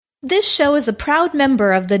This show is a proud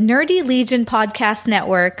member of the Nerdy Legion Podcast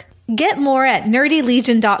Network. Get more at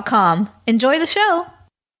nerdylegion.com. Enjoy the show.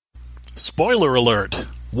 Spoiler alert!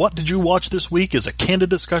 What Did You Watch This Week is a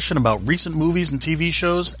candid discussion about recent movies and TV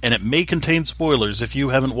shows, and it may contain spoilers if you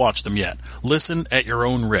haven't watched them yet. Listen at your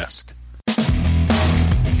own risk.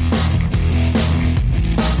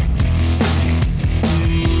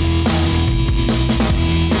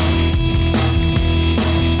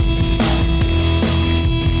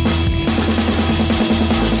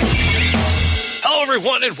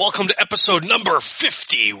 Everyone, and welcome to episode number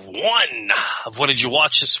 51 of What Did You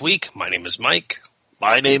Watch This Week? My name is Mike.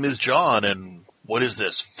 My name is John, and what is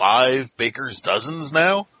this, 5 Baker's Dozens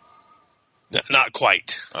now? Not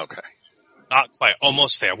quite. Okay. Not quite.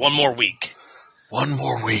 Almost there. One more week. One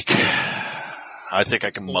more week. I think I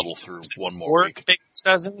can muddle through one more week. 4 Baker's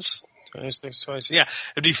Dozens? 26, 20. Yeah,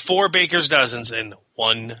 it'd be 4 Baker's Dozens in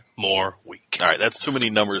one more week. All right, that's too many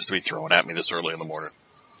numbers to be thrown at me this early in the morning.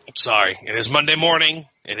 I'm sorry. It is Monday morning.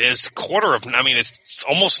 It is it's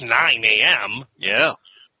almost 9 a.m. Yeah.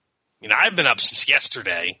 I've been up since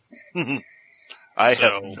yesterday. I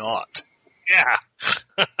have not. Yeah.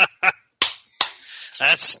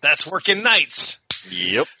 That's working nights.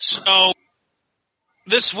 Yep. So,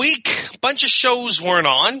 this week, a bunch of shows weren't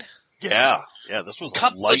on. Yeah. Yeah, this was a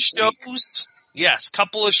couple light of shows. Week. Yes,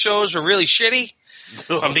 couple of shows were really shitty.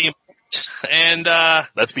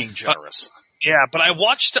 That's being generous. Yeah, but I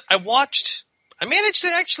watched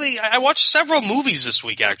several movies this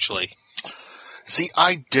week, actually. See,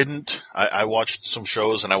 I didn't. I watched some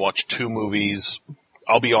shows and I watched 2 movies.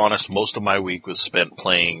 I'll be honest, most of my week was spent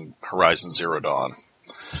playing Horizon Zero Dawn.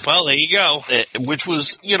 Well, there you go. Which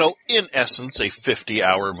was, in essence, a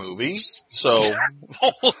 50-hour movie. So.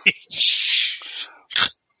 Holy shit.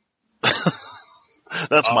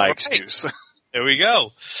 That's my excuse. There we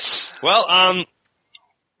go. Well,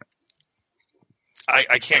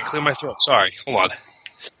 I can't clear my throat. Sorry. Hold on.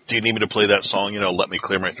 Do you need me to play that song, Let Me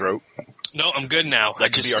Clear My Throat? No, I'm good now.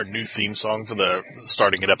 That could be our new theme song for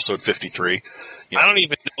starting at episode 53. I don't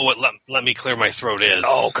even know what Let Me Clear My Throat is.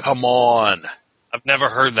 Oh, come on. I've never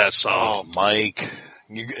heard that song. Oh, Mike.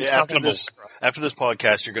 After this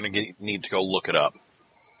podcast, you're going to need to go look it up.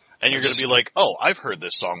 And you're going to be like, oh, I've heard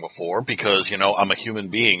this song before because, I'm a human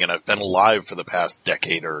being and I've been alive for the past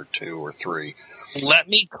decade or 2 or 3. Let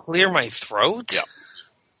Me Clear My Throat? Yeah.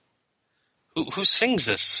 Who sings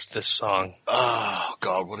this song? Oh,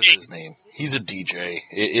 God, what is his name? He's a DJ.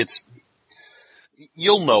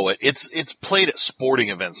 You'll know it. It's played at sporting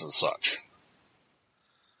events and such.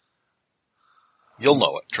 You'll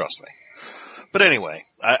know it, trust me. But anyway,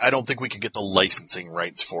 I don't think we could get the licensing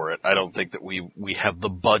rights for it. I don't think that we have the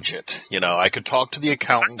budget. I could talk to the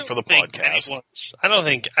accountant for the podcast. I don't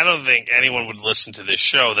think anyone would listen to this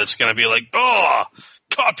show that's going to be like, oh,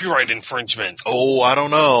 copyright infringement. Oh, I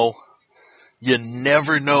don't know. You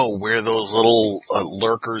never know where those little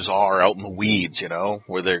lurkers are out in the weeds,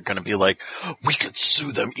 where they're going to be like, we could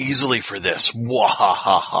sue them easily for this.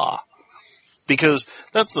 Wahahaha. Because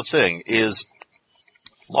that's the thing is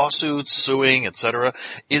lawsuits, suing, etc.,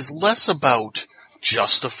 is less about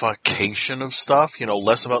justification of stuff,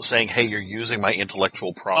 less about saying, hey, you're using my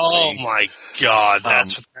intellectual property. Oh my God,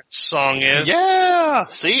 that's what that song is? Yeah!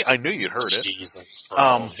 See, I knew you'd heard it. Jesus.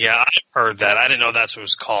 Yeah, I've heard that. I didn't know that's what it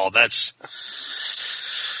was called. That's...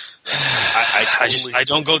 I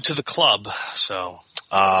don't go to the club, so...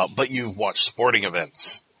 but you've watched sporting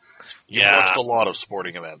events. You've watched a lot of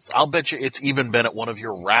sporting events. I'll bet you it's even been at one of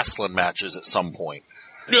your wrestling matches at some point.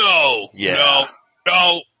 No. Yeah.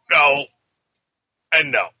 No.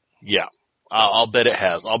 And no. Yeah. I'll bet it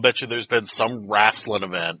has. I'll bet you there's been some wrestling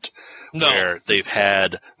event where they've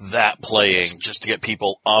had that playing just to get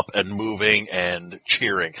people up and moving and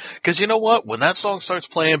cheering. Because you know what? When that song starts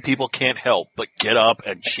playing, people can't help but get up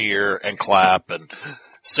and cheer and clap and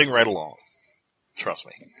sing right along. Trust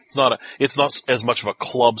me. It's not as much of a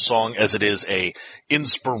club song as it is a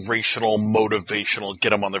inspirational, motivational, get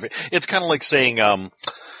them on their feet. It's kind of like saying,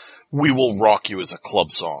 We Will Rock You is a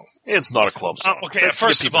club song. It's not a club song. Okay,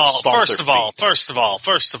 first of all,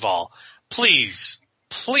 please,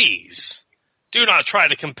 do not try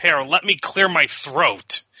to compare Let Me Clear My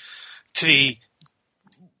Throat to the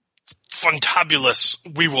fantabulous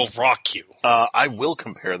We Will Rock You. I will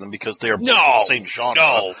compare them because they are both the same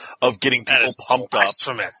genre of getting people pumped up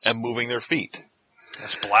and moving their feet.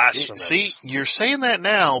 That's blasphemous. See, you're saying that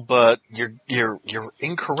now, but you're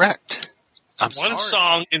incorrect. One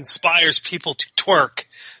song inspires people to twerk.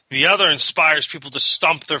 The other inspires people to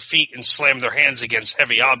stomp their feet and slam their hands against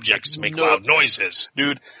heavy objects to make loud noises.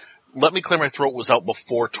 Dude, Let Me Clear My Throat was out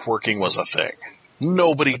before twerking was a thing.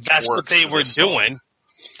 Nobody twerked. That's what they were doing.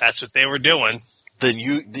 That's what they were doing. Then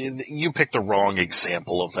you picked the wrong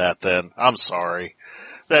example of that. Then I'm sorry.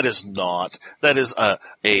 That is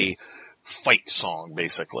a fight song,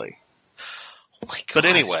 basically. Oh my God. But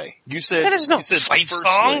anyway, you said that is no fight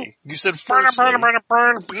song. You said firstly.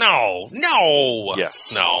 No.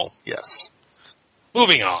 Yes. No. Yes.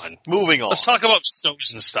 Moving on. Let's talk about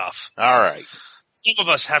shows and stuff. All right. Some of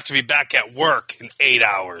us have to be back at work in 8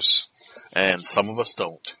 hours. And some of us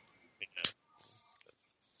don't.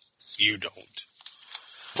 You don't.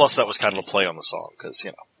 Plus, that was kind of a play on the song, because,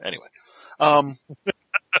 anyway.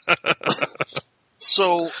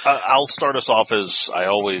 So, I'll start us off as I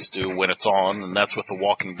always do when it's on, and that's with The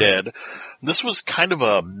Walking Dead. This was kind of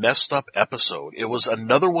a messed up episode. It was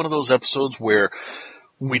another one of those episodes where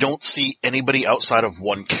we don't see anybody outside of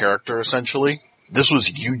one character, essentially. This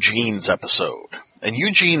was Eugene's episode. And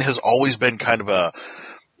Eugene has always been kind of a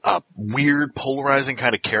weird, polarizing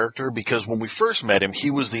kind of character, because when we first met him,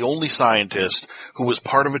 he was the only scientist who was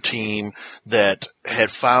part of a team that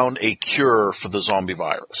had found a cure for the zombie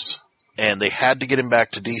virus. And they had to get him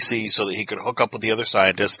back to DC so that he could hook up with the other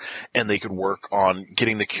scientists and they could work on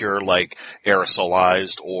getting the cure, like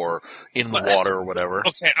aerosolized or in the water or whatever.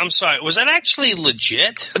 Okay, I'm sorry. Was that actually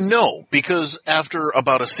legit? No, because after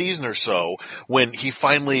about a season or so, when he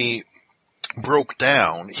finally broke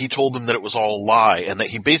down, he told them that it was all a lie and that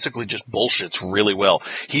he basically just bullshits really well.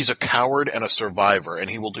 He's a coward and a survivor, and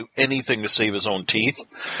he will do anything to save his own teeth.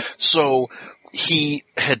 So he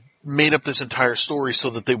had made up this entire story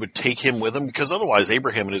so that they would take him with him, because otherwise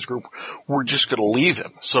Abraham and his group were just going to leave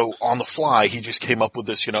him. So on the fly, he just came up with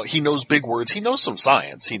this, he knows big words. He knows some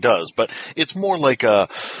science. He does, but it's more like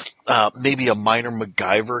maybe a minor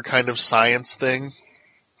MacGyver kind of science thing.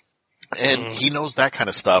 And he knows that kind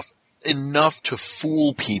of stuff enough to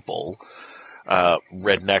fool people,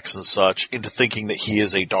 rednecks and such, into thinking that he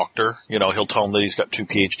is a doctor. He'll tell them that he's got 2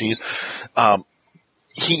 PhDs.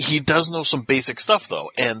 He does know some basic stuff,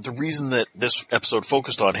 though, and the reason that this episode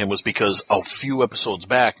focused on him was because a few episodes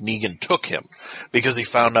back, Negan took him, because he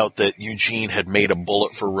found out that Eugene had made a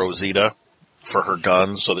bullet for Rosita for her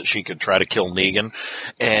gun so that she could try to kill Negan,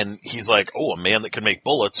 and he's like, oh, a man that can make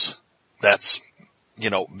bullets, that's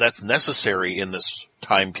necessary in this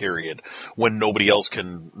time period when nobody else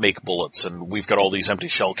can make bullets, and we've got all these empty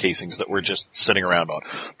shell casings that we're just sitting around on.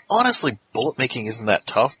 Honestly, bullet making isn't that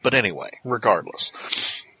tough, but anyway, regardless.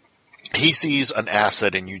 He sees an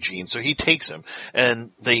asset in Eugene, so he takes him,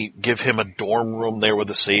 and they give him a dorm room there with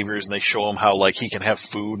the Saviors, and they show him how, he can have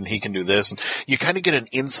food and he can do this. And you kind of get an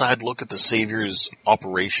inside look at the Saviors'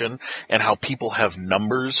 operation and how people have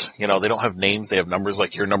numbers. They don't have names, they have numbers,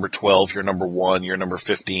 like you're number 12, you're number 1, you're number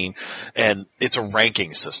 15, and it's a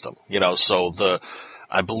ranking system, so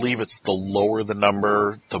I believe it's the lower the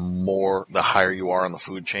number, the higher you are on the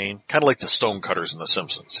food chain. Kind of like the Stonecutters in The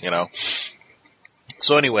Simpsons,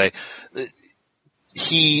 So anyway,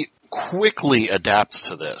 he quickly adapts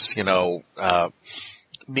to this. Negan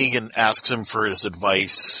asks him for his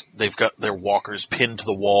advice. They've got their walkers pinned to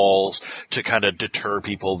the walls to kind of deter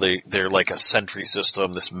people. They're like a sentry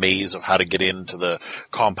system, this maze of how to get into the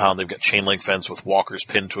compound. They've got chain link fence with walkers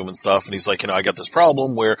pinned to him and stuff. And he's like, I got this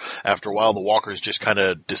problem where after a while the walkers just kind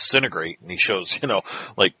of disintegrate. And he shows,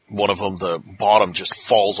 like one of them, the bottom just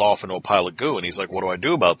falls off into a pile of goo. And he's like, what do I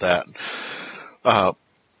do about that?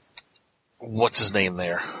 What's his name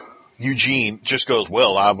there? Eugene just goes,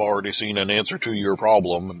 well, I've already seen an answer to your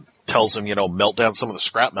problem, and tells him, melt down some of the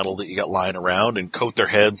scrap metal that you got lying around and coat their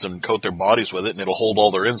heads and coat their bodies with it, and it'll hold all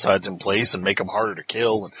their insides in place and make them harder to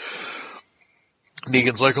kill. And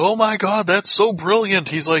Negan's like, oh my God, that's so brilliant.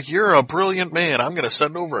 He's like, you're a brilliant man. I'm going to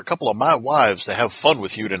send over a couple of my wives to have fun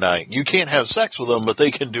with you tonight. You can't have sex with them, but they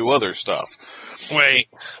can do other stuff. Wait.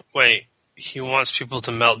 He wants people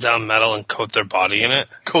to melt down metal and coat their body in it?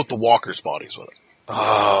 Coat the walkers' bodies with it.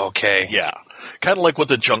 Oh, okay. Yeah. Kind of like what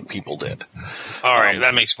the junk people did. All right,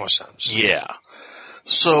 that makes more sense. Yeah.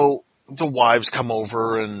 So the wives come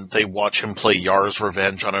over and they watch him play Yar's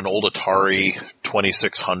Revenge on an old Atari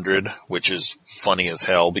 2600, which is funny as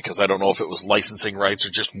hell because I don't know if it was licensing rights or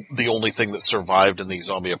just the only thing that survived in the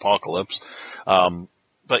zombie apocalypse.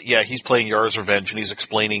 But yeah, he's playing Yar's Revenge and he's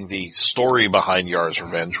explaining the story behind Yar's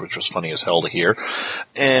Revenge, which was funny as hell to hear.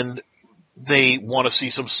 And they want to see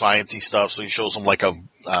some sciencey stuff, so he shows them like a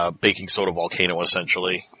baking soda volcano,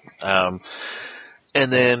 essentially. And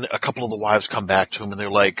then a couple of the wives come back to him and they're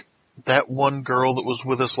like, that one girl that was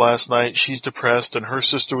with us last night, she's depressed and her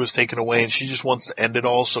sister was taken away and she just wants to end it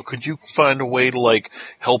all. So could you find a way to, like,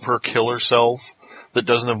 help her kill herself that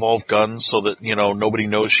doesn't involve guns so that, you know, nobody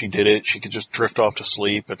knows she did it? She could just drift off to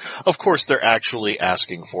sleep. And of course they're actually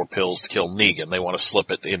asking for pills to kill Negan. They want to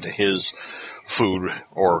slip it into his food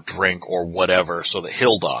or drink or whatever so that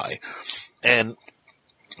he'll die. And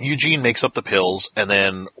Eugene makes up the pills and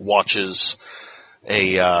then watches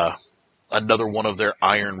another one of their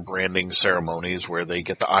iron branding ceremonies where they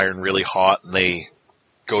get the iron really hot and they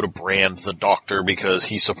go to brand the doctor because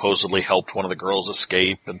he supposedly helped one of the girls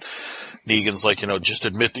escape. And Negan's like, you know, just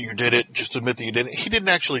admit that you did it. Just admit that you did it. He didn't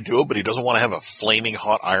actually do it, but he doesn't want to have a flaming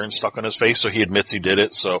hot iron stuck on his face, so he admits he did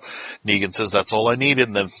it. So Negan says, that's all I needed,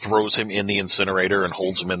 and then throws him in the incinerator and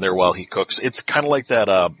holds him in there while he cooks. It's kind of like that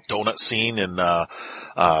donut scene in, God,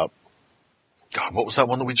 what was that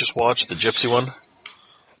one that we just watched? The gypsy one?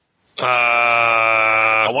 The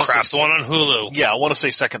one on Hulu. Yeah, I want to say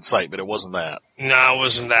Second Sight, but it wasn't that. No, it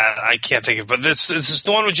wasn't that. I can't think of it. But this is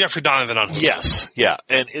the one with Jeffrey Donovan on Hulu. Yes, yeah.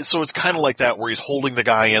 And so it's kind of like that where he's holding the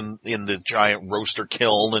guy in the giant roaster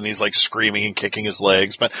kiln and he's like screaming and kicking his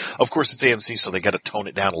legs. But of course it's AMC, so they got to tone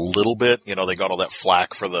it down a little bit. You know, they got all that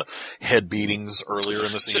flack for the head beatings earlier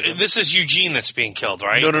in the season. So this is Eugene that's being killed,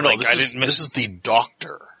 right? No. Like, This is the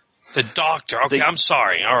doctor. The doctor. Okay, I'm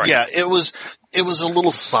sorry. All right. Yeah, it was a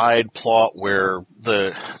little side plot where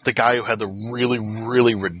the guy who had the really,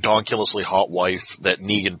 really redonkulously hot wife that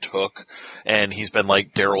Negan took, and he's been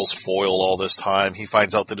like Daryl's foil all this time. He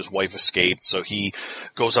finds out that his wife escaped, so he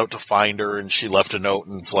goes out to find her, and she left a note,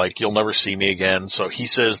 and it's like, you'll never see me again. So he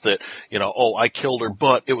says that, you know, oh, I killed her,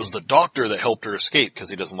 but it was the doctor that helped her escape, because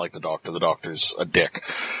he doesn't like the doctor. The doctor's a dick.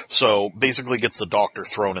 So basically gets the doctor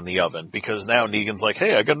thrown in the oven, because now Negan's like,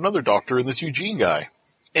 hey, I got another doctor in this Eugene guy.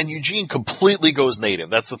 And Eugene completely goes native.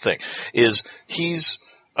 That's the thing, is he's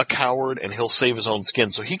a coward and he'll save his own skin.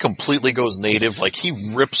 So he completely goes native. Like,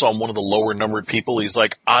 he rips on one of the lower numbered people. He's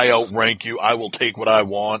like, I outrank you. I will take what I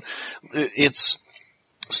want. It's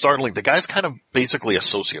startling. The guy's kind of basically a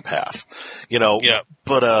sociopath, you know, yeah.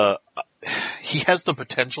 But, he has the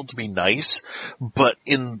potential to be nice, but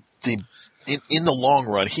in the long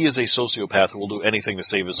run, he is a sociopath who will do anything to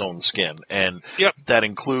save his own skin. And that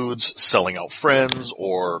includes selling out friends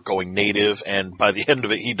or going native. And by the end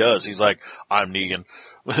of it, he does. He's like, I'm Negan.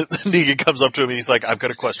 Negan comes up to him and he's like, I've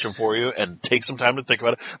got a question for you, and takes some time to think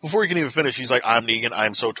about it. Before he can even finish, he's like, I'm Negan.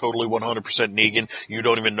 I'm so totally 100% Negan. You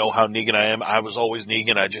don't even know how Negan I am. I was always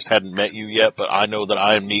Negan. I just hadn't met you yet, but I know that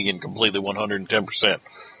I am Negan completely 110%.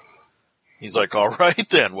 He's like, all right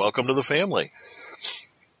then, welcome to the family.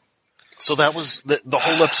 So that was the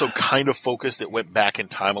whole episode kind of focused. It went back in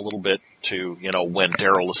time a little bit to, you know, when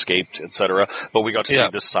Daryl escaped, etc. But we got to see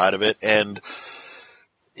this side of it, and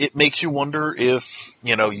it makes you wonder if,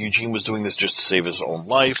 you know, Eugene was doing this just to save his own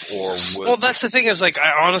life, or well, that's the thing, is, like,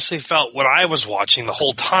 I honestly felt when I was watching the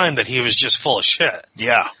whole time that he was just full of shit.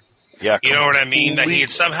 Yeah. You know what I mean? That he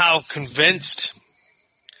had somehow convinced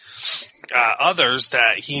others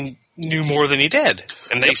that he knew more than he did,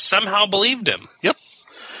 and they somehow believed him. Yep.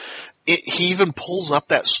 He even pulls up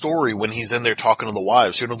that story when he's in there talking to the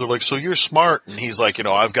wives. You know, they're like, so you're smart. And he's like, you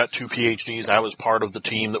know, I've got 2 PhDs. I was part of the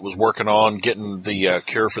team that was working on getting the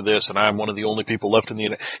cure for this, and I'm one of the only people left in the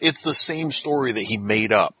United. It's the same story that he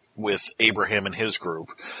made up with Abraham and his group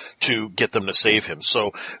to get them to save him.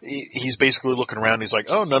 So he's basically looking around. He's like,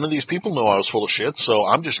 oh, none of these people know I was full of shit, so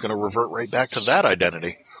I'm just going to revert right back to that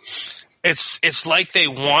identity. It's like they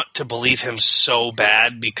want to believe him so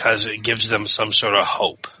bad because it gives them some sort of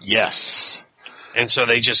hope. Yes. And so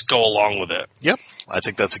they just go along with it. Yep. I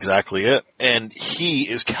think that's exactly it. And he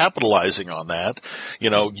is capitalizing on that.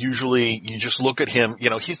 You know, usually you just look at him,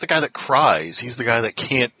 you know, he's the guy that cries. He's the guy that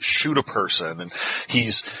can't shoot a person. And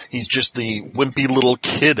he's just the wimpy little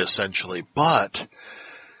kid, essentially. But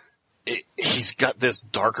he's got this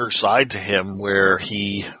darker side to him where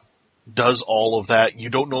he does all of that. You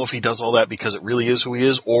don't know if he does all that because it really is who he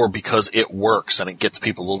is, or because it works and it gets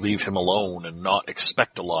people to leave him alone and not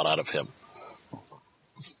expect a lot out of him.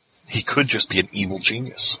 He could just be an evil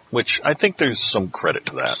genius, which I think there's some credit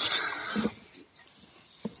to that.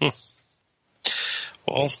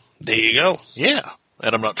 Well, there you go. Yeah.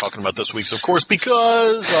 And I'm not talking about this week's, of course,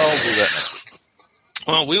 because I'll do that next week.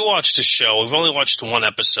 Well, we watched a show. We've only watched one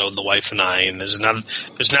episode, the wife and I, and there's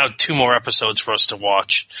now 2 more episodes for us to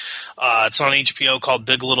watch. It's on HBO called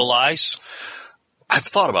Big Little Lies. I've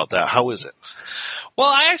thought about that. How is it? Well,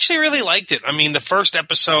 I actually really liked it. I mean, the first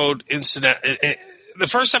episode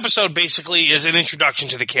basically is an introduction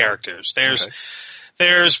to the characters.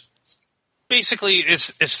 There's basically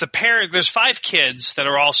it's the parent. There's 5 kids that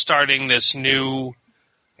are all starting this new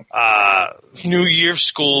new year of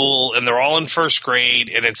school, and they're all in first grade,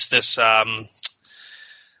 and it's this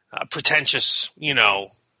pretentious,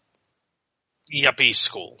 yuppie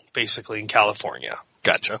school, basically, in California.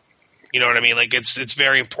 Gotcha. You know what I mean? Like, it's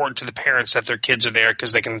very important to the parents that their kids are there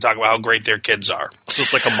because they can talk about how great their kids are. So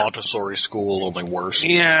it's like a Montessori school, only worse.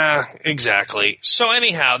 Yeah, exactly. So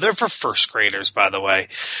anyhow, they're for first graders, by the way.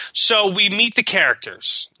 So we meet the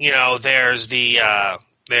characters. There's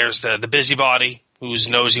the busybody who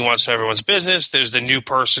knows he wants to know everyone's business. There's the new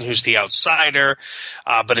person who's the outsider,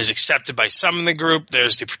 but is accepted by some in the group.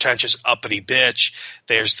 There's the pretentious uppity bitch.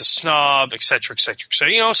 There's the snob, et cetera, et cetera. So,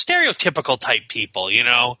 stereotypical type people,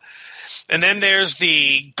 And then there's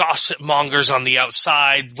the gossip mongers on the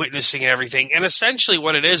outside, witnessing everything. And essentially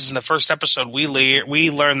what it is in the first episode, we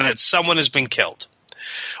learn that someone has been killed.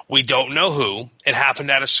 We don't know who. It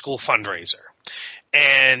happened at a school fundraiser.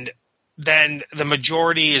 And then the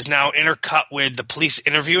majority is now intercut with the police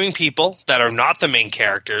interviewing people that are not the main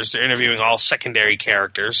characters. They're interviewing all secondary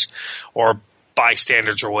characters or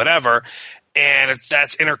bystanders or whatever. And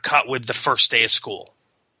that's intercut with the first day of school.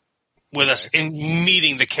 With us in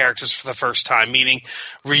meeting the characters for the first time, meeting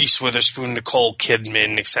Reese Witherspoon, Nicole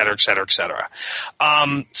Kidman, et cetera, et cetera, et cetera.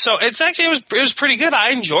 So it was pretty good. I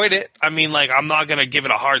enjoyed it. I mean, I'm not going to give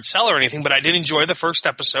it a hard sell or anything, but I did enjoy the first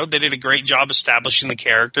episode. They did a great job establishing the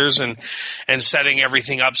characters and setting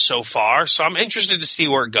everything up so far. So I'm interested to see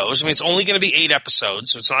where it goes. I mean, it's only going to be 8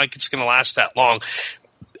 episodes, so it's not like it's going to last that long.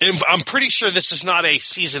 I'm pretty sure this is not a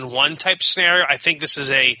season 1 type scenario. I think this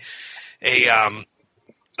is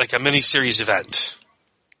like a mini-series event.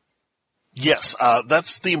 Yes,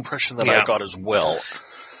 that's the impression that I got as well.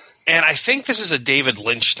 And I think this is a David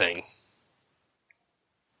Lynch thing.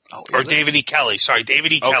 Oh, or David E. Kelly. Sorry,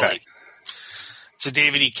 David E. Kelly. It's a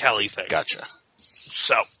David E. Kelly thing. Gotcha.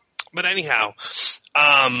 So, but anyhow,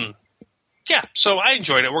 so I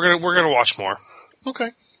enjoyed it. We're gonna watch more. Okay.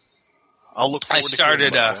 I'll look forward to hearing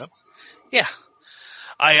about that. Yeah.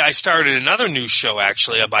 I started another new show,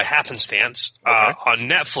 actually, by happenstance, on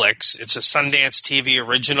Netflix. It's a Sundance TV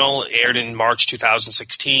original, aired in March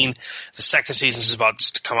 2016. The second season is about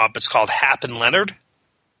to come up. It's called Hap and Leonard.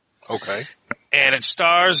 Okay. And it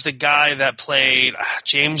stars the guy that played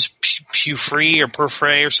James Pufrey or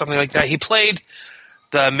Purfrey or something like that. He played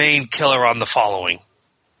the main killer on The Following.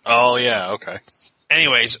 Oh, yeah, okay.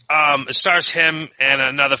 Anyways, it stars him and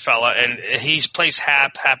another fella, and he plays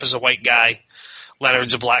Hap. Hap is a white guy.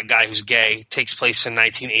 Leonard's a black guy who's gay. Takes place in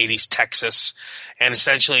 1980s Texas. And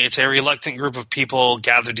essentially it's a reluctant group of people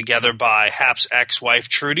gathered together by Hap's ex-wife,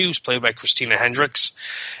 Trudy, who's played by Christina Hendricks.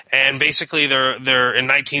 And basically they're in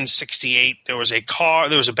 1968, there was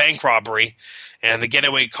a bank robbery, and the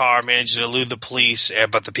getaway car managed to elude the police,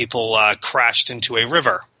 but the people crashed into a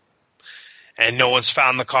river. And no one's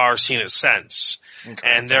found the car or seen it since. Okay.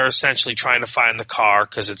 And they're essentially trying to find the car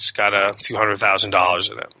because it's got a few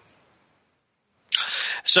 $100,000 in it.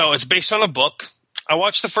 So it's based on a book. I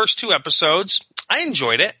watched the first 2 episodes. I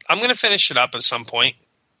enjoyed it. I'm going to finish it up at some point.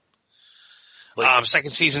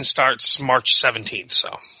 Second season starts March 17th.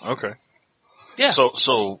 So okay, yeah.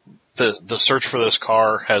 So the search for this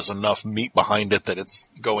car has enough meat behind it that it's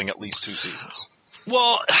going at least 2 seasons.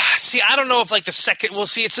 Well, see, I don't know if the second. Well,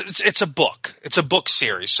 see, it's a book. It's a book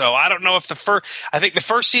series. So I don't know if I think the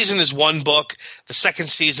first season is one book. The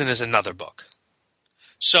second season is another book.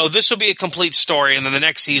 So this will be a complete story, and then the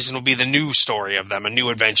next season will be the new story of them, a new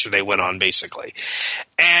adventure they went on, basically.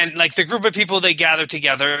 And the group of people they gather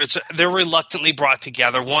together, they're reluctantly brought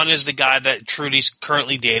together. One is the guy that Trudy's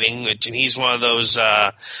currently dating, and he's one of those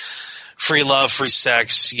free love, free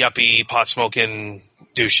sex, yuppie, pot smoking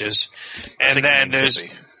douches. And then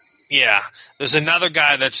there's another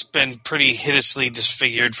guy that's been pretty hideously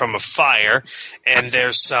disfigured from a fire, and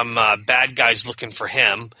there's some bad guys looking for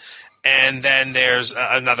him. And then there's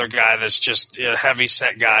another guy that's just a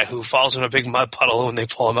heavy-set guy who falls in a big mud puddle when they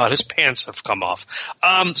pull him out. His pants have come off.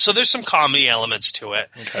 So there's some comedy elements to it.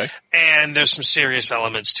 Okay. And there's some serious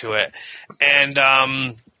elements to it. And I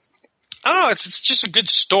don't know, it's just a good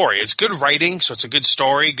story. It's good writing, so it's a good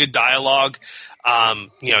story, good dialogue.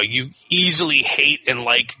 You easily hate and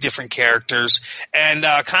like different characters. And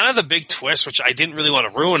kind of the big twist, which I didn't really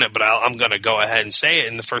want to ruin it, but I'm going to go ahead and say it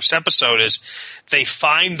in the first episode, is they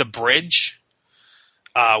find the bridge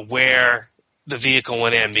where the vehicle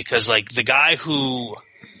went in. Because, the guy who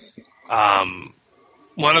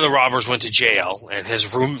one of the robbers went to jail, and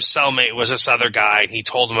his room cellmate was this other guy, and he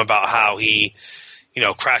told him about how he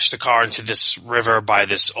crashed the car into this river by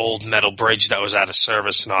this old metal bridge that was out of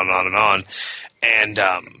service, and on and on and on. And,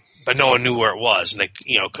 but no one knew where it was, and they,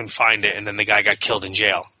 couldn't find it, and then the guy got killed in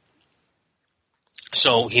jail.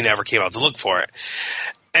 So he never came out to look for it.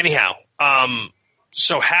 Anyhow,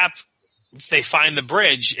 so Hap, they find the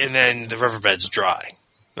bridge, and then the riverbed's dry,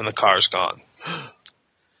 and the car's gone.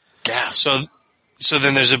 Gas. So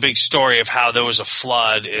then there's a big story of how there was a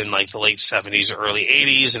flood in like the late 70s or early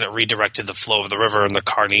 80s, and it redirected the flow of the river, and the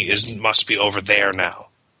car must be over there now.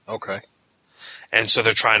 Okay. And so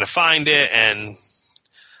they're trying to find it, and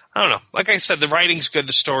I don't know. Like I said, the writing's good,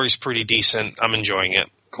 the story's pretty decent. I'm enjoying it.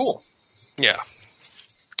 Cool. Yeah.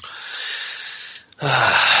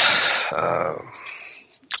 I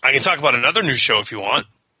can talk about another new show if you want.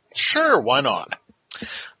 Sure, why not?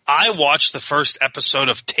 I watched the first episode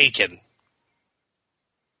of Taken.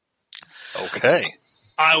 Okay.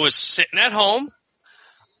 I was sitting at home.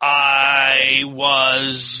 I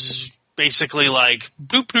was basically like,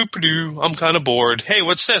 bloop, bloop, doo. I'm kind of bored. Hey,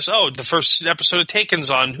 what's this? Oh, the first episode of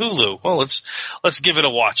Taken's on Hulu. Well, let's give it a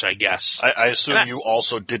watch, I guess. I assume you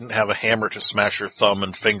also didn't have a hammer to smash your thumb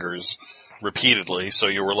and fingers repeatedly, so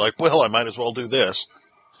you were like, well, I might as well do this.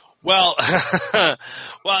 Well, it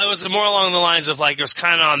was more along the lines of like it was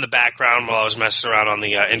kind of on the background while I was messing around on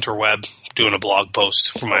the interweb doing a blog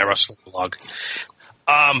post for my wrestling blog.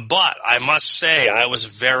 But I must say I was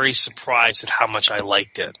very surprised at how much I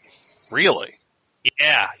liked it. Really?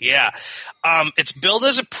 Yeah. It's billed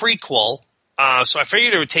as a prequel, so I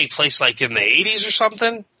figured it would take place like in the 80s or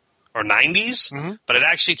something, or 90s, but it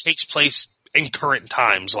actually takes place in current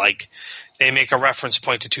times. Like they make a reference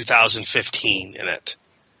point to 2015 in it,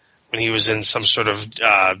 when he was in some sort of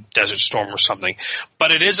Desert Storm or something.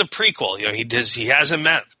 But it is a prequel. You know, he hasn't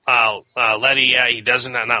met Letty yet. He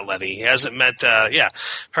doesn't not Letty. He hasn't met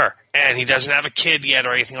her. And he doesn't have a kid yet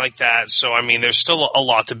or anything like that. So I mean, there's still a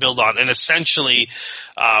lot to build on. And essentially,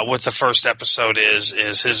 what the first episode is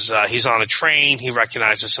his he's on a train. He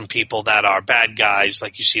recognizes some people that are bad guys,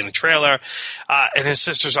 like you see in the trailer. And his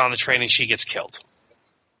sister's on the train, and she gets killed.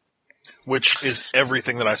 Which is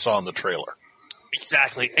everything that I saw in the trailer.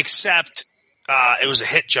 Exactly, except it was a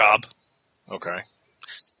hit job. Okay.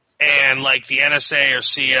 And like the NSA or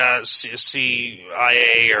CIA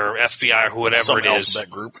or FBI or whatever it is.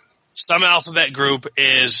 Some alphabet group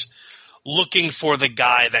is looking for the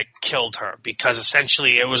guy that killed her, because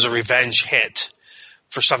essentially it was a revenge hit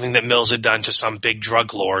for something that Mills had done to some big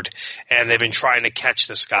drug lord, and they've been trying to catch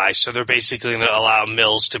this guy. So they're basically going to allow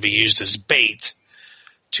Mills to be used as bait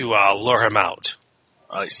to lure him out.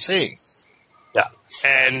 I see. Yeah.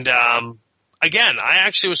 And, again, I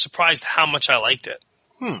actually was surprised how much I liked it.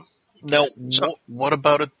 Now, what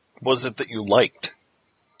about it was it that you liked?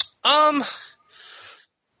 The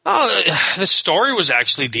story was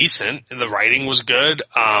actually decent. The writing was good.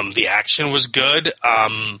 The action was good.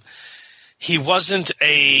 He wasn't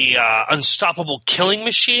a unstoppable killing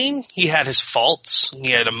machine. He had his faults.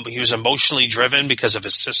 He was emotionally driven because of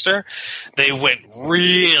his sister. They went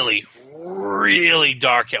really, really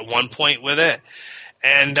dark at one point with it,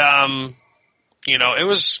 and it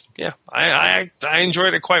was I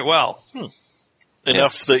enjoyed it quite well.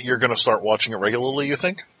 Enough that you're going to start watching it regularly, you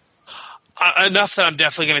think? Enough that I'm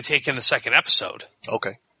definitely going to take in the second episode.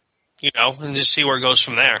 Okay. And just see where it goes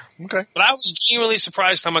from there. Okay. But I was genuinely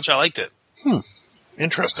surprised how much I liked it.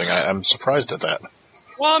 Interesting. I'm surprised at that.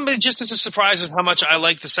 Well, I mean, just as a surprise as how much I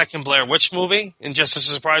liked the second Blair Witch movie, and just as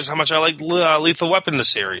a surprise how much I liked Lethal Weapon, the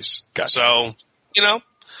series. Gotcha. So, I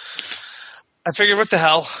figured, what the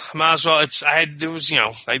hell? Might as well. I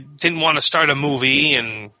didn't want to start a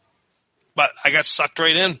movie, but I got sucked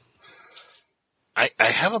right in. I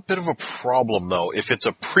have a bit of a problem, though, if it's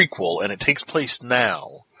a prequel and it takes place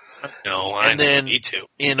now. No, I then need to.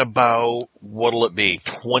 In about, what'll it be,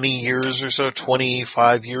 20 years or so,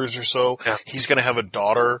 25 years or so, he's going to have a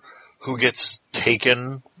daughter who gets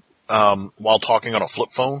taken while talking on a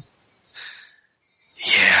flip phone?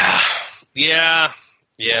 Yeah.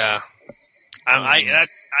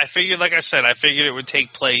 I figured, like I said, it would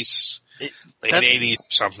take place late 80s or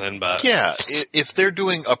something, but. Yeah, if they're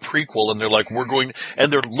doing a prequel and they're like,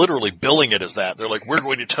 and they're literally billing it as that, they're like, we're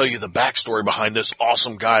going to tell you the backstory behind this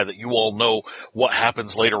awesome guy that you all know what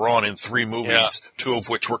happens later on in 3 movies, 2 of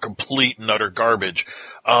which were complete and utter garbage.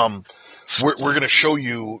 We're going to show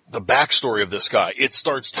you the backstory of this guy. It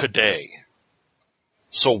starts today.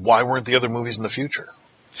 So why weren't the other movies in the future?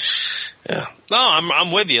 Yeah. No,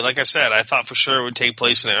 I'm with you. Like I said, I thought for sure it would take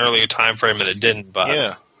place in an earlier time frame, and it didn't. But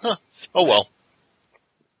yeah. Huh. Oh well.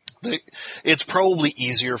 It's probably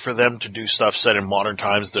easier for them to do stuff set in modern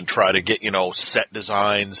times than try to get, set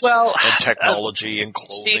designs and technology and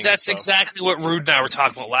clothing. See, that's exactly what Rude and I were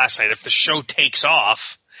talking about last night. If the show takes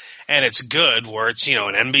off and it's good, where it's, an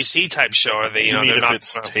NBC type show, or you mean they're if not.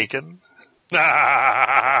 It's Taken?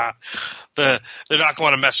 The They're not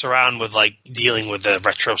going to mess around with like dealing with the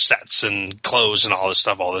retro sets and clothes and all this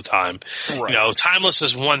stuff all the time. Right. Timeless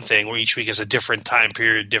is one thing where each week is a different time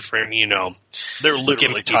period, different, They're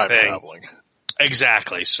literally time traveling.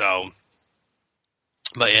 Exactly. So,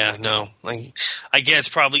 but yeah, no, I get it's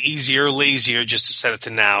probably easier, lazier just to set it to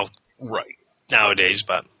now. Right. Nowadays,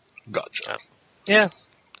 but. Gotcha. Yeah.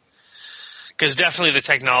 Because definitely the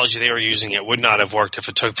technology they were using, it would not have worked if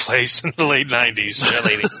it took place in the late 90s,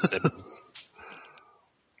 late 80s.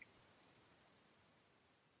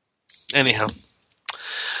 Anyhow.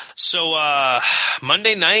 So,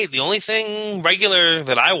 Monday night, the only thing regular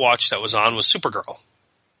that I watched that was on was Supergirl.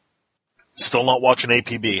 Still not watching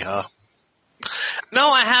APB, huh? No,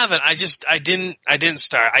 I haven't. I didn't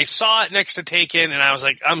start. I saw it next to Taken, and I was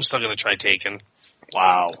like, I'm still going to try Taken.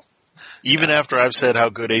 Wow. Even after I've said how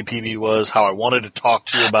good APB was, how I wanted to talk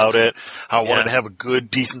to you about it, how I wanted to have a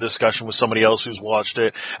good, decent discussion with somebody else who's watched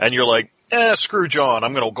it, and you're like, screw John,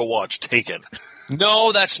 I'm going to go watch Taken.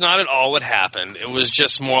 No, that's not at all what happened. It was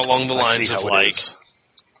just more along the lines of like,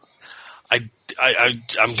 I'm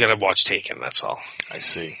going to watch Taken, that's all. I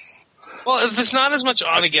see. Well, if there's not as much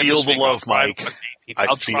on again feel this the week, love, Mike.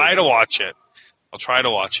 I'll try to watch it. I'll try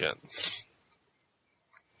to watch it.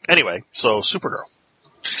 Anyway, so Supergirl.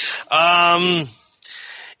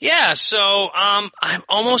 Yeah, so I'm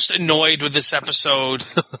almost annoyed with this episode.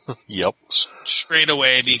 Yep. Straight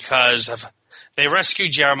away because they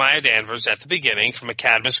rescued Jeremiah Danvers at the beginning from a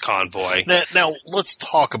Cadmus convoy. Now let's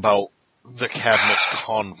talk about the Cadmus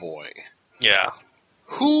convoy. Yeah.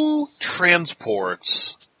 Who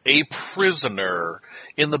transports a prisoner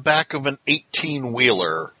in the back of an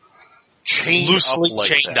 18-wheeler loosely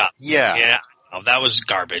chained up? Yeah. Yeah. Oh, that was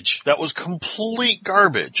garbage. That was complete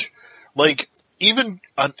garbage. Like, even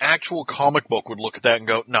an actual comic book would look at that and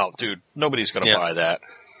go, no, dude, nobody's going to buy that.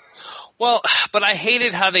 Well, but I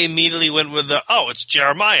hated how they immediately went with it's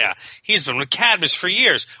Jeremiah. He's been with Cadmus for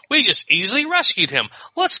years. We just easily rescued him.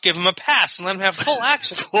 Let's give him a pass and let him have full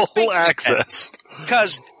access. Full access.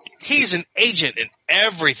 Because he's an agent and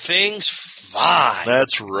everything's fine.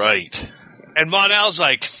 That's right. And Mon-El's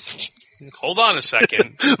like, hold on a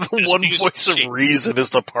second. The one voice of reason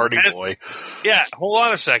is the party boy. Yeah, hold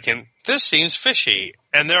on a second. This seems fishy.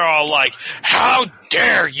 And they're all like, how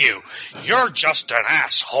dare you? You're just an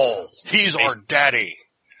asshole. He's our daddy.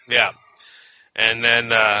 Yeah. And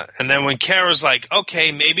then when Kara's like,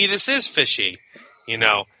 okay, maybe this is fishy,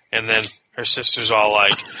 and then her sister's all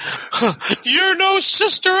like, you're no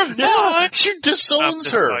sister of mine. She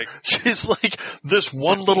disowns her. She's like, this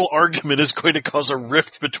one little argument is going to cause a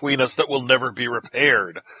rift between us that will never be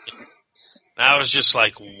repaired. I was just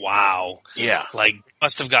like, wow. Yeah. Like,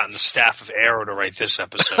 must have gotten the staff of Arrow to write this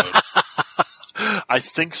episode. I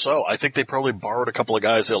think so. I think they probably borrowed a couple of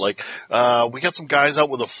guys. They're like, we got some guys out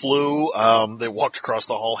with a flu. They walked across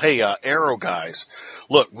the hall. Hey, Arrow guys,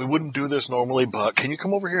 look, we wouldn't do this normally, but can you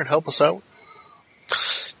come over here and help us out?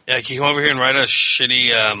 Yeah, can you come over here and write a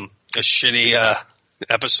shitty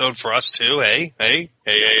episode for us too? Hey.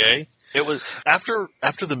 It was after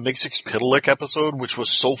the Mixix-Pitalik episode, which was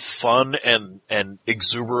so fun and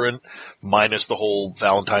exuberant, minus the whole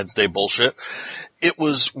Valentine's Day bullshit. It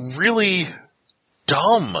was really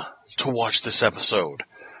dumb to watch this episode.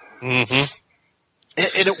 Mm-hmm.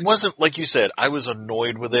 And it wasn't, like you said, I was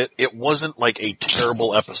annoyed with it. It wasn't like a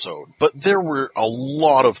terrible episode, but there were a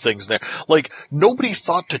lot of things there. Like, nobody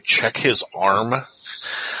thought to check his arm.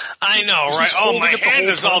 I know, right? Oh, my hand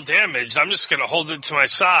is all damaged. I'm just going to hold it to my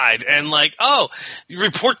side and you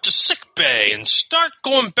report to sick bay and start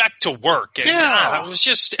going back to work. And I was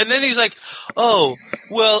just, and then he's like, oh,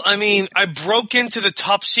 well, I mean, I broke into the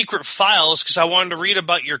top secret files because I wanted to read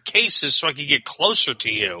about your cases so I could get closer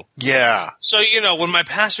to you. Yeah. So, when my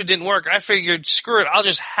password didn't work, I figured, screw it, I'll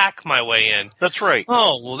just hack my way in. That's right.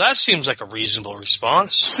 Oh, well, that seems like a reasonable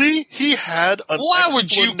response. See, he had an Why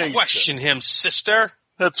would you question him, sister?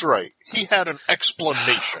 That's right. He had an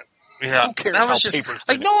explanation. Yeah. Who cares how paper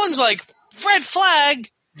thin? No one's like, red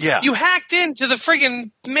flag. Yeah. You hacked into the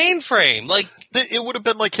friggin' mainframe. Like, it would have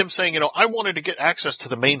been like him saying, I wanted to get access to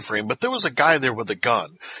the mainframe, but there was a guy there with a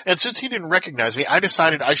gun. And since he didn't recognize me, I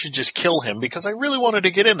decided I should just kill him because I really wanted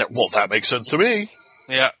to get in there. Well, that makes sense to me.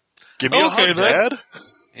 Yeah. Give me a hug, Dad.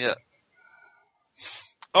 Yeah.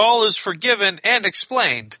 All is forgiven and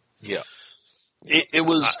explained. Yeah. It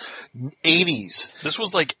was 80s. This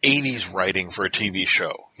was like 80s writing for a TV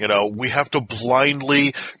show. We have to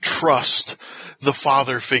blindly trust the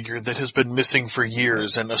father figure that has been missing for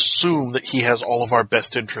years and assume that he has all of our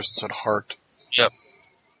best interests at heart. Yep.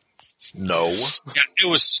 No. Yeah, it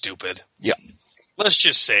was stupid. Yeah. Let's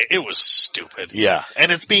just say it was stupid. Yeah.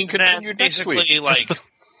 And it's being continued next week. Basically,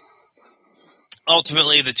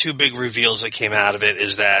 ultimately, the two big reveals that came out of it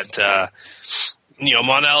is that,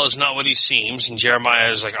 Mon-El is not what he seems, and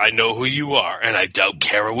Jeremiah is like, I know who you are, and I doubt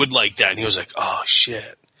Kara would like that. And he was like, oh,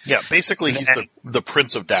 shit. Yeah, basically, he's the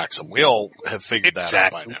Prince of Daxam. We all have figured that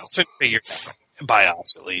out by now. It's been figured out by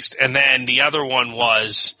us, at least. And then the other one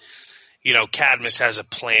was, Cadmus has a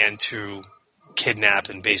plan to kidnap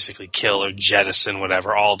and basically kill or jettison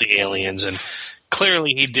whatever, all the aliens, and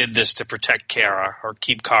clearly he did this to protect Kara or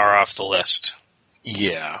keep Kara off the list.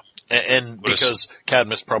 Yeah. And because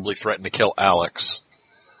Cadmus probably threatened to kill Alex.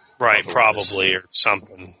 Right, probably, or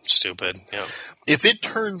something stupid. Yeah. If it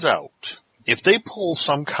turns out, if they pull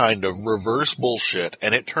some kind of reverse bullshit,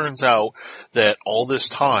 and it turns out that all this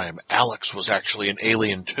time Alex was actually an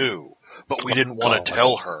alien too, but we didn't want to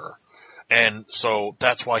tell her, and so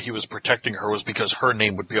that's why he was protecting her, was because her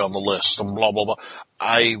name would be on the list, and blah, blah, blah,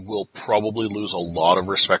 I will probably lose a lot of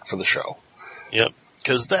respect for the show. Yep.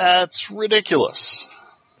 Because that's ridiculous.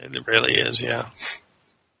 It really is, yeah.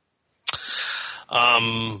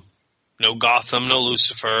 No Gotham, no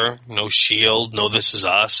Lucifer, no S.H.I.E.L.D., no This Is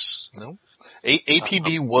Us. No.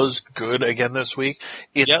 APB was good again this week.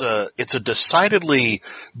 It's a decidedly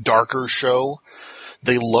darker show.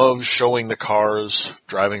 They love showing the cars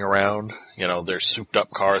driving around, their souped up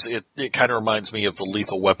cars. It kind of reminds me of the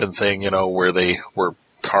Lethal Weapon thing, where they were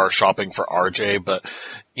car shopping for RJ, but,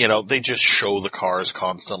 they just show the cars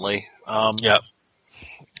constantly. Yep.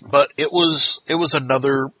 But it was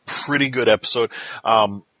another pretty good episode.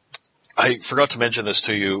 I forgot to mention this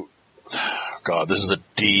to you. God, this is a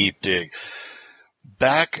deep dig.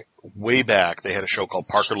 Way back, they had a show called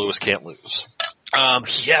Parker Lewis Can't Lose.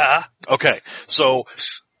 Yeah. Okay, so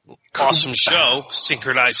awesome show.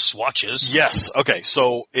 Synchronized swatches. Yes. Okay,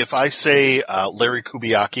 so if I say Larry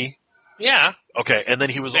Kubiaki. Yeah. Okay, and then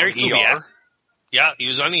he was Larry on Kubiak. ER. Yeah, he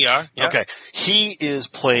was on ER. Yeah. Okay. He is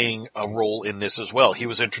playing a role in this as well. He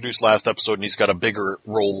was introduced last episode and he's got a bigger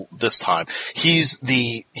role this time. He's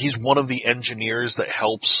one of the engineers that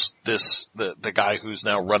helps the guy who's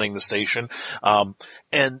now running the station.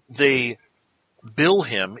 And they bill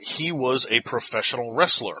him. He was a professional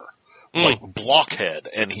wrestler. Like Blockhead,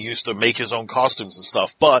 and he used to make his own costumes and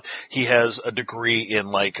stuff, but he has a degree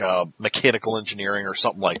in mechanical engineering or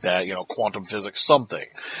something like that, quantum physics, something.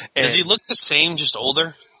 And does he look the same, just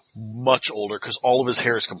older? Much older, because all of his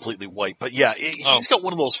hair is completely white. But yeah, he's got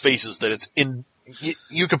one of those faces that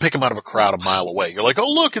you can pick him out of a crowd a mile away. You're like,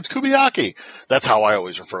 oh look, it's Kubiaki. That's how I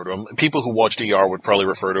always refer to him. People who watched ER would probably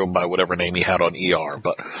refer to him by whatever name he had on ER,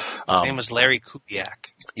 but his name was Larry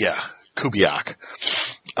Kubiak. Yeah, Kubiak.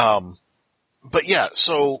 But yeah,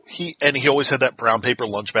 so he always had that brown paper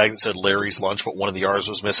lunch bag that said Larry's lunch, but one of the R's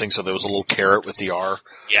was missing, so there was a little carrot with the R.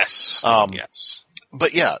 Yes. Yes.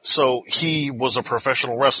 But yeah, so he was a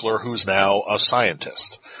professional wrestler who's now a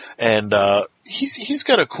scientist. And, he's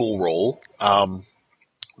got a cool role.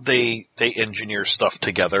 They engineer stuff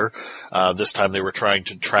together. This time they were trying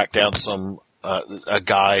to track down a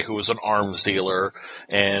guy who was an arms dealer,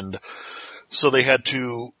 and so they had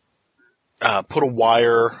to put a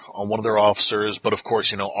wire on one of their officers, but of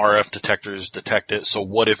course, RF detectors detect it. So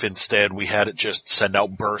what if instead we had it just send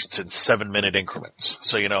out bursts in 7-minute increments?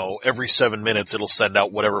 So, every 7 minutes it'll send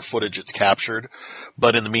out whatever footage it's captured,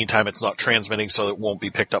 but in the meantime it's not transmitting, so it won't be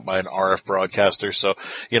picked up by an RF broadcaster. So,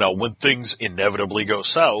 when things inevitably go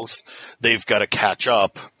south, they've got to catch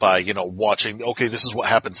up by, watching, okay, this is what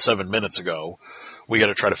happened 7 minutes ago. We got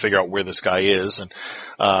to try to figure out where this guy is. And,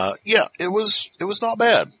 it was not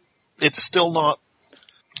bad. It's still not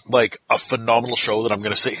like a phenomenal show that I'm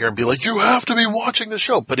going to sit here and be like, you have to be watching the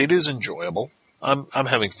show, but it is enjoyable. I'm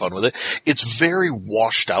having fun with it. It's very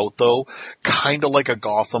washed out though, kind of like a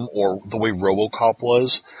Gotham or the way RoboCop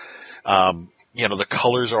was. The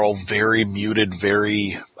colors are all very muted,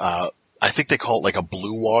 very, I think they call it like a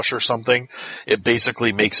blue wash or something. It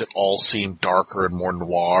basically makes it all seem darker and more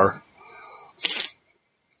noir.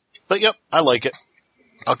 But yep, I like it.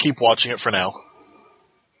 I'll keep watching it for now.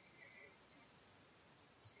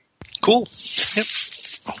 Cool. Yep.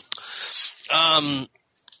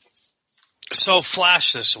 So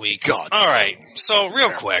Flash this week. God. All right. So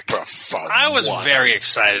real quick, I was very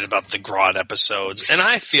excited about the Grodd episodes, and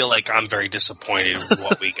I feel like I'm very disappointed with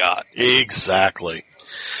what we got. Exactly.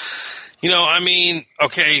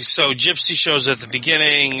 Okay, so Gypsy shows at the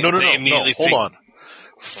beginning. No. Hold on.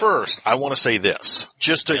 First, I want to say this,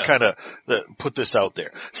 just to kind of put this out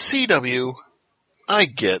there. CW, I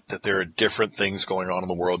get that there are different things going on in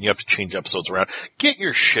the world and you have to change episodes around. Get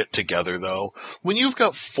your shit together, though. When you've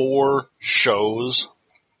got 4 shows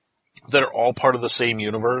that are all part of the same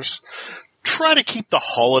universe, try to keep the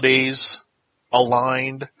holidays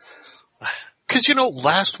aligned. Because,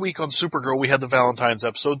 last week on Supergirl we had the Valentine's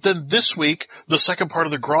episode. Then this week, the second part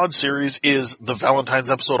of the Grodd series is the Valentine's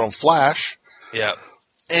episode on Flash. Yeah.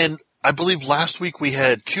 And I believe last week we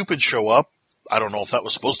had Cupid show up. I don't know if that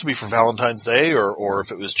was supposed to be for Valentine's Day or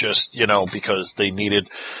if it was just, because they needed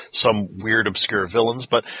some weird, obscure villains.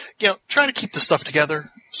 But, try to keep the stuff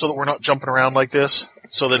together so that we're not jumping around like this.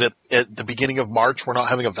 So that at the beginning of March, we're not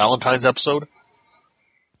having a Valentine's episode.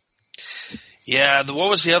 Yeah, what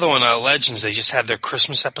was the other one? Legends. They just had their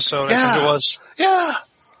Christmas episode, I think it was. Yeah.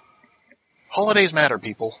 Holidays matter,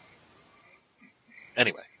 people.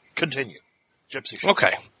 Anyway, continue. Gypsy shows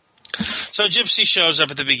Okay. So Gypsy shows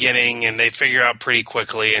up at the beginning, and they figure out pretty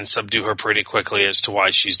quickly and subdue her pretty quickly as to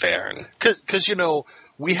why she's there. Because,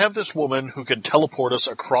 we have this woman who can teleport us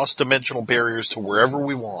across dimensional barriers to wherever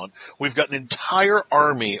we want. We've got an entire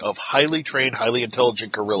army of highly trained, highly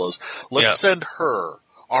intelligent guerrillas. Let's send her,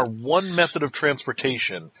 our one method of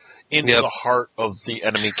transportation, into the heart of the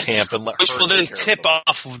enemy camp and let Which her will then tip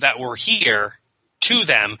off that we're here to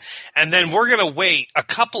them, and then we're going to wait a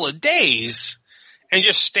couple of days and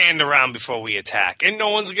just stand around before we attack. And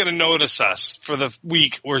no one's going to notice us for the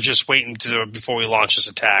week we're just waiting before we launch this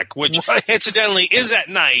attack, which incidentally is at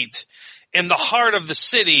night in the heart of the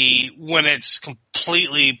city when it's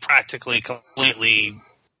practically completely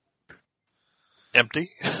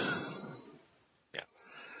empty. Yeah.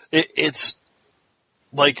 It's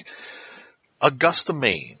like Augusta,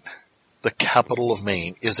 Maine, the capital of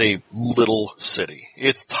Maine, is a little city.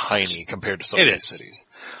 It's tiny compared to some of these cities.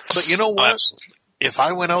 But you know what? Absolutely. If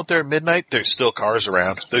I went out there at midnight, there's still cars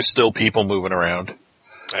around. There's still people moving around.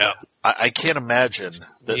 Yeah. I can't imagine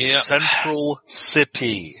that Central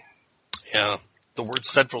City. Yeah. The word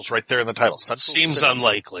central's right there in the title. Central Seems City.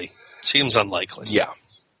 unlikely. Seems unlikely. Yeah.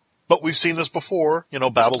 But we've seen this before,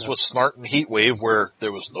 battles with Snart and Heatwave where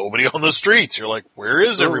there was nobody on the streets. You're like, where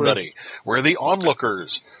is everybody? Where are the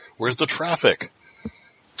onlookers? Where's the traffic?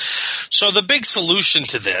 So the big solution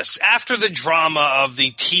to this, after the drama of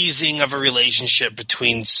the teasing of a relationship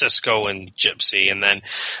between Cisco and Gypsy, and then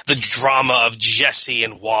the drama of Jesse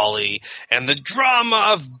and Wally, and the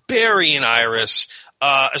drama of Barry and Iris,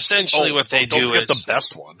 essentially what they do is... Don't forget the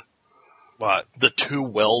best one. What? The two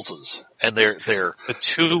Welleses. And they're the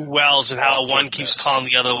two Wells, and how one keeps calling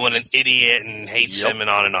the other one an idiot and hates him, and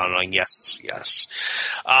on and on and on. Yes.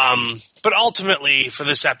 But ultimately, for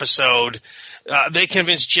this episode... they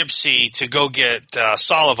convince Gypsy to go get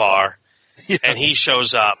Solivar, and he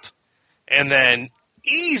shows up, and then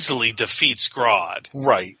easily defeats Grodd.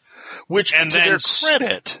 Right. Which, to their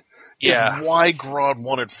credit, is why Grodd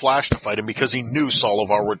wanted Flash to fight him, because he knew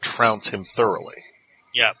Solivar would trounce him thoroughly.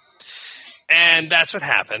 Yeah. And that's what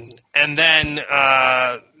happened. And then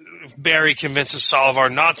Barry convinces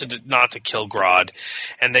Solivar not to kill Grodd,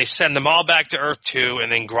 and they send them all back to Earth 2,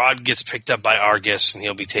 and then Grodd gets picked up by Argus, and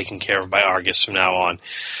he'll be taken care of by Argus from now on.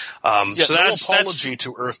 So that's no apology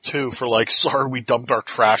to Earth 2 for sorry we dumped our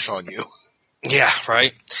trash on you. Yeah,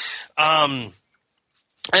 right. And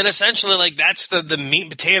essentially, that's the meat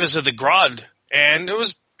and potatoes of the Grodd, and it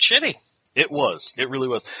was shitty. It was. It really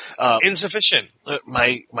was. Insufficient.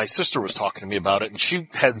 My sister was talking to me about it, and she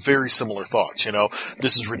had very similar thoughts.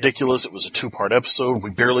 This is ridiculous. It was a 2-part episode.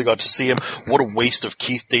 We barely got to see him. What a waste of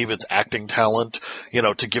Keith David's acting talent,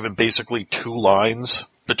 to give him basically 2 lines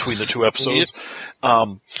between the 2 episodes.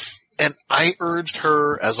 And I urged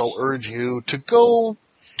her, as I'll urge you, to go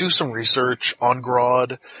do some research on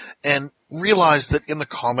Grodd and realize that in the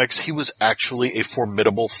comics he was actually a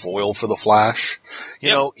formidable foil for the Flash.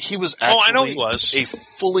 He was actually a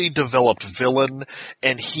fully developed villain,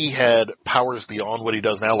 and he had powers beyond what he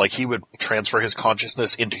does now. He would transfer his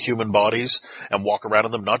consciousness into human bodies and walk around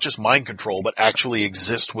in them, not just mind control, but actually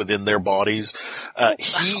exist within their bodies.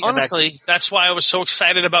 Honestly, that's why I was so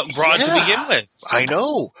excited about Grodd to begin with. I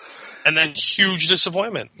know. And then huge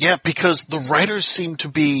disappointment. Yeah, because the writers seem to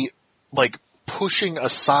be, pushing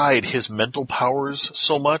aside his mental powers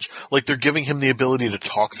so much. They're giving him the ability to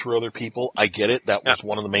talk through other people. I get it. That was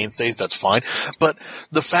one of the mainstays. That's fine. But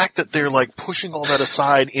the fact that they're, pushing all that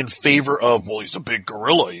aside in favor of, well, he's a big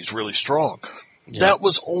gorilla. He's really strong. Yeah. That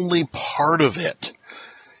was only part of it.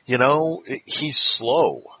 He's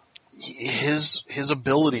slow. His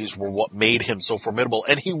abilities were what made him so formidable.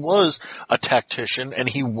 And he was a tactician, and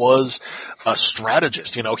he was a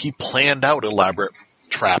strategist. He planned out elaborate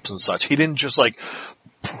traps and such. He didn't just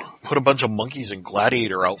put a bunch of monkeys in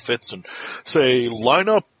gladiator outfits and say, line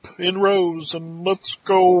up in rows and let's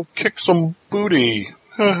go kick some booty.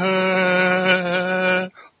 This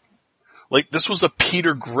was a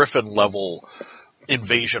Peter Griffin level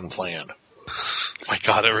invasion plan. My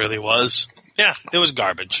God, it really was. Yeah, it was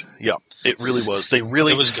garbage. Yeah. It really was. It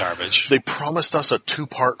was garbage. They promised us a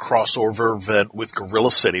 2-part crossover event with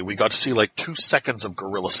Gorilla City. We got to see like 2 seconds of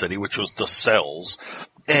Gorilla City, which was the cells,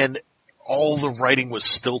 and all the writing was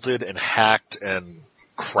stilted and hacked and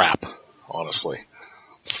crap, honestly.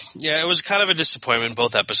 Yeah, it was kind of a disappointment,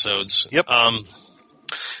 both episodes. Yep.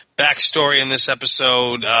 Backstory in this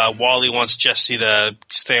episode, Wally wants Jesse to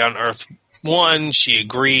stay on Earth 1. She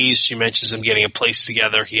agrees. She mentions them getting a place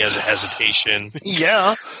together. He has a hesitation.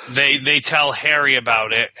 Yeah. They tell Harry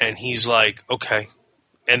about it, and he's like, okay.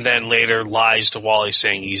 And then later lies to Wally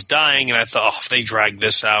saying he's dying, and I thought, if they drag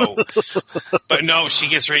this out. But no, she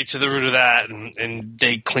gets right to the root of that, and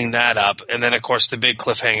they clean that up. And then, of course, the big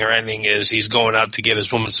cliffhanger ending is he's going out to get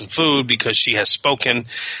his woman some food because she has spoken,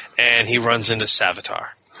 and he runs into Savitar.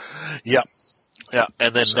 Yep. Yeah,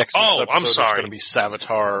 and then next episode is sorry. going to be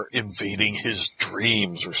Savitar invading his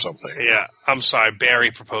dreams or something. Yeah, I'm sorry.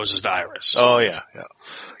 Barry proposes to Iris. Oh, yeah, yeah.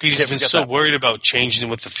 He's been so worried about changing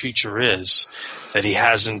what the future is that he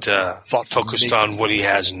hasn't focused on what he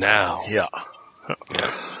has now. Yeah.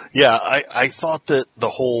 Yeah, I thought that the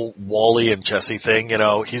whole Wally and Jesse thing,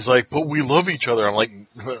 he's like, but we love each other. I'm like,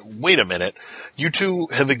 wait a minute. You two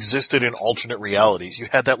have existed in alternate realities. You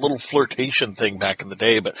had that little flirtation thing back in the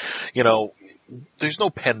day, but, there's no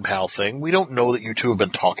pen pal thing. We don't know that you two have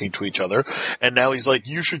been talking to each other. And now he's like,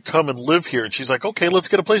 you should come and live here. And she's like, okay, let's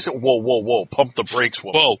get a place. Whoa. Pump the brakes.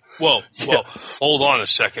 Whoa. Yeah. Hold on a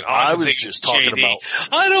second. I was just talking about.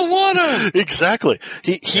 I don't want to. Exactly.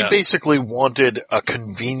 He basically wanted a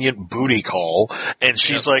convenient booty call. And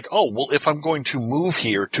she's like, oh, well, if I'm going to move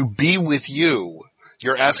here to be with you,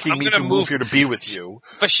 you're asking me to move here to be with you.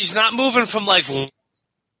 But she's not moving from like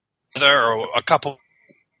or a couple.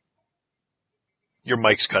 Your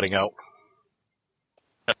mic's cutting out.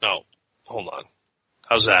 No. Hold on.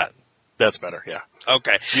 How's that? That's better, yeah.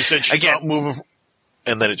 Okay. You said she's not moving,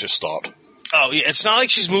 and then it just stopped. Oh, yeah. It's not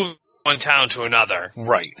like she's moving one town to another.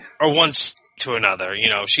 Right. Or one to another.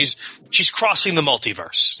 She's crossing the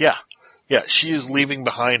multiverse. Yeah. Yeah, she is leaving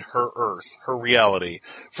behind her Earth, her reality,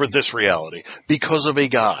 for this reality, because of a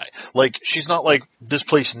guy. Like, she's not like, this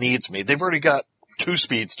place needs me. They've already got 2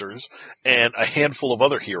 speedsters and a handful of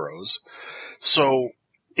other heroes. So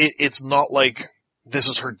it's not like this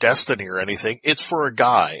is her destiny or anything. It's for a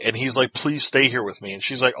guy. And he's like, please stay here with me. And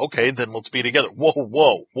she's like, okay, then let's be together.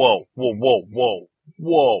 Whoa.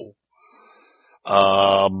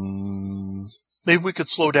 Maybe we could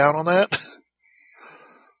slow down on that.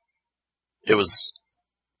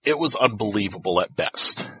 It was unbelievable at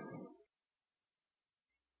best.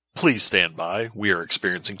 Please stand by. We are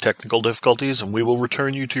experiencing technical difficulties, and we will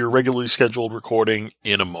return you to your regularly scheduled recording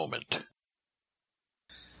in a moment.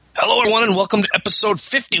 Hello, everyone, and welcome to episode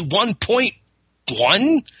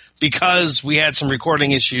 51.1, because we had some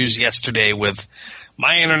recording issues yesterday with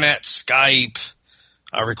my internet, Skype,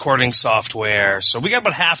 recording software. So we got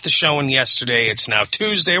about half the show in yesterday. It's now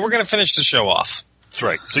Tuesday. We're going to finish the show off. That's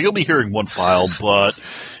right. So you'll be hearing one file, but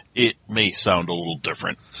it may sound a little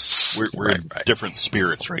different. We're in different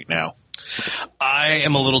spirits right now. I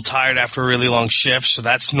am a little tired after a really long shift, so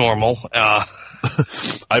that's normal.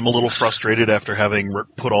 I'm a little frustrated after having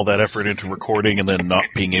put all that effort into recording and then not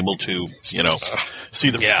being able to, see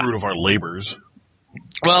the fruit of our labors.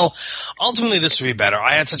 Well, ultimately this would be better.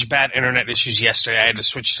 I had such bad internet issues yesterday, I had to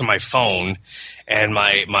switch to my phone, and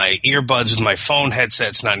my earbuds with my phone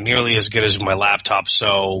headset's not nearly as good as my laptop,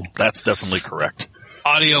 so... That's definitely correct.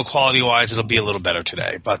 Audio quality-wise, it'll be a little better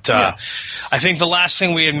today. But I think the last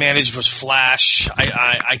thing we had managed was Flash.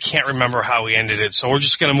 I can't remember how we ended it, so we're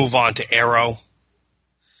just going to move on to Arrow.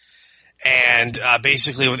 And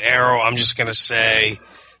basically with Arrow, I'm just going to say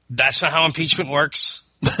that's not how impeachment works.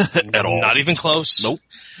 At all. Not even close. Nope.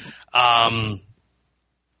 I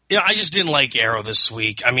just didn't like Arrow this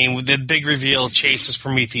week. I mean, the big reveal, Chase is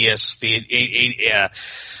Prometheus, the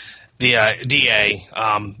DA,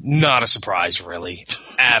 not a surprise, really,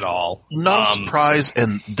 at all. Not a surprise,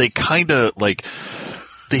 and they kind of,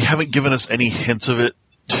 they haven't given us any hints of it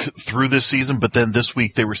through this season, but then this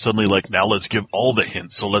week they were suddenly like, now let's give all the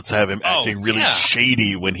hints, so let's have him acting really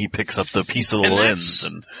shady when he picks up the piece of the lens.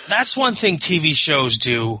 That's one thing TV shows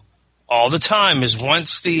do all the time, is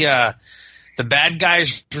once the bad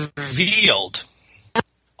guy's revealed,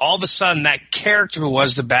 all of a sudden that character who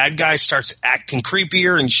was the bad guy starts acting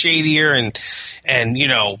creepier and shadier and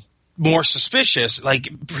more suspicious. Like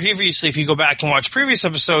previously, if you go back and watch previous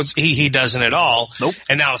episodes, he doesn't at all. Nope.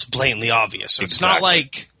 And now it's blatantly obvious. So it's not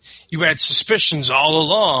like you had suspicions all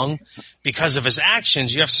along because of his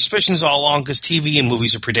actions. You have suspicions all along because TV and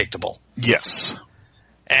movies are predictable. Yes.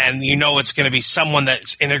 And it's going to be someone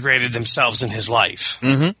that's integrated themselves in his life.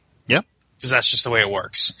 Mm-hmm. Yep. because that's just the way it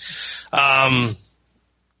works.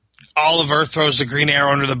 Oliver throws the Green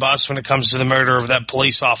Arrow under the bus when it comes to the murder of that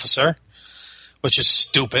police officer, which is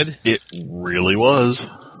stupid. It really was.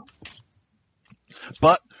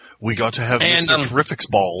 But we got to have Mr. Terrific's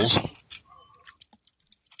balls.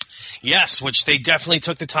 Yes, which they definitely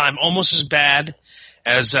took the time. Almost as bad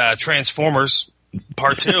as Transformers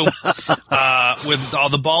Part 2 with all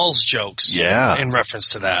the balls jokes in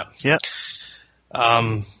reference to that. Yeah.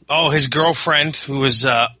 His girlfriend, who was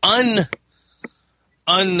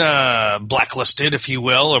blacklisted, if you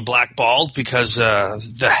will, or blackballed because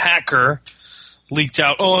the hacker leaked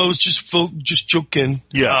out, I was just joking.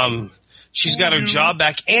 Yeah. She's got her job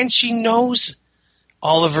back, and she knows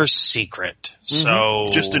Oliver's secret. So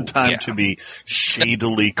just in time to be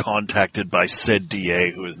shadily contacted by said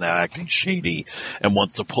DA, who is now acting shady and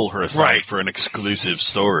wants to pull her aside for an exclusive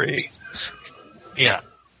story. Yeah.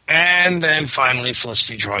 And then finally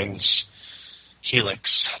Felicity joins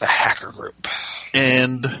Helix, the hacker group.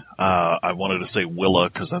 And I wanted to say Willa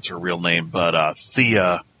because that's her real name, but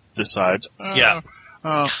Thea decides, I'm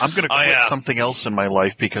going to quit something else in my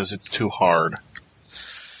life because it's too hard.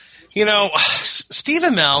 You know, Steve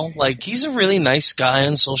Amell, he's a really nice guy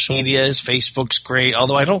on social media. His Facebook's great,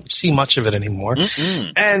 although I don't see much of it anymore.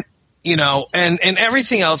 And, and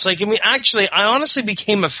everything else. I honestly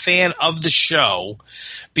became a fan of the show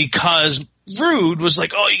because Rude was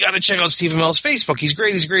like, you got to check out Steve Amell's Facebook. He's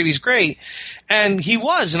great, he's great, he's great. And he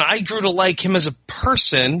was, and I grew to like him as a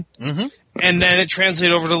person. Mm-hmm. And then it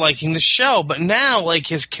translated over to liking the show. But now,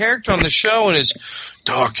 his character on the show and his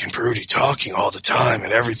dark and broody talking all the time,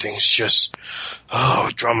 and everything's just,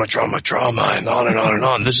 drama, and on and on and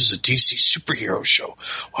on. This is a DC superhero show.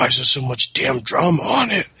 Why is there so much damn drama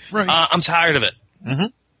on it? Right. I'm tired of it. Mm-hmm.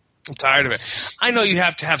 I'm tired of it. I know you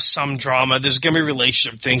have to have some drama. There's going to be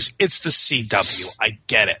relationship things. It's the CW. I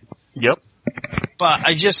get it. Yep. But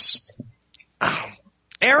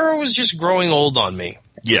Arrow is just growing old on me.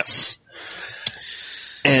 Yes.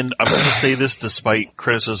 And I'm going to say this despite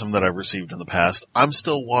criticism that I've received in the past. I'm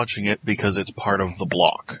still watching it because it's part of the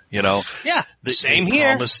block, Yeah. Same here.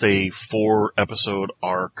 They promised a 4-episode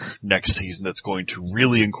arc next season that's going to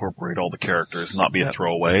really incorporate all the characters, not be a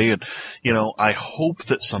throwaway. And, I hope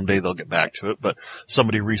that someday they'll get back to it. But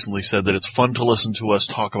somebody recently said that it's fun to listen to us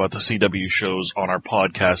talk about the CW shows on our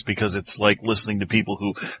podcast because it's like listening to people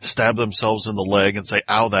who stab themselves in the leg and say,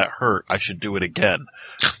 ow, that hurt. I should do it again.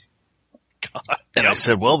 God. And I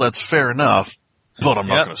said, well, that's fair enough, but I'm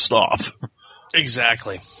not going to stop.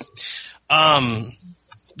 Exactly. So I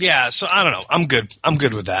don't know. I'm good. I'm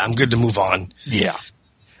good with that. I'm good to move on. Yeah.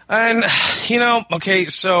 And, okay,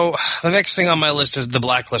 so the next thing on my list is the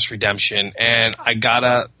Blacklist Redemption, and I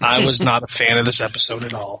was not a fan of this episode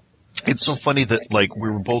at all. It's so funny that, we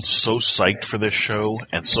were both so psyched for this show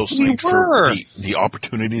and so psyched for the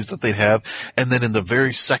opportunities that they'd have. And then in the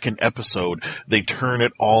very second episode, they turn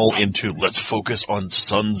it all into, let's focus on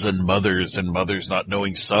sons and mothers not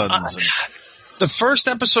knowing sons. The first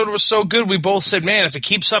episode was so good, we both said, man, if it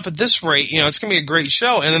keeps up at this rate, it's going to be a great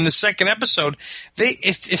show. And then the second episode,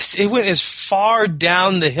 it went as far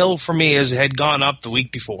down the hill for me as it had gone up the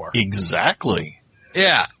week before. Exactly.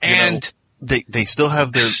 Yeah, and They still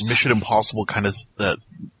have their Mission Impossible kind of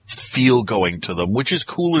feel going to them, which is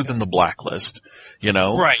cooler than the Blacklist,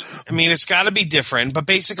 Right. I mean, it's got to be different, but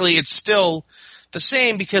basically it's still the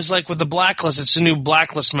same because, with the Blacklist, it's a new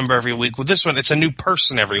Blacklist member every week. With this one, it's a new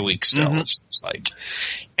person every week still, it seems like.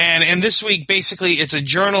 And this week, basically, it's a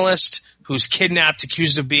journalist who's kidnapped,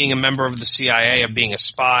 accused of being a member of the CIA, of being a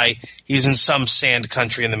spy. He's in some sand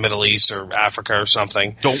country in the Middle East or Africa or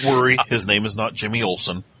something. Don't worry, his name is not Jimmy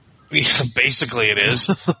Olsen. Basically it is.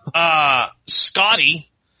 Scotty,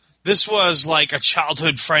 this was a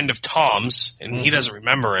childhood friend of Tom's, and he doesn't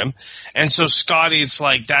remember him. And so Scotty,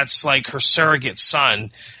 that's her surrogate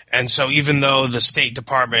son. And so even though the State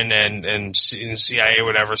Department and CIA or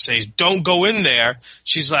whatever says, don't go in there,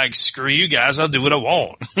 she's like, screw you guys, I'll do what I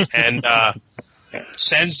want. And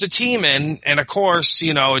sends the team in, and of course,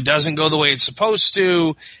 it doesn't go the way it's supposed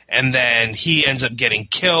to, and then he ends up getting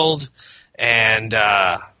killed, and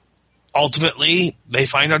ultimately, they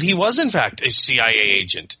find out he was, in fact, a CIA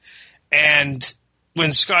agent. And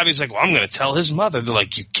when Scotty's like, well, I'm going to tell his mother, they're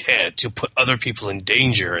like, you can't. You'll put other people in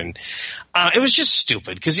danger. And it was just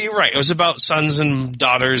stupid because you're right. It was about sons and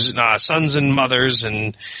mothers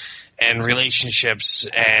and relationships.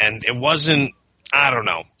 And it wasn't I don't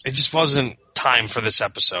know. It just wasn't time for this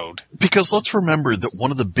episode. Because let's remember that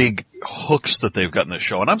one of the big hooks that they've got in the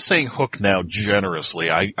show, and I'm saying hook now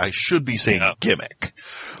generously, I should be saying gimmick.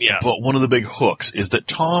 Yeah. But one of the big hooks is that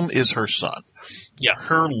Tom is her son. Yeah.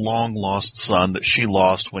 Her long lost son that she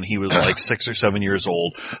lost when he was like 6 or 7 years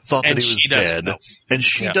old, thought that he was dead. Know. And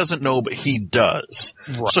she doesn't know, but he does.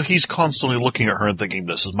 Right. So he's constantly looking at her and thinking,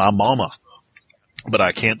 this is my mama. But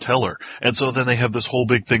I can't tell her. And so then they have this whole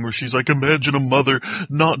big thing where she's like, imagine a mother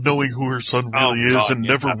not knowing who her son really is and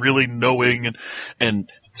never really knowing. And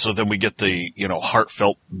so then we get the,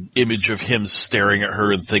 heartfelt image of him staring at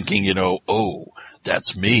her and thinking, oh,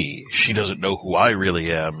 that's me. She doesn't know who I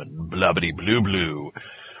really am and blah-bitty blue.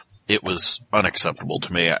 It was unacceptable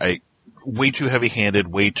to me. Way too heavy-handed,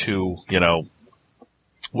 way too,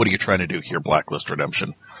 what are you trying to do here, Blacklist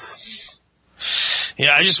Redemption?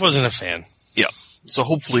 Yeah, I just wasn't a fan. Yeah. So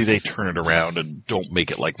hopefully they turn it around and don't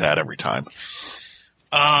make it like that every time.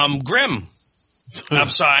 Grim. I'm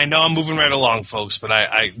sorry. I know I'm moving right along, folks, but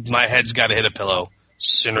my head's got to hit a pillow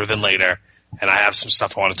sooner than later, and I have some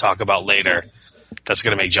stuff I want to talk about later that's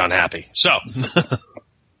going to make John happy. So,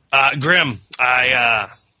 Grim,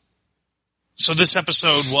 so this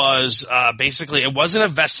episode was basically, it wasn't a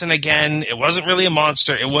Vessin again. It wasn't really a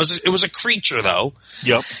monster. It was a creature, though.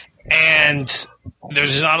 Yep. And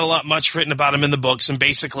there's not a lot much written about him in the books. And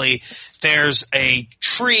basically, there's a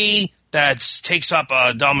tree that takes up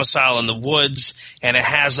a domicile in the woods, and it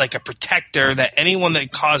has like a protector that anyone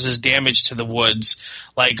that causes damage to the woods,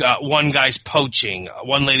 like one guy's poaching,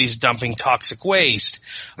 one lady's dumping toxic waste,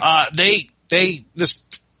 this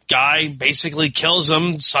guy basically kills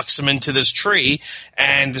them, sucks them into this tree,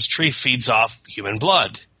 and this tree feeds off human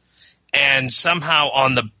blood. And somehow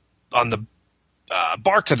on the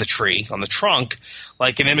bark of the tree, on the trunk,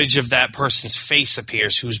 like an image of that person's face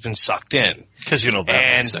appears who's been sucked in. Because that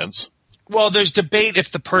makes sense. Well, there's debate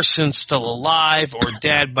if the person's still alive or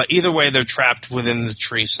dead, but either way, they're trapped within the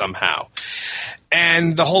tree somehow.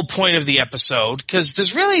 And the whole point of the episode, because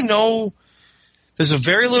there's a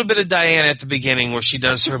very little bit of Diana at the beginning where she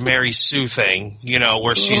does her Mary Sue thing,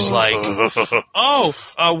 where she's like,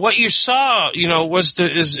 what you saw,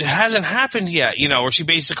 it hasn't happened yet, where she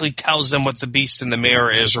basically tells them what the beast in the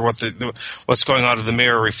mirror is or what's going on to the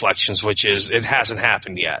mirror reflections, which is it hasn't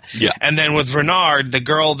happened yet. Yeah. And then with Renard, the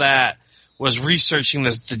girl that was researching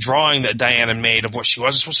the drawing that Diana made of what she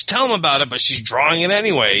wasn't supposed to tell him about it, but she's drawing it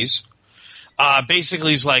anyways. Basically,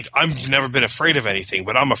 he's like, I've never been afraid of anything,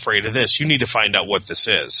 but I'm afraid of this. You need to find out what this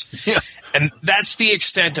is. Yeah. And that's the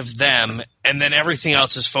extent of them, and then everything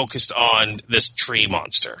else is focused on this tree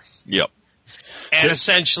monster. Yep. And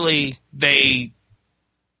essentially, they...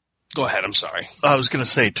 Go ahead, I'm sorry. I was going to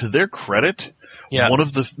say, to their credit, one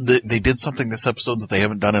of they did something this episode that they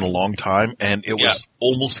haven't done in a long time, and it was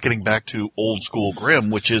almost getting back to old school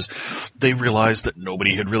Grimm, which is they realized that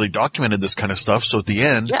nobody had really documented this kind of stuff, so at the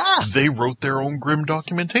end, they wrote their own Grimm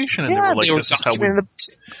documentation, and they were like, this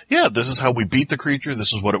is how we beat the creature,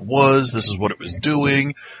 this is what it was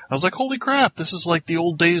doing. I was like, holy crap, this is like the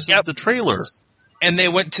old days of the trailer. And they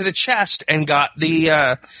went to the chest and got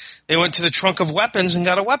they went to the trunk of weapons and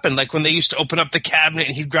got a weapon. Like when they used to open up the cabinet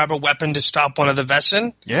and he'd grab a weapon to stop one of the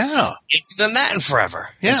Vessin. Yeah. He's done that in forever.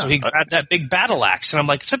 Yeah. And so he grabbed that big battle axe. And I'm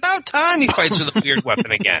like, it's about time he fights with a weird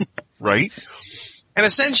weapon again. Right. And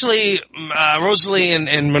essentially, Rosalie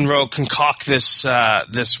and Monroe concoct this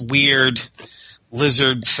weird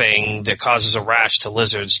lizard thing that causes a rash to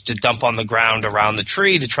lizards to dump on the ground around the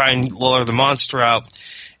tree to try and lure the monster out.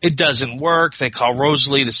 It doesn't work. They call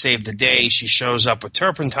Rosalie to save the day. She shows up with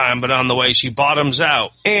turpentine, but on the way she bottoms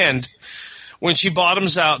out. And when she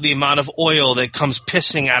bottoms out, the amount of oil that comes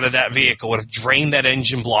pissing out of that vehicle would have drained that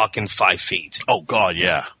engine block in 5 feet. Oh, God,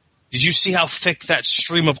 yeah. Did you see how thick that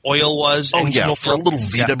stream of oil was? Oh, yeah, for a little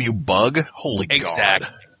VW bug? Holy God. Exactly.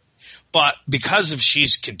 But because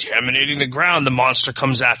she's contaminating the ground, the monster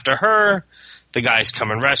comes after her. The guys come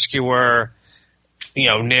and rescue her.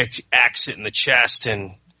 Nick axes it in the chest, and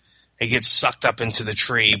it gets sucked up into the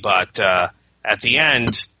tree, but at the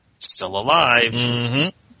end, still alive. Mm-hmm.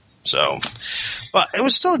 So, but it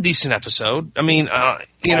was still a decent episode. I mean, all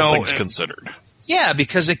things considered. Yeah,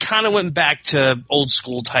 because it kind of went back to old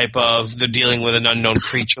school type of they're dealing with an unknown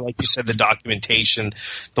creature, like you said, the documentation,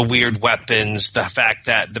 the weird weapons, the fact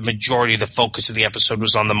that the majority of the focus of the episode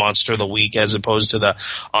was on the monster of the week as opposed to the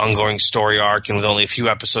ongoing story arc, and with only a few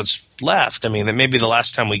episodes left. I mean, that may be the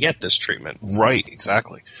last time we get this treatment. Right,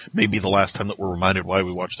 exactly. Maybe the last time that we're reminded why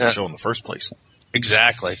we watched the show in the first place.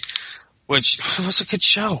 Exactly. Which was a good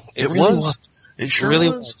show. It really was. It sure really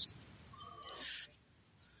was.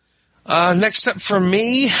 Next up for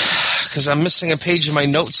me, because I'm missing a page of my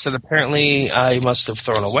notes that apparently I must have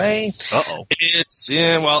thrown away. Uh-oh. It's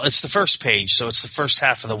the first page, so it's the first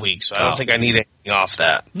half of the week, so I don't think I need anything off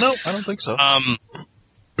that. No, I don't think so.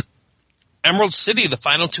 Emerald City, the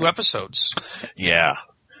final 2 episodes. Yeah.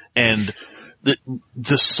 And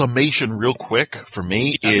the summation real quick for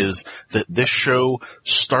me is that this show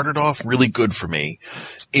started off really good for me.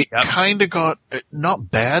 It kind of got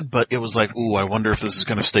not bad, but it was like, ooh, I wonder if this is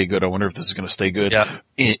going to stay good. I wonder if this is going to stay good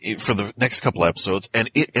for the next couple episodes.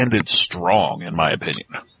 And it ended strong, in my opinion.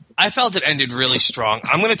 I felt it ended really strong.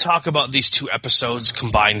 I'm going to talk about these 2 episodes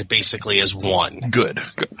combined basically as one. Good.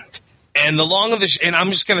 And the long of the and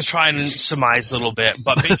I'm just going to try and surmise a little bit,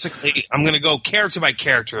 but basically I'm going to go character by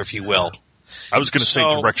character, if you will. I was going to say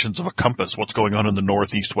directions of a compass. What's going on in the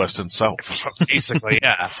north, east, west, and south? Basically,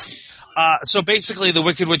 yeah. So basically, the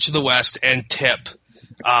Wicked Witch of the West and Tip,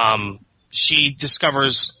 she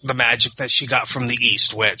discovers the magic that she got from the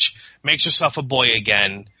East Witch, makes herself a boy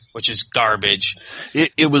again, which is garbage.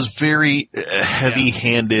 It was very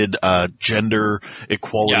heavy-handed gender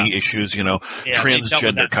equality issues,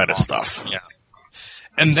 transgender kind of stuff. Yeah.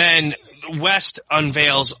 And then West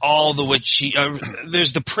unveils all the witch.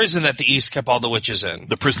 There's the prison that the East kept all the witches in.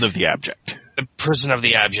 The prison of the abject. The prison of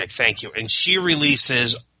the abject, thank you. And she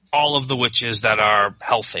releases all of the witches that are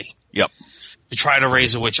healthy. Yep. To try to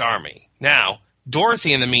raise a witch army. Now,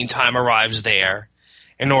 Dorothy, in the meantime, arrives there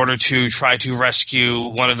in order to try to rescue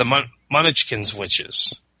one of the Munchkin's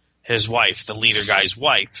witches, his wife, the leader guy's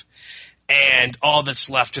wife. And all that's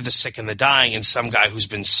left are the sick and the dying and some guy who's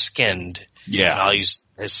been skinned. Yeah. And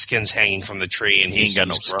his skin's hanging from the tree. And he ain't got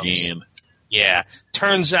no skin. Yeah.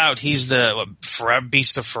 Turns out he's the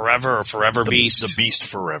Beast of Forever or Forever Beast. The Beast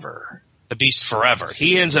Forever. The Beast Forever.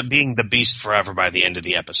 He ends up being the Beast Forever by the end of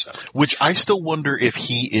the episode. Which I still wonder if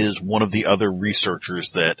he is one of the other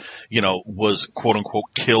researchers that, was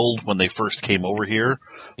quote-unquote killed when they first came over here.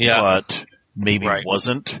 Yeah. But maybe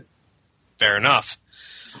wasn't. Fair enough.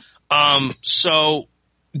 So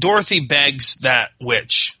Dorothy begs that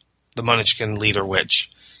witch, the Munchkin leader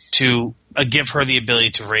witch, to give her the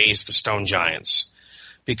ability to raise the stone giants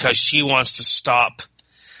because she wants to stop.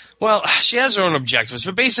 Well, she has her own objectives,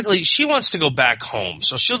 but basically she wants to go back home.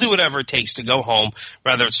 So she'll do whatever it takes to go home,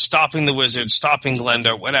 whether it's stopping the wizard, stopping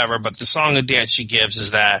Glenda, whatever. But the song and dance she gives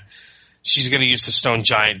is that she's going to use the stone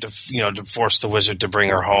giant to force the wizard to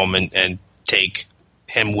bring her home and take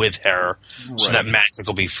him with her so that magic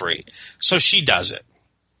will be free. So she does it.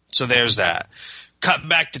 So there's that. Cut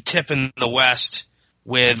back to Tip in the West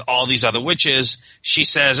with all these other witches. She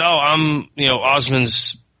says, "Oh, I'm,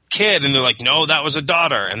 Osmond's kid." And they're like, "No, that was a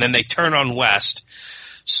daughter." And then they turn on West.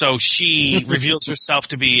 So she reveals herself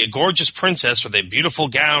to be a gorgeous princess with a beautiful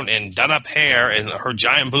gown and done-up hair and her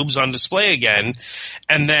giant boobs on display again,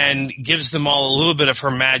 and then gives them all a little bit of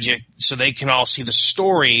her magic so they can all see the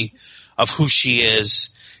story of who she is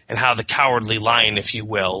and how the Cowardly Lion, if you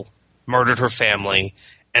will, murdered her family.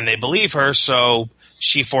 And they believe her, so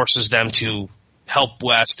she forces them to help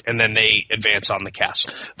West, and then they advance on the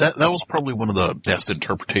castle. That was probably one of the best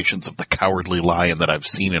interpretations of the Cowardly Lion that I've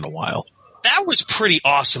seen in a while. That was pretty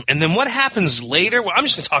awesome. And then what happens later? Well, I'm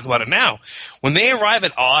just going to talk about it now. When they arrive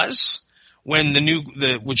at Oz, when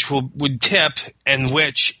Tip and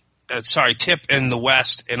Tip and the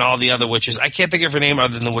West and all the other witches, I can't think of her name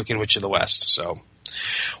other than the Wicked Witch of the West. So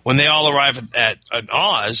when they all arrive at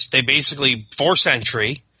Oz, they basically force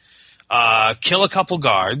entry, kill a couple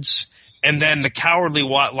guards, and then the Cowardly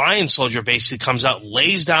Lion soldier basically comes out,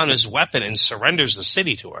 lays down his weapon, and surrenders the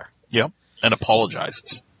city to her. Yep, and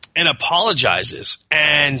apologizes.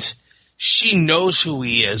 And she knows who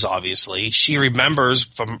he is, obviously. She remembers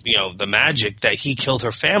from, the magic that he killed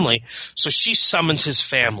her family. So she summons his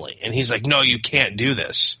family. And he's like, "No, you can't do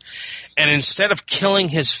this." And instead of killing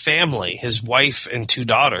his family, his wife and 2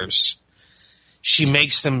 daughters, she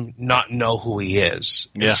makes them not know who he is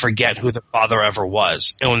and forget who the father ever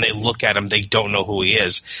was. And when they look at him, they don't know who he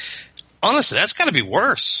is. Honestly, that's got to be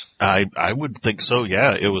worse. I would think so,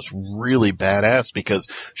 yeah. It was really badass because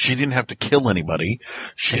she didn't have to kill anybody.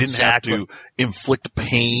 She didn't have to inflict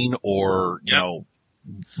pain or,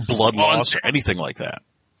 blood loss or anything like that.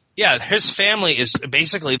 Yeah, his family is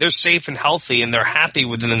basically, they're safe and healthy and they're happy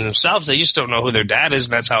within themselves. They just don't know who their dad is,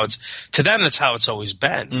 and that's how it's always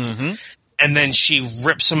been. Mm-hmm. And then she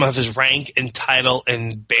rips him of his rank and title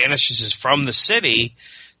and banishes him from the city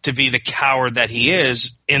to be the coward that he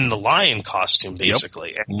is in the lion costume,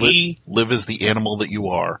 basically. Yep. And live as the animal that you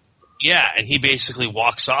are. Yeah, and he basically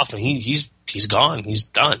walks off, and he's gone. He's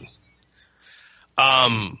done.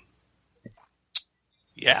 Yeah.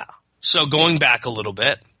 So going back a little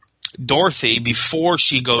bit, Dorothy, before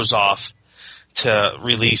she goes off to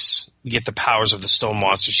get the powers of the stone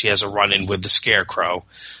monster, she has a run-in with the Scarecrow,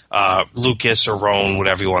 Lucas or Roan,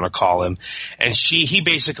 whatever you want to call him, and he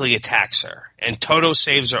basically attacks her. And Toto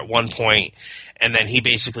saves her at one point, and then he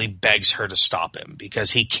basically begs her to stop him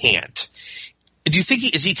because he can't. Do you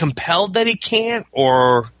think is he compelled that he can't,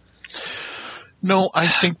 or? No, I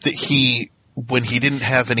think that when he didn't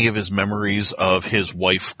have any of his memories of his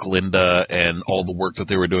wife, Glinda, and all the work that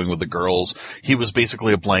they were doing with the girls, he was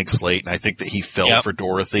basically a blank slate, and I think that he fell for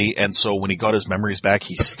Dorothy, and so when he got his memories back,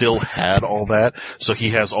 he still had all that, so he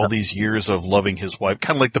has all these years of loving his wife,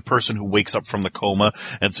 kind of like the person who wakes up from the coma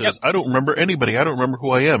and says, I don't remember anybody, I don't remember who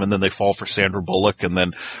I am, and then they fall for Sandra Bullock, and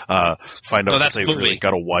then find out that they've really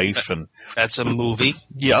got a wife. And that's a movie.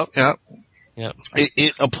 Yeah. Yeah.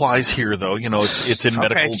 It applies here, though. It's in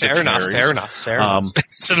medical dictionaries. Fair enough.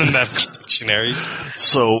 It's in the medical dictionaries.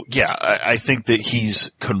 So, yeah, I think that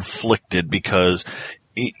he's conflicted because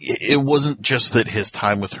it wasn't just that his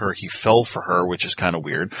time with her, he fell for her, which is kind of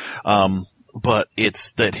weird. But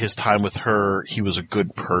it's that his time with her, he was a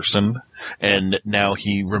good person, and now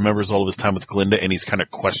he remembers all of his time with Glinda, and he's kind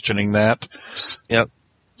of questioning that. Yep.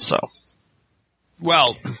 So.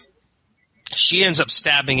 Well, she ends up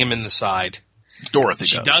stabbing him in the side.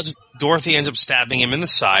 Dorothy does. Dorothy ends up stabbing him in the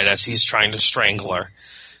side as he's trying to strangle her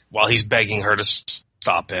while he's begging her to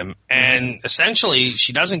stop him. And essentially,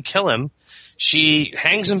 she doesn't kill him. She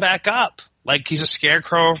hangs him back up like he's a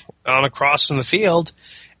scarecrow on a cross in the field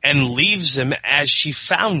and leaves him as she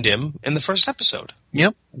found him in the first episode.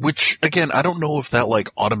 Yep. Which, again, I don't know if that,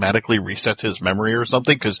 automatically resets his memory or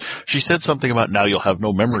something, because she said something about, now you'll have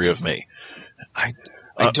no memory of me. I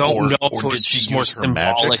don't know if it was just more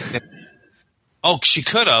symbolic. Oh, she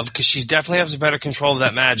could have, because she definitely has better control of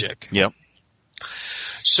that magic. Yep.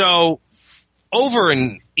 So, over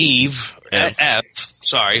in Ev, the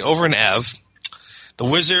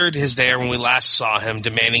wizard is there when we last saw him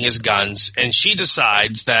demanding his guns, and she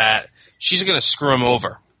decides that she's going to screw him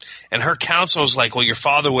over. And her counsel is like, well, your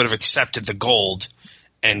father would have accepted the gold,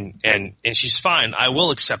 and she's fine, I will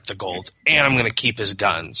accept the gold, and I'm going to keep his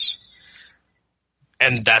guns.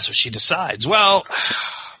 And that's what she decides. Well,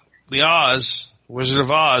 Wizard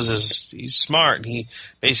of Oz he's smart. He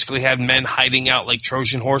basically had men hiding out like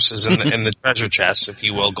Trojan horses in the treasure chests, if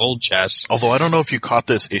you will, gold chests. Although I don't know if you caught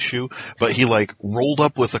this issue, but he rolled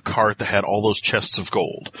up with a cart that had all those chests of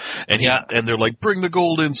gold. And and they're like, bring the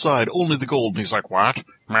gold inside, only the gold. And he's like, what?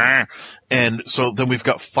 And so then we've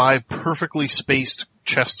got 5 perfectly spaced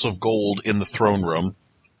chests of gold in the throne room.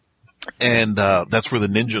 And that's where the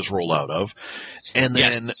ninjas roll out of. And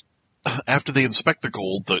then after they inspect the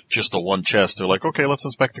gold, just the one chest, they're like, okay, let's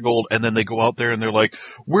inspect the gold. And then they go out there and they're like,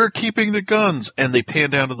 we're keeping the guns. And they pan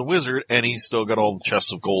down to the wizard, and he's still got all the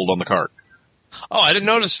chests of gold on the cart. Oh, I didn't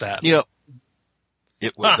notice that. Yep.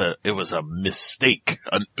 It was a mistake,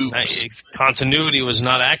 an oops. Continuity was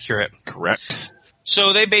not accurate. Correct.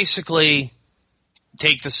 So they basically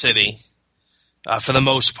take the city. For the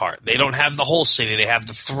most part. They don't have the whole city. They have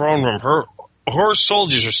the throne room. Her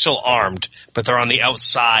soldiers are still armed, but they're on the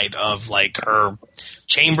outside of, her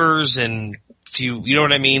chambers and you know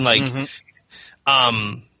what I mean?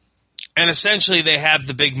 And essentially they have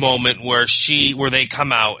the big moment where they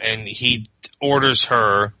come out and he orders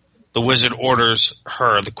her, the wizard orders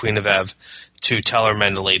her, the Queen of Ev, to tell her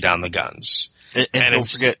men to lay down the guns. And don't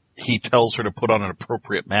forget, he tells her to put on an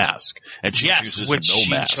appropriate mask, and she chooses which no she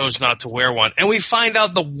mask. chose not to wear one. And we find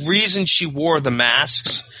out the reason she wore the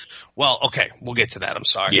masks. Well, okay, we'll get to that. I'm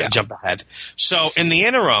sorry. Yeah. I jump ahead. So in the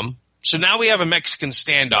interim, now we have a Mexican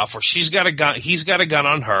standoff where she's got a gun, he's got a gun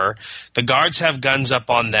on her. The guards have guns up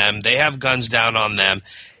on them. They have guns down on them.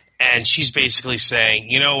 And she's basically saying,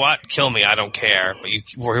 you know what? Kill me. I don't care. But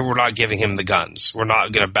we're not giving him the guns. We're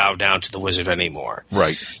not going to bow down to the wizard anymore.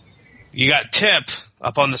 Right. You got Tip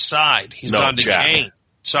up on the side. He's gone to Jack. Jane.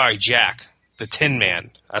 Sorry, Jack, the Tin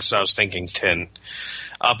Man. That's what I was thinking. Tin.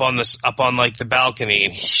 Up on the balcony,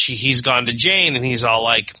 and he's gone to Jane, and he's all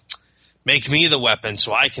like, "Make me the weapon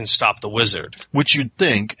so I can stop the wizard." Which you'd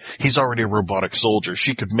think he's already a robotic soldier.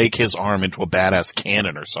 She could make his arm into a badass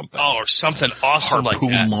cannon or something. Oh, or something awesome like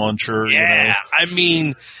that. Harpoon launcher. Yeah, I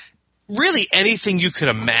mean, really anything you could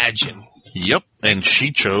imagine. Yep, and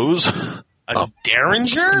she chose a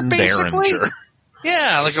Derringer, basically? Derringer.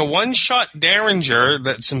 Yeah, like a one-shot Derringer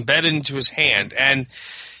that's embedded into his hand. And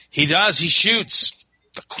he shoots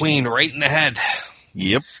the queen right in the head.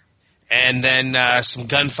 Yep. And then some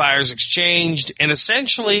gunfire's exchanged, and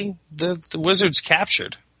essentially the wizard's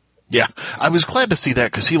captured. Yeah, I was glad to see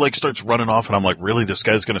that, because he starts running off, and I'm like, really, this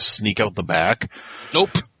guy's going to sneak out the back?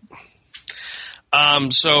 Nope.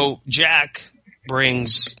 So Jack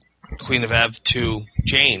brings Queen of Ev to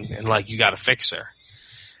Jane and like, you got to fix her.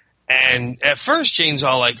 And at first, Jane's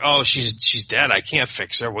all like, "Oh, she's dead. I can't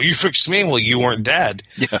fix her." Well, you fixed me. Well, you weren't dead.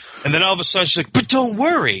 Yeah. And then all of a sudden, she's like, "But don't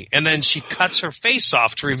worry." And then she cuts her face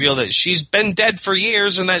off to reveal that she's been dead for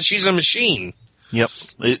years and that she's a machine. Yep.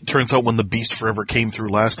 It turns out when the Beast Forever came through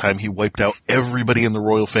last time, he wiped out everybody in the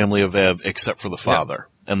royal family of Ev except for the father.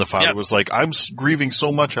 Yep. And the father was like, "I'm grieving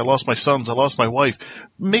so much. I lost my sons. I lost my wife.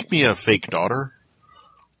 Make me a fake daughter."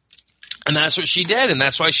 And that's what she did, and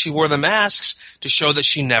that's why she wore the masks, to show that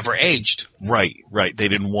she never aged. Right. They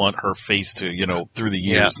didn't want her face to, through the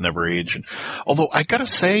years, never age. And, although I gotta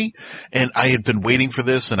say, and I had been waiting for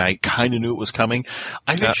this, and I kind of knew it was coming,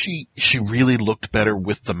 I think she really looked better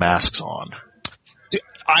with the masks on. Dude,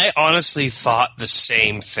 I honestly thought the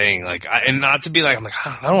same thing. And not to be like, I'm like,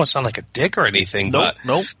 I don't want to sound like a dick or anything, but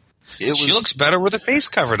Nope. She looks better with her face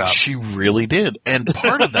covered up. She really did. And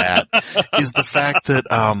part of that is the fact that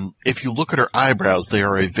if you look at her eyebrows, they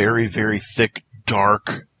are a very, very thick,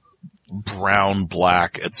 dark, brown,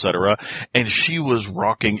 black, etc. And she was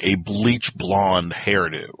rocking a bleach blonde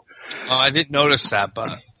hairdo. Oh, I didn't notice that,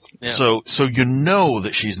 but... Yeah. So you know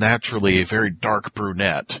that she's naturally a very dark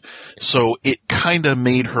brunette. So it kind of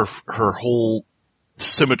made her whole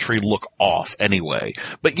symmetry look off anyway.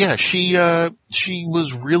 But yeah, she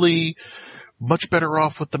was really much better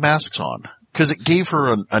off with the masks on, because it gave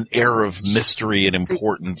her an air of mystery and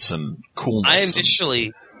importance and coolness. I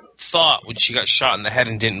initially thought when she got shot in the head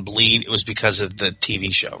and didn't bleed, it was because of the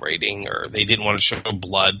TV show rating, or they didn't want to show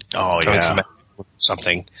blood. Oh, yeah. From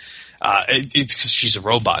something. It's because she's a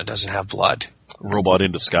robot and doesn't have blood. Robot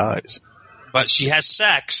in disguise. But she has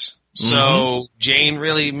sex. So Jane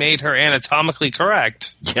really made her anatomically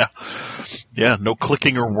correct. Yeah. Yeah, no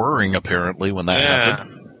clicking or whirring apparently when that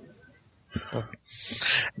happened.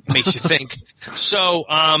 Makes you think. So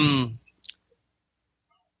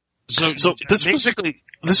this basically...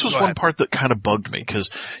 This was one part that kind of bugged me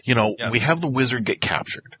because, we have the wizard get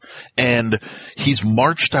captured and he's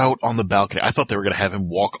marched out on the balcony. I thought they were going to have him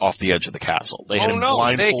walk off the edge of the castle. They had him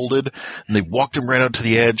blindfolded and they walked him right out to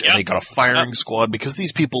the edge and they got a firing squad because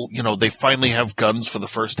these people, they finally have guns for the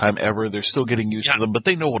first time ever. They're still getting used to them, but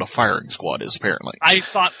they know what a firing squad is apparently. I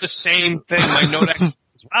thought the same thing. My note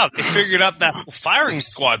wow, they figured out that firing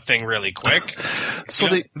squad thing really quick. So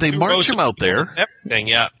they march him out there. Everything,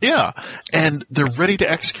 yeah. Yeah. And they're ready to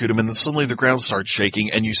execute him, and then suddenly the ground starts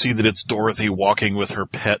shaking, and you see that it's Dorothy walking with her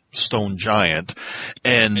pet stone giant.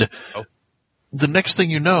 And the next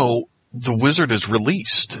thing you know, the wizard is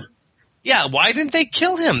released. Yeah, why didn't they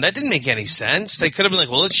kill him? That didn't make any sense. They could have been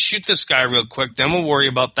like, well, let's shoot this guy real quick, then we'll worry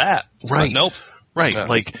about that. Right. But nope. Right,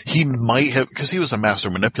 like, he might have, because he was a master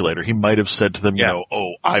manipulator, he might have said to them,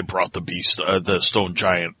 I brought the beast, the stone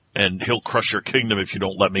giant, and he'll crush your kingdom if you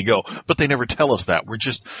don't let me go. But they never tell us that.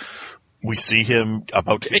 We see him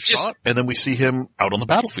about to get shot, and then we see him out on the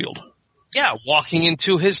battlefield. Yeah, walking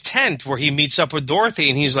into his tent where he meets up with Dorothy,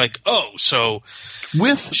 and he's like, so...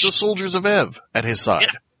 With the soldiers of Ev at his side.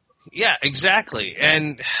 Yeah, exactly.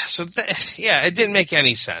 And so, it didn't make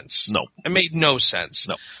any sense. No. It made no sense.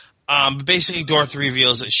 No. Basically, Dorothy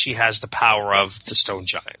reveals that she has the power of the stone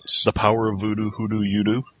giants. The power of voodoo, hoodoo,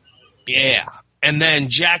 you-do? Yeah. And then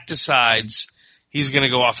Jack decides he's going to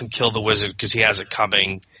go off and kill the wizard because he has it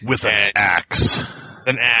coming. With an axe.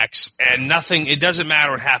 An axe. And nothing, it doesn't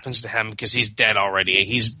matter what happens to him because he's dead already.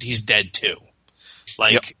 He's dead too.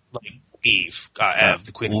 Like Eve, Ev,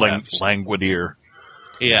 the Queen of Ev. Languideer.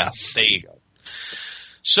 Yeah, there you go.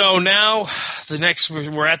 So now,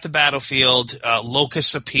 we're at the battlefield.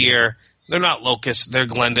 Locusts appear. They're not locusts. They're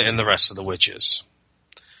Glenda and the rest of the witches.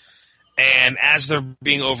 And as they're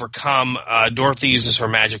being overcome, Dorothy uses her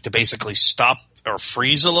magic to basically stop or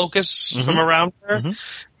freeze the locusts from around her.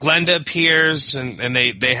 Mm-hmm. Glenda appears, and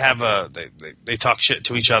they have they talk shit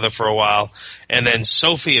to each other for a while. And then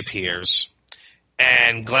Sophie appears.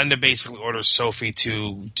 And Glenda basically orders Sophie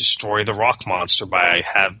to destroy the rock monster by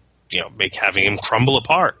having him crumble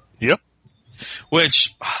apart. Yep.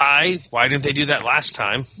 Which, why didn't they do that last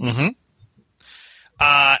time? Mm-hmm.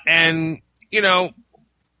 And,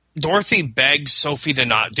 Dorothy begs Sophie to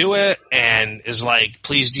not do it and is like,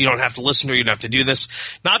 please, you don't have to listen to her, you don't have to do this.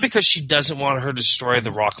 Not because she doesn't want her to destroy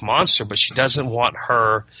the rock monster, but she doesn't want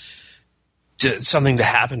something to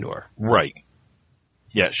happen to her. Right.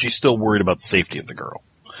 Yeah, she's still worried about the safety of the girl.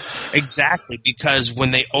 Exactly, because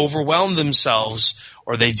when they overwhelm themselves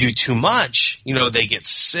or they do too much, they get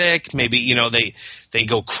sick, maybe, they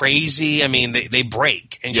go crazy. I mean, they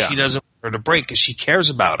break, and she doesn't want her to break because she cares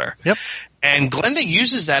about her. Yep. And Glenda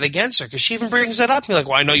uses that against her because she even brings that up. You're like,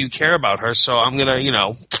 well, I know you care about her, so I'm going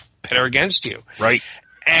to, pit her against you. Right.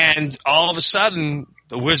 And all of a sudden,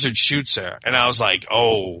 the wizard shoots her, and I was like,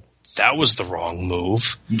 oh, that was the wrong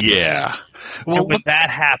move. Yeah. Well, when that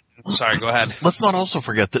happened, sorry, go ahead. Let's not also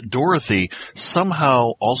forget that Dorothy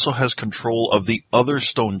somehow also has control of the other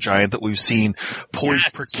stone giant that we've seen poised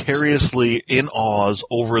precariously in Oz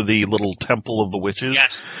over the little temple of the witches.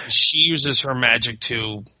 Yes, she uses her magic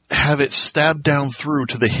to have it stabbed down through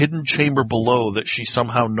to the hidden chamber below that she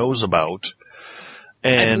somehow knows about.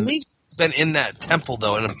 And I believe she's been in that temple,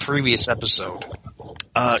 though, in a previous episode.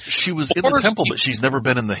 She was in the temple, but she's never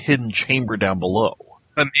been in the hidden chamber down below.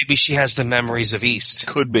 But maybe she has the memories of East.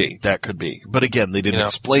 Could be. That could be. But again, they didn't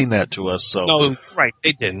explain that to us, so. No, right,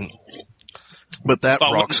 they didn't. But that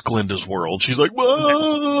rocks Glinda's world. She's like,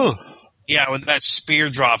 whoa! Yeah, when that spear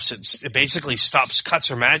drops, it basically cuts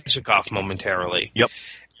her magic off momentarily. Yep.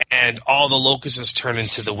 And all the locusts turn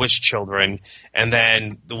into the witch children, and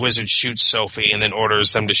then the wizard shoots Sophie and then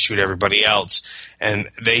orders them to shoot everybody else. And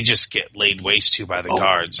they just get laid waste to by the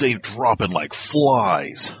guards. They drop in like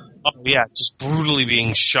flies. Oh, yeah, just brutally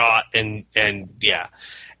being shot, and yeah.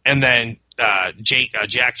 And then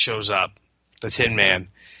Jack shows up, the Tin Man,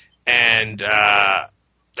 and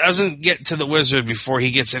doesn't get to the wizard before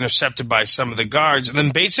he gets intercepted by some of the guards. And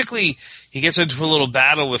then basically he gets into a little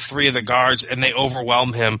battle with 3 of the guards, and they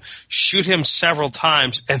overwhelm him, shoot him several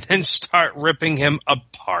times, and then start ripping him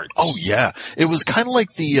apart. Oh, yeah. It was kind of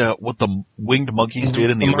like the what the winged monkeys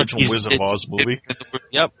did in the original Wizard of Oz movie.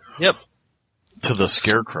 Yep. To the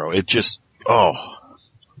Scarecrow. It just,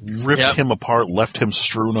 ripped him apart, left him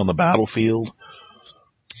strewn on the battlefield.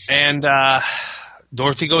 And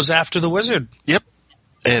Dorothy goes after the wizard. Yep.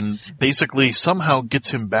 And basically somehow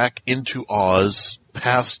gets him back into Oz,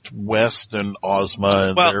 past West and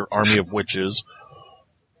Ozma and their army of witches.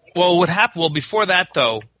 Well, what happened? Well, before that,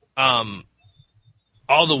 though,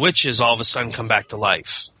 all the witches all of a sudden come back to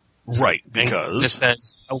life. Right, because this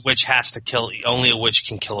says a witch has to kill. Only a witch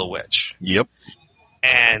can kill a witch. Yep.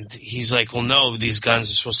 And he's like, "Well, no, these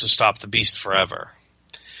guns are supposed to stop the beast forever."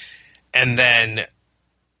 And then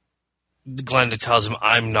Glenda tells him,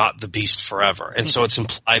 "I'm not the beast forever," and so it's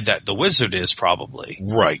implied that the wizard is probably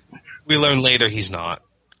right. We learn later he's not.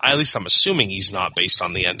 At least I'm assuming he's not, based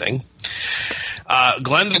on the ending.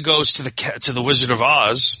 Glenda goes to the Wizard of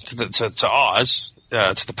Oz, to Oz.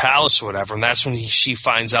 To the palace or whatever, and that's when she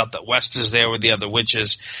finds out that West is there with the other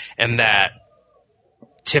witches, and that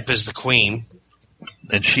Tip is the queen.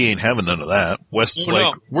 And she ain't having none of that. West's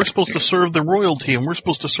we're supposed to serve the royalty, and we're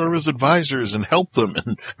supposed to serve as advisors and help them.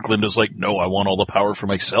 And Glinda's like, no, I want all the power for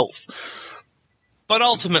myself. But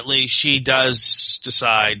ultimately, she does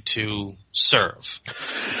decide to serve.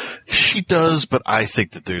 She does, but I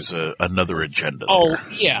think that there's another agenda there. Oh,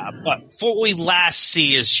 yeah, but what we last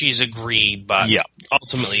see is she's agreed, but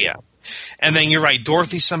ultimately, yeah. And then you're right,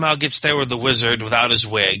 Dorothy somehow gets there with the wizard without his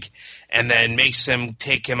wig, and then makes him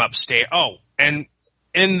take him upstairs. Oh, and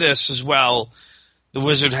in this as well, the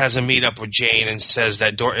wizard has a meet-up with Jane and says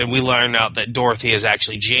that and we learn out that Dorothy is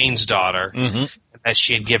actually Jane's daughter, and that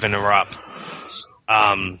she had given her up.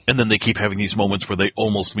 And then they keep having these moments where they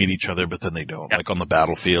almost meet each other, but then they don't, like on the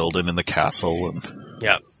battlefield and in the castle. And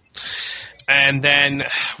And then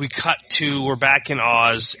we're back in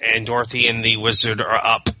Oz, and Dorothy and the wizard are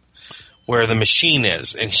up where the machine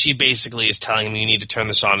is, and she basically is telling him, you need to turn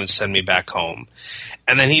this on and send me back home.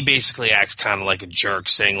 And then he basically acts kind of like a jerk,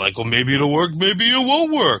 saying like, well, maybe it'll work, maybe it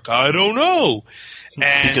won't work, I don't know.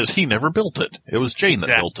 Because he never built it. It was Jane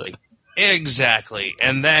that built it. Exactly.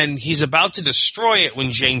 And then he's about to destroy it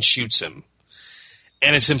when Jane shoots him.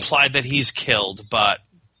 And it's implied that he's killed, but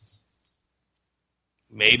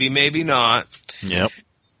maybe, maybe not. Yep.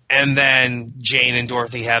 And then Jane and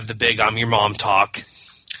Dorothy have the big I'm your mom talk.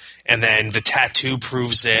 And then the tattoo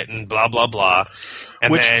proves it and blah, blah, blah.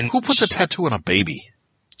 And then who puts a tattoo on a baby?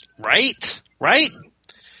 Right?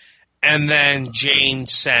 And then Jane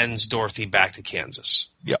sends Dorothy back to Kansas.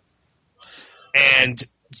 Yep. And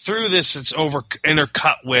through this, it's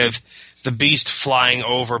intercut with the beast flying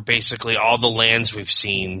over basically all the lands we've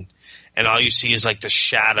seen, and all you see is like the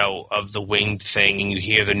shadow of the winged thing, and you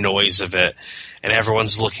hear the noise of it, and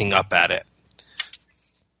everyone's looking up at it.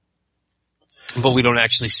 But we don't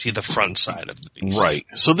actually see the front side of the beast. Right.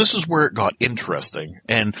 So this is where it got interesting.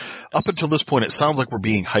 And up until this point, it sounds like we're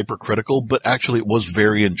being hypercritical, but actually it was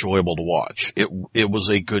very enjoyable to watch. It was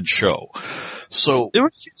a good show. So there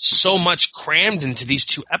was so much crammed into these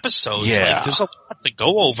 2 episodes. Yeah. Like, there's a lot to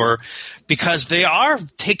go over because they are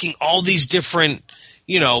taking all these different,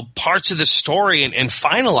 parts of the story and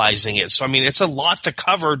finalizing it. So, I mean, it's a lot to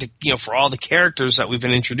cover for all the characters that we've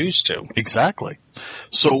been introduced to. Exactly.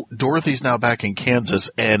 So Dorothy's now back in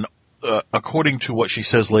Kansas, and according to what she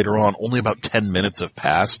says later on, only about 10 minutes have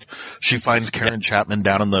passed. She finds Karen Chapman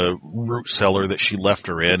down in the root cellar that she left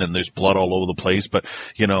her in, and there's blood all over the place, but,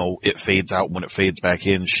 it fades out. When it fades back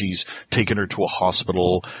in, she's taken her to a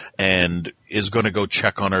hospital and is going to go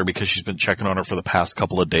check on her because she's been checking on her for the past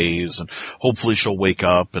couple of days, and hopefully she'll wake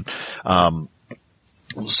up. And,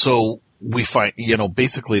 so we find,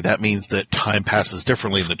 basically that means that time passes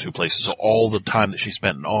differently in the two places. So all the time that she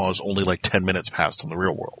spent in Oz, only like 10 minutes passed in the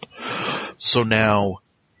real world. So now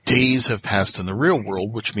days have passed in the real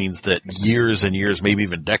world, which means that years and years, maybe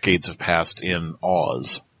even decades have passed in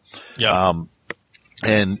Oz. Yeah.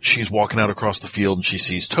 And she's walking out across the field and she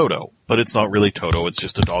sees Toto, but it's not really Toto. It's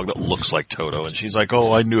just a dog that looks like Toto. And she's like,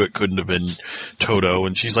 oh, I knew it couldn't have been Toto.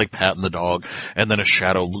 And she's like patting the dog. And then a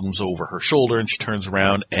shadow looms over her shoulder and she turns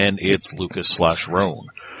around and it's Lucas/Roan.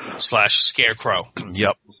 /Scarecrow.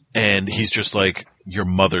 Yep. And he's just like, your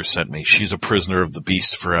mother sent me. She's a prisoner of the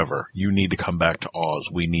beast forever. You need to come back to Oz.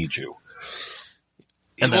 We need you.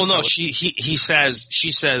 And she says,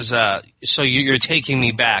 so you're taking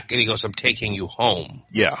me back. And he goes, I'm taking you home.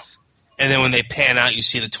 Yeah. And then when they pan out, you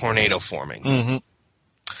see the tornado forming. Mm-hmm.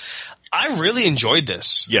 I really enjoyed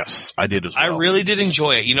this. Yes, I did as well. I really did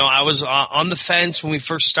enjoy it. I was on the fence when we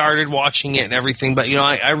first started watching it and everything, but,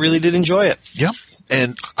 I really did enjoy it. Yep.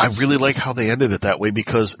 And I really like how they ended it that way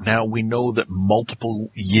because now we know that multiple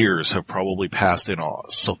years have probably passed in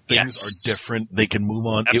Oz. So things are different. They can move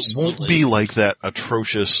on. Absolutely. It won't be like that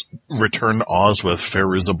atrocious Return to Oz with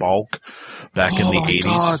Fairuza Balk back in the 80s.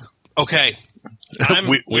 God. Okay. I'm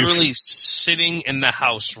literally sitting in the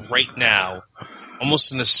house right now,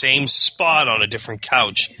 almost in the same spot on a different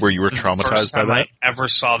couch. Where you were traumatized by that? I ever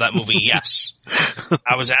saw that movie, yes.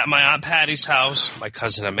 I was at my Aunt Patty's house, my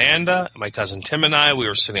cousin Amanda, my cousin Tim and I, we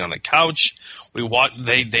were sitting on the couch. We watched,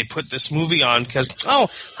 they put this movie on because, oh,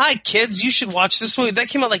 hi kids, you should watch this movie. That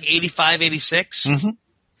came out like 85, 86. Mm-hmm.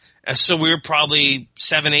 And so we were probably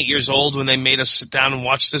 7, 8 years old when they made us sit down and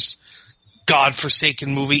watch this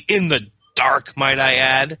godforsaken movie in the dark, might I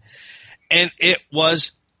add. And it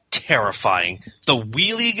was terrifying. The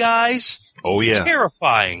wheelie guys. Oh yeah.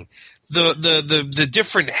 Terrifying. The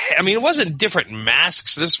different, it wasn't different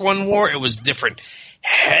masks this one wore, it was different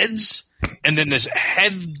heads. And then this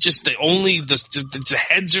head, just the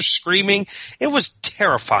heads are screaming. It was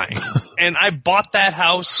terrifying. And I bought that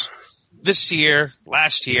house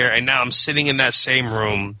last year, and now I'm sitting in that same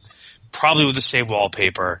room, probably with the same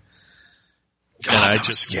wallpaper. God, and I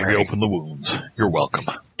just reopened the wounds. You're welcome.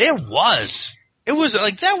 It was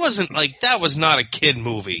like, that was not a kid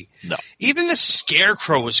movie. No. Even the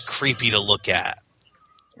Scarecrow was creepy to look at.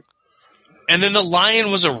 And then the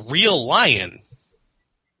lion was a real lion.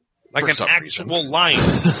 Like an actual lion.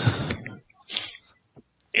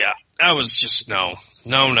 Yeah. That was just, no.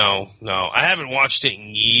 I haven't watched it in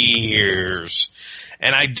years.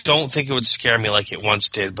 And I don't think it would scare me like it once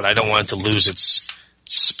did, but I don't want it to lose its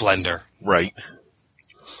splendor. Right.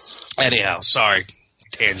 Anyhow, sorry.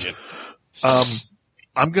 Tangent.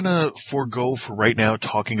 I'm gonna forego for right now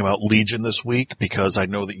talking about Legion this week because I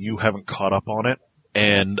know that you haven't caught up on it,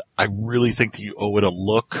 and I really think that you owe it a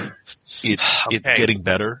look. It's getting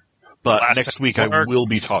better, but next week I will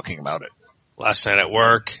be talking about it. Last night at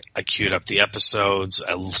work, I queued up the episodes.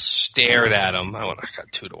 I stared at them. I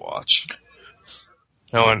got 2 to watch.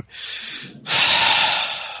 No,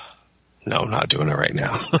 not doing it right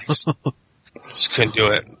now. Just couldn't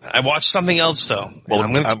do it. I watched something else, though. Well,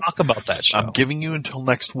 I'm going to talk about that show. I'm giving you until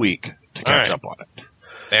next week to catch up on it.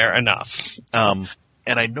 Fair enough. And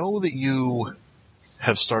I know that you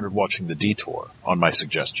have started watching The Detour on my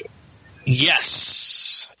suggestion.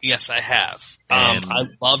 Yes, I have. I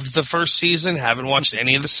loved the first season. Haven't watched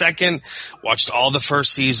any of the second. Watched all the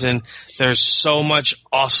first season. There's so much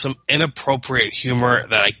awesome, inappropriate humor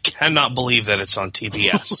that I cannot believe that it's on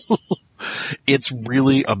TBS. It's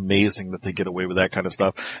really amazing that they get away with that kind of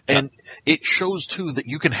stuff. And it shows, too, that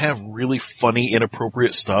you can have really funny,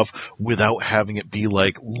 inappropriate stuff without having it be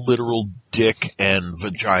like literal dick and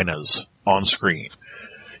vaginas on screen.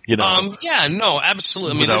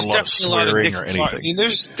 Absolutely. Without a lot of swearing or anything.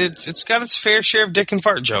 It's got its fair share of dick and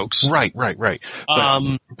fart jokes. Right. But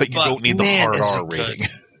you don't need the hard R rating.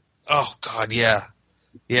 Oh, God, yeah.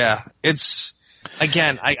 Yeah. It's,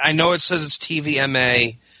 again, I know it says it's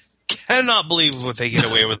TVMA. Cannot believe what they get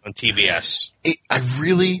away with on TBS. I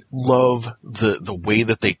really love the way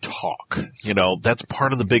that they talk. That's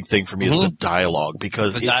part of the big thing for me is the dialogue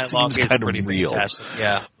because it seems kind of real. Fantastic.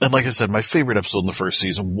 Yeah. And like I said, my favorite episode in the first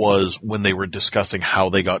season was when they were discussing how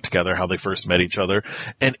they got together, how they first met each other,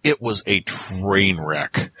 and it was a train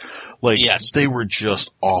wreck. Like, They were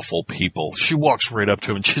just awful people. She walks right up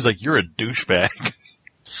to him and she's like, "You're a douchebag."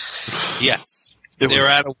 Yes. They were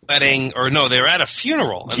at a wedding, or no, they were at a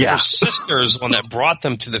funeral. And her sister's the one that brought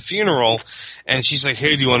them to the funeral. And she's like,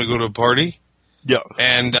 hey, do you want to go to a party? Yeah.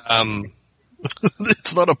 And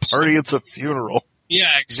it's not a party, it's a funeral.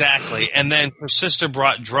 Yeah, exactly. And then her sister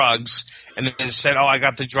brought drugs and then said, oh, I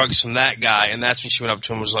got the drugs from that guy. And that's when she went up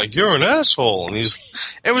to him and was like, you're an asshole. And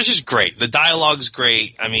it was just great. The dialogue's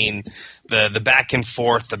great. I mean, the back and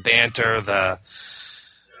forth, the banter, the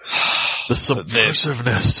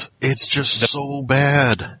subversiveness. It's just so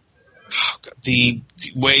bad. The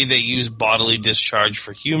way they use bodily discharge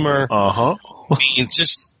for humor. Uh-huh. I mean,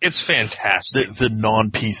 it's fantastic. The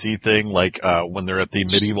non-PC thing, like when they're at the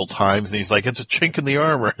medieval times, and he's like, it's a chink in the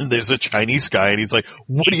armor, and there's a Chinese guy, and he's like,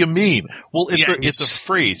 what do you mean? Well, it's a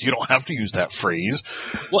phrase. You don't have to use that phrase.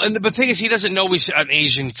 Well, and the thing is, he doesn't know he's an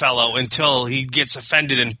Asian fellow until he gets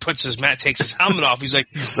offended and takes his helmet off. He's like,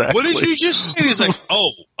 exactly. What did you just say? He's like,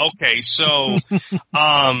 oh, okay, so,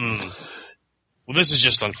 well, this is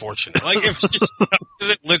just unfortunate. Like,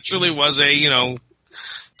 it literally was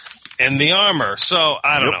in the armor. So,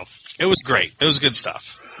 I don't know. It was great. It was good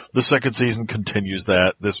stuff. The second season continues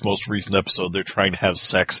that. This most recent episode, they're trying to have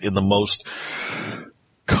sex in the most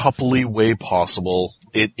coupley way possible.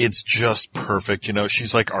 It's just perfect.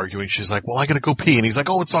 She's like arguing. She's like, well, I gotta go pee. And he's like,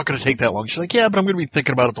 oh, it's not gonna take that long. She's like, yeah, but I'm gonna be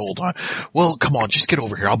thinking about it the whole time. Well, come on, just get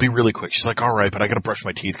over here. I'll be really quick. She's like, all right, but I gotta brush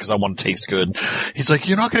my teeth because I want to taste good. He's like,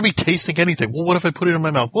 you're not gonna be tasting anything. Well, what if I put it in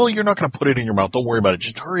my mouth? Well, you're not gonna put it in your mouth. Don't worry about it.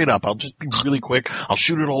 Just hurry it up. I'll just be really quick. I'll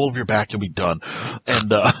shoot it all over your back. You'll be done.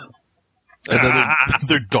 And then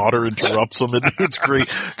their daughter interrupts them, and it's great,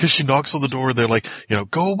 because she knocks on the door, and they're like,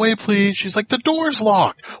 go away, please. She's like, the door's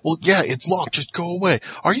locked. Well, yeah, it's locked. Just go away.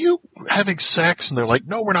 Are you having sex? And they're like,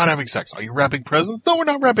 no, we're not having sex. Are you wrapping presents? No, we're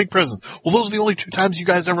not wrapping presents. Well, those are the only 2 times you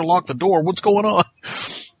guys ever locked the door. What's going on?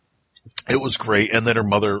 It was great. And then her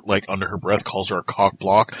mother, like, under her breath calls her a cock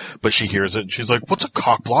block, but she hears it, and she's like, what's a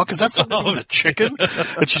cock block? Is that something with a chicken?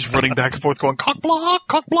 And she's running back and forth going, cock block,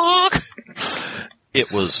 cock block.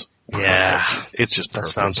 It was perfect. Yeah. It's just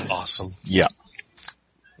perfect. That sounds awesome. Yeah.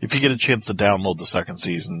 If you get a chance to download the second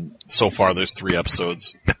season, so far there's 3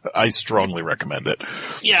 episodes. I strongly recommend it.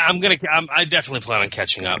 Yeah, I definitely plan on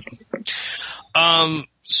catching up.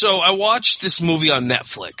 So I watched this movie on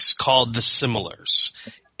Netflix called The Similars.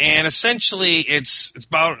 And essentially it's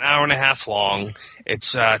about an hour and a half long.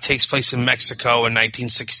 It takes place in Mexico in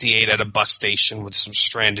 1968 at a bus station with some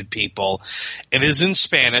stranded people. It is in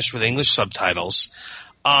Spanish with English subtitles.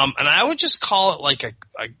 And I would just call it like an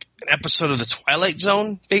episode of The Twilight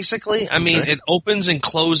Zone, basically. I mean, It opens and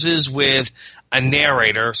closes with a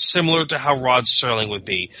narrator, similar to how Rod Serling would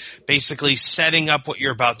be, basically setting up what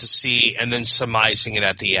you're about to see and then surmising it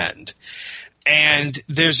at the end. And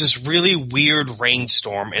there's this really weird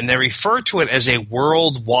rainstorm, and they refer to it as a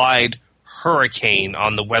worldwide hurricane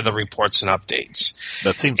on the weather reports and updates.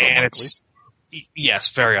 That seems unlikely. Yes,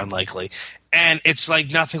 very unlikely. And it's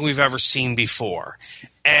like nothing we've ever seen before.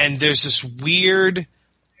 And there's this weird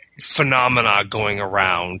phenomena going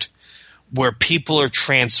around where people are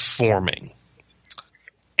transforming.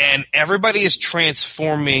 And everybody is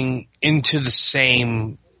transforming into the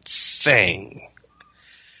same thing.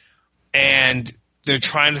 And they're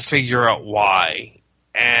trying to figure out why.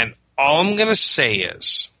 And all I'm going to say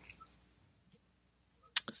is,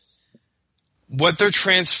 what they're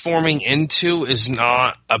transforming into is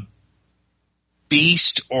not a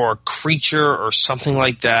beast or a creature or something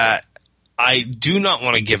like that. I do not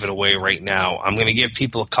want to give it away right now. I'm going to give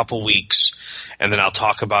people a couple weeks, and then I'll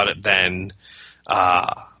talk about it then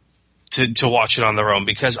to watch it on their own,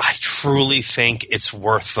 because I truly think it's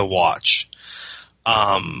worth the watch.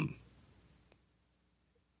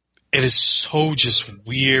 It is so just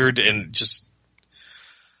weird, and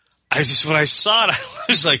when I saw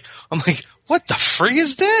it, I'm like, what the frig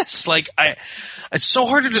is this? Like, it's so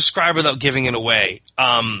hard to describe without giving it away.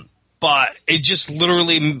 But it just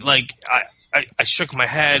literally, like, I shook my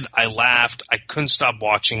head, I laughed, I couldn't stop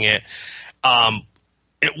watching it.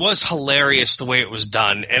 It was hilarious the way it was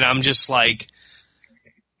done, and I'm just like,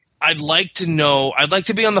 I'd like to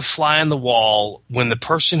be on the fly on the wall when the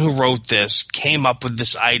person who wrote this came up with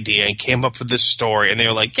this idea and came up with this story, and they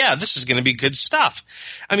were like, yeah, this is going to be good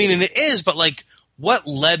stuff. I mean, and it is, but like, what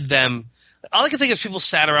led them? All I can think is people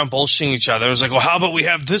sat around bullshitting each other. It was like, well, how about we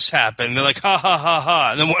have this happen? And they're like, ha, ha, ha,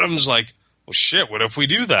 ha. And then one of them's like, well, shit, what if we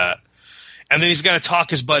do that? And then he's got to talk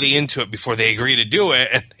his buddy into it before they agree to do it.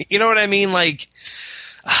 And you know what I mean? Like,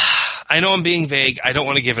 I know I'm being vague. I don't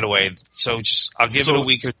want to give it away. So I'll give it a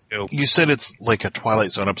week or 2. You said it's like a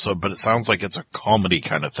Twilight Zone episode, but it sounds like it's a comedy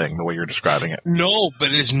kind of thing, the way you're describing it. No, but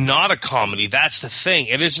it is not a comedy. That's the thing.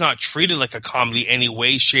 It is not treated like a comedy any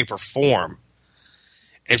way, shape, or form.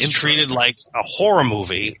 It's treated like a horror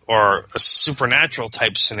movie or a supernatural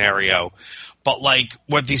type scenario. But like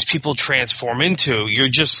what these people transform into, you're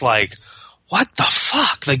just like, what the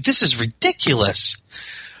fuck? Like, this is ridiculous.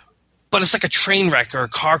 But it's like a train wreck or a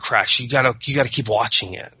car crash. You gotta keep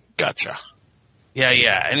watching it. Gotcha.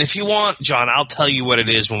 Yeah. And if you want, John, I'll tell you what it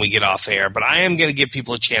is when we get off air, but I am going to give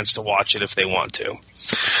people a chance to watch it if they want to.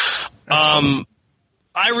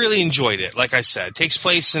 I really enjoyed it. Like I said, it takes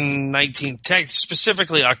place in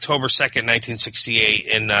specifically October 2nd, 1968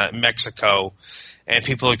 in Mexico, and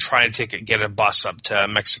people are trying to get a bus up to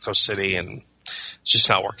Mexico City, and it's just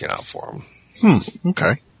not working out for them.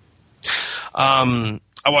 Okay. I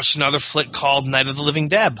watched another flick called Night of the Living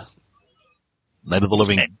Deb. Night of the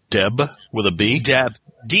Living Deb with a B? Deb.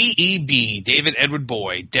 D-E-B. David Edward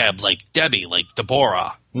Boy. Deb, like Debbie, like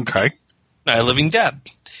Deborah. Okay. Night of the Living Deb.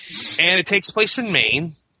 And it takes place in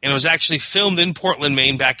Maine, and it was actually filmed in Portland,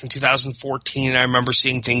 Maine back in 2014, and I remember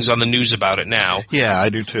seeing things on the news about it now. Yeah, I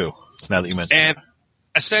do too, now that you mention it. And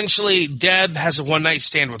essentially, Deb has a one-night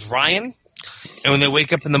stand with Ryan, and when they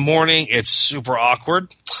wake up in the morning, it's super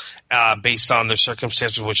awkward based on the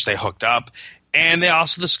circumstances in which they hooked up. And they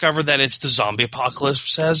also discover that it's the zombie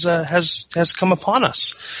apocalypse has come upon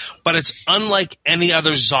us. But it's unlike any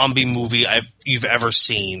other zombie movie you've ever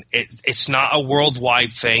seen. It's not a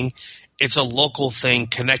worldwide thing. It's a local thing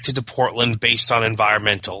connected to Portland based on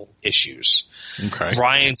environmental issues. Okay.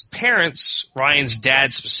 Ryan's parents, Ryan's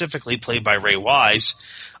dad specifically, played by Ray Wise,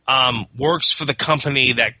 works for the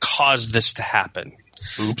company that caused this to happen.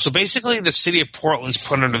 Oops. So basically, the city of Portland's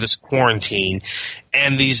put under this quarantine,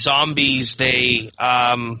 and these zombies, they,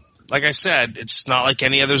 like I said, it's not like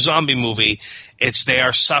any other zombie movie. They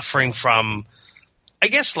are suffering from, I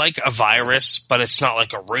guess, like a virus, but it's not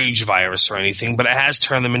like a rage virus or anything, but it has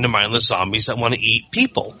turned them into mindless zombies that want to eat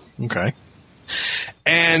people. Okay.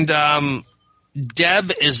 And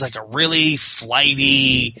Deb is like a really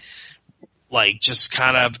flighty, like just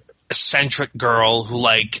kind of eccentric girl who,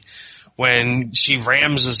 like, when she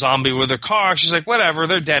rams a zombie with her car, she's like, whatever,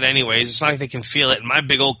 they're dead anyways. It's not like they can feel it. And my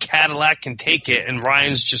big old Cadillac can take it. And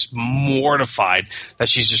Ryan's just mortified that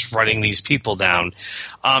she's just running these people down.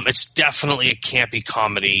 It's definitely a campy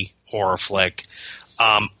comedy horror flick.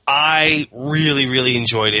 I really, really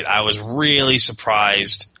enjoyed it. I was really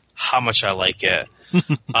surprised how much I like it.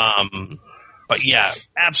 But yeah,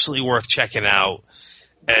 absolutely worth checking out.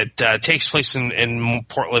 It takes place in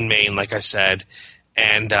Portland, Maine, like I said.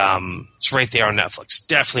 And it's right there on Netflix.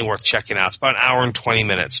 Definitely worth checking out. It's about an hour and 20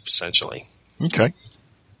 minutes, essentially. Okay.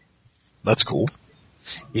 That's cool.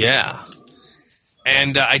 Yeah.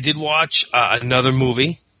 And I did watch another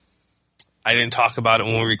movie. I didn't talk about it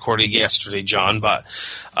when we recorded yesterday, John, but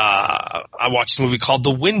I watched a movie called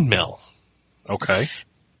The Windmill. Okay.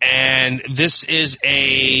 And this is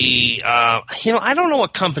I don't know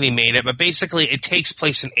what company made it, but basically it takes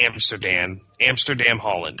place in Amsterdam,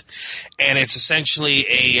 Holland. And it's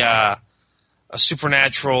essentially a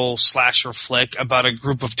supernatural slasher flick about a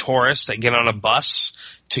group of tourists that get on a bus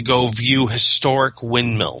to go view historic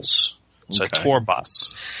windmills. It's a tour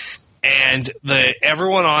bus. And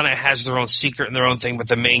everyone on it has their own secret and their own thing, but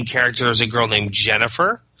the main character is a girl named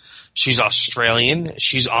Jennifer. She's Australian.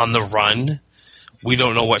 She's on the run. We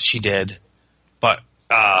don't know what she did, but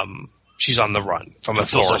she's on the run from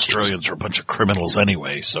authorities. Those Australians are a bunch of criminals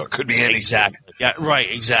anyway, so it could be anything. Exactly. Yeah, right,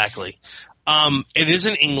 exactly. It is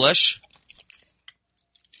in English.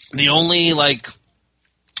 The only,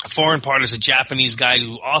 foreign part is a Japanese guy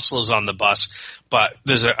who also is on the bus, but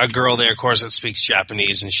there's a girl there, of course, that speaks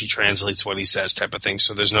Japanese, and she translates what he says type of thing,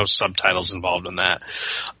 so there's no subtitles involved in that.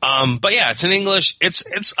 But yeah, it's in English.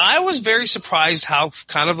 I was very surprised how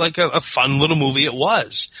kind of like a fun little movie it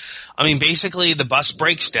was. I mean, basically, the bus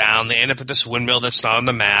breaks down. They end up at this windmill that's not on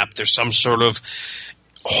the map. There's some sort of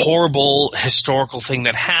horrible historical thing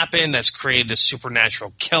that happened that's created this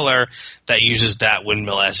supernatural killer that uses that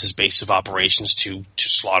windmill as his base of operations to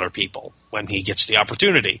slaughter people when he gets the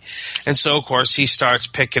opportunity. And so, of course, he starts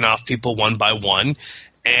picking off people one by one.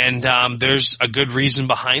 And there's a good reason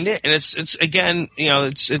behind it, and it's again,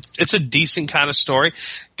 it's a decent kind of story.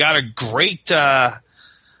 Got a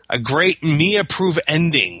great me-approve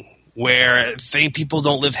ending where people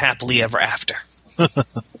don't live happily ever after.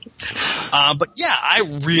 But yeah,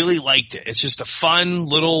 I really liked it. It's just a fun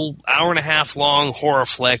little hour and a half long horror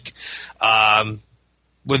flick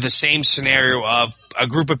with the same scenario of a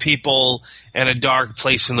group of people in a dark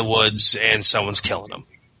place in the woods and someone's killing them.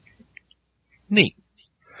 Neat.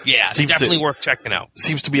 Yeah, definitely worth checking out.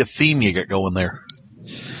 Seems to be a theme you got going there.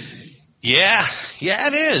 Yeah,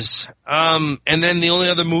 it is. And then the only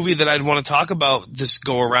other movie that I'd want to talk about this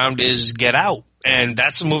go around is Get Out. And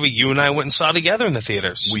that's a movie you and I went and saw together in the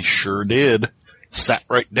theaters. We sure did. Sat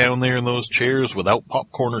right down there in those chairs without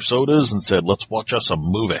popcorn or sodas and said, let's watch us a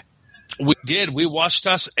movie. We did. We watched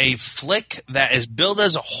us a flick that is billed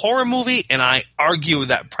as a horror movie, and I argue with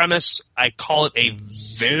that premise. I call it a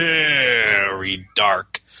very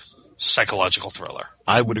dark psychological thriller.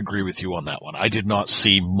 I would agree with you on that one. I did not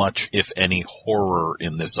see much, if any, horror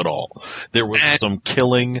in this at all. There was some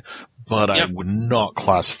killing, but I would not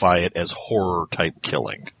classify it as horror-type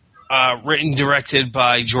killing. Written, directed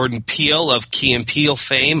by Jordan Peele of Key and Peele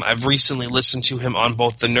fame. I've recently listened to him on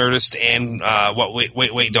both The Nerdist and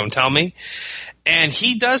Wait, Don't Tell Me. And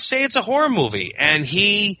he does say it's a horror movie. And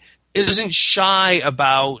he isn't shy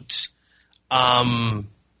about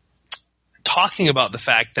talking about the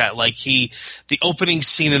fact that, like, the opening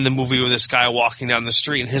scene in the movie with this guy walking down the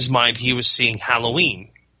street, in his mind he was seeing Halloween.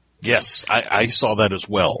 Yes, I saw that as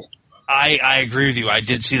well. I agree with you. I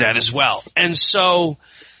did see that as well. And so,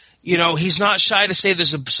 you know, he's not shy to say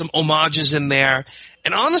there's some homages in there.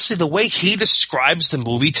 And honestly, the way he describes the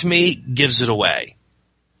movie to me gives it away.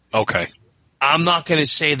 Okay. I'm not going to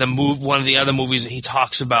say one of the other movies that he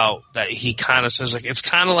talks about that he kind of says, like, it's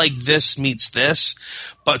kind of like this meets this.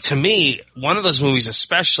 But to me, one of those movies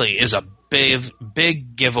especially is a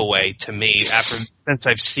big giveaway to me since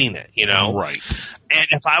I've seen it, you know? Right. And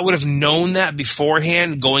if I would have known that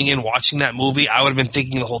beforehand, going in watching that movie, I would have been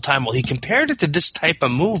thinking the whole time, well, he compared it to this type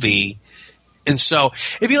of movie. And so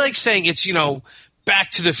it'd be like saying it's, you know,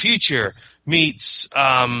 Back to the Future meets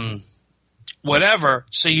whatever,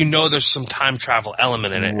 so you know there's some time travel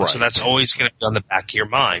element in it. Right. So that's always going to be on the back of your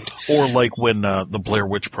mind. Or like when the Blair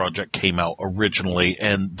Witch Project came out originally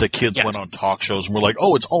and the kids went on talk shows and were like,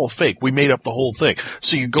 oh, it's all fake. We made up the whole thing.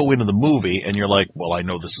 So you go into the movie and you're like, well, I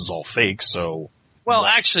know this is all fake, so... Well,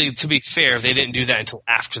 actually, to be fair, they didn't do that until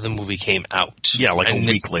after the movie came out. Yeah, like a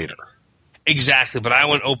week later. Exactly, but I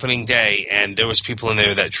went opening day, and there was people in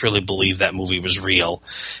there that truly believed that movie was real.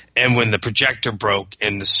 And when the projector broke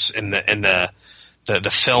and the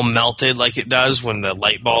film melted like it does when the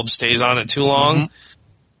light bulb stays on it too long,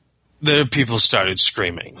 the people started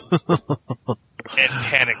screaming and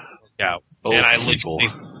panic broke out. Oh, and I people.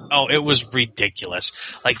 it was ridiculous.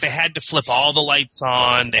 Like, they had to flip all the lights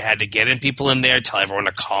on. They had to get people in there, tell everyone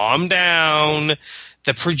to calm down.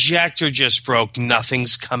 The projector just broke.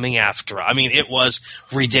 Nothing's coming after. I mean, it was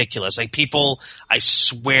ridiculous. Like, I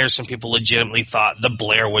swear some people legitimately thought the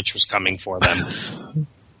Blair Witch was coming for them.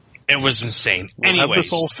 It was insane. We'll have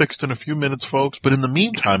this all fixed in a few minutes, folks. But in the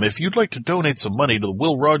meantime, if you'd like to donate some money to the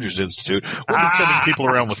Will Rogers Institute, we'll be sending people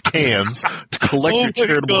around with cans to collect your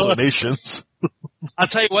charitable donations. I'll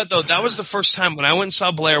tell you what, though, that was the first time when I went and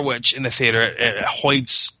saw Blair Witch in the theater at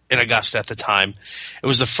Hoyt's in Augusta at the time. It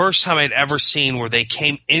was the first time I'd ever seen where they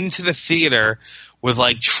came into the theater with,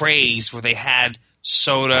 like, trays where they had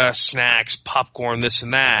soda, snacks, popcorn, this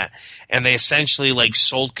and that, and they essentially, like,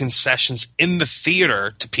 sold concessions in the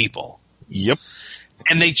theater to people. Yep.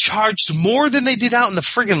 And they charged more than they did out in the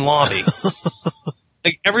friggin' lobby.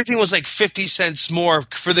 Like, everything was like 50 cents more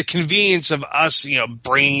for the convenience of us, you know,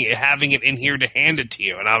 having it in here to hand it to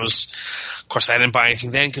you. And of course, I didn't buy anything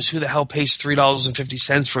then, because who the hell pays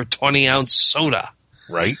 $3.50 for a 20-ounce soda?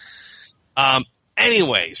 Right.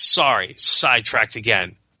 Anyways, sorry, sidetracked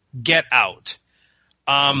again. Get Out.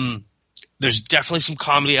 There's definitely some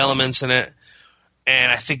comedy elements in it.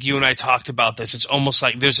 And I think you and I talked about this. It's almost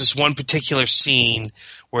like there's this one particular scene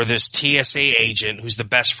where this TSA agent, who's the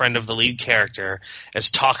best friend of the lead character,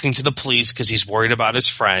 is talking to the police because he's worried about his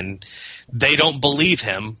friend. They don't believe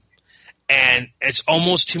him. And it's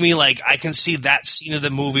almost to me like I can see that scene of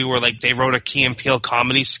the movie where, like, they wrote a Key and Peele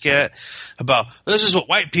comedy skit about, this is what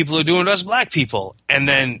white people are doing to us black people. And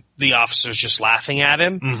then the officer's just laughing at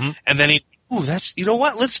him. Mm-hmm. And then that's, you know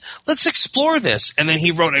what? Let's explore this. And then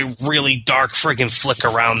he wrote a really dark friggin' flick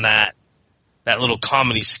around that little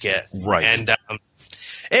comedy skit. Right. And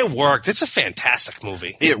it worked. It's a fantastic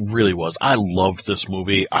movie. It really was. I loved this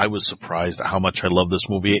movie. I was surprised at how much I loved this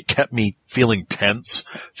movie. It kept me feeling tense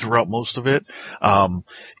throughout most of it.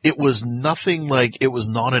 It was nothing like, it was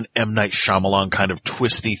not an M. Night Shyamalan kind of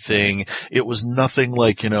twisty thing. It was nothing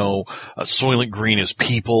like, you know, Soylent Green is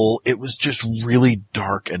People. It was just really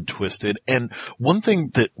dark and twisted. And one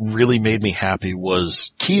thing that really made me happy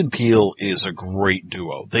was Key and Peele is a great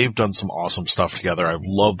duo. They've done some awesome stuff together. I've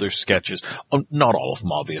loved their sketches. Not all of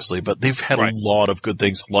them, obviously, but they've had a lot of good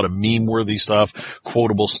things, a lot of meme-worthy stuff,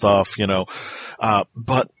 quotable stuff, you know.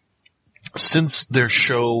 But since their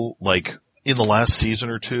show, like, in the last season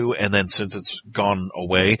or two, and then since it's gone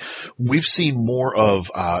away, we've seen more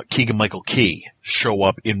of Keegan-Michael Key show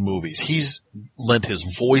up in movies. He's lent his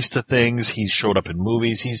voice to things. He's showed up in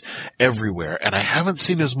movies. He's everywhere. And I haven't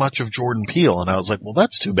seen as much of Jordan Peele. And I was like, well,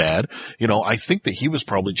 that's too bad. You know, I think that he was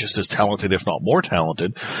probably just as talented, if not more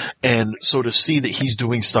talented. And so to see that he's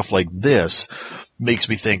doing stuff like this makes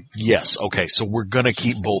me think, yes, okay, so we're going to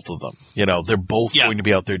keep both of them. You know, they're both going to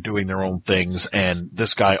be out there doing their own things. And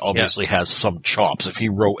this guy obviously has some chops if he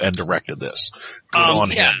wrote and directed this. Good on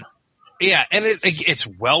him. Yeah, and it's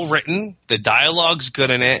well written. The dialogue's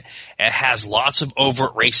good in it. It has lots of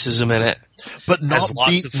overt racism in it. But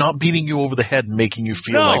not beating you over the head and making you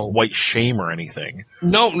feel like white shame or anything.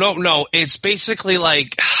 No. It's basically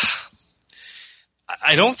like,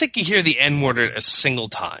 I don't think you hear the N-word a single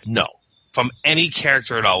time. No. From any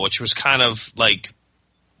character at all, which was kind of like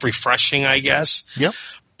refreshing, I guess. Yep.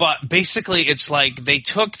 But basically it's like they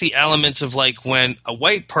took the elements of like when a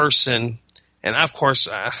white person, and of course,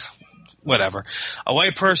 whatever. A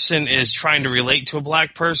white person is trying to relate to a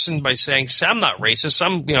black person by saying, "I'm not racist.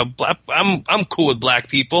 I'm cool with black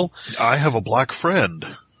people. I have a black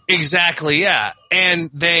friend." Exactly, yeah.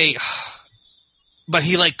 But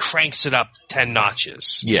he like cranks it up 10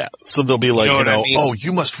 notches. Yeah. So they'll be like, I mean? "Oh,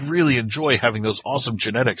 you must really enjoy having those awesome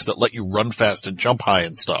genetics that let you run fast and jump high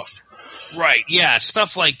and stuff." Right, yeah,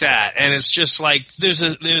 stuff like that. And it's just like there's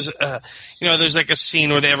like a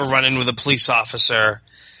scene where they have a run in with a police officer.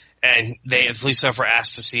 And the police officer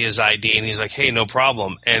asked to see his ID, and he's like, "Hey, no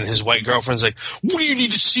problem." And his white girlfriend's like, "What do you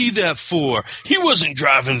need to see that for? He wasn't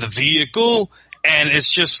driving the vehicle." And it's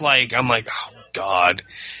just like, I'm like, oh, God.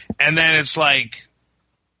 And then it's like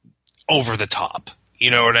over the top.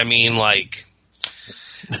 You know what I mean? Like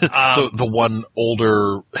the one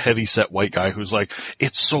older, heavy-set white guy who's like,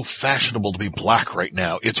 "It's so fashionable to be black right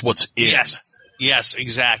now. It's what's in." Yes,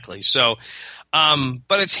 exactly. So,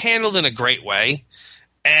 but it's handled in a great way.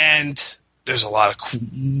 And there's a lot of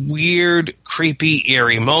weird, creepy,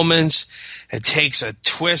 eerie moments. It takes a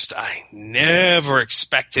twist I never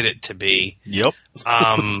expected it to be. Yep.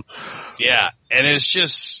 Yeah. And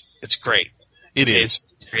it's great. It is.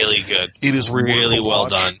 It's really good. It is really well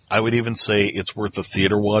done. I would even say it's worth a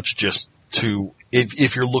theater watch just to,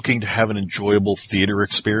 if you're looking to have an enjoyable theater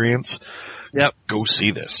experience, go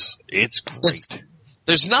see this. It's great.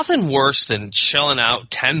 There's nothing worse than shelling out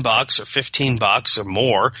 $10 or $15 or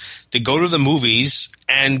more to go to the movies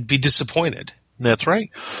and be disappointed. That's right.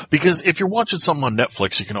 Because if you're watching something on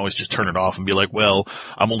Netflix, you can always just turn it off and be like, well,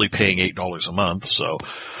 I'm only paying $8 a month. So,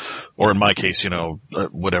 or in my case,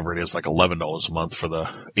 whatever it is, like $11 a month for the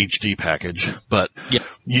HD package. But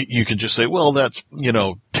you can just say, well, that's,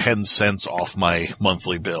 10 cents off my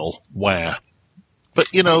monthly bill. Wah.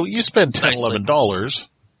 But, you spend $10, $11.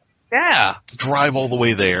 Yeah. Drive all the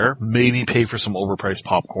way there, maybe pay for some overpriced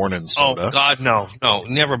popcorn and soda. Oh, God, no. No,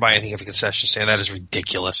 never buy anything at the concession stand. That is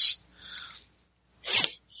ridiculous.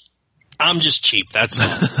 I'm just cheap, that's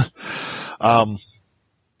all.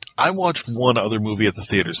 I watched one other movie at the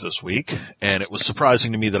theaters this week, and it was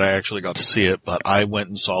surprising to me that I actually got to see it, but I went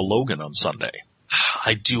and saw Logan on Sunday.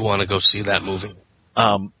 I do want to go see that movie.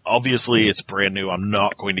 Obviously it's brand new. I'm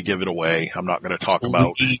not going to give it away. I'm not going to talk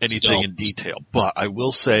about anything in detail, but I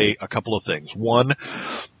will say a couple of things. One,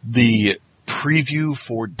 the preview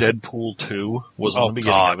for Deadpool 2 was on the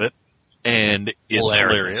beginning of it, and it's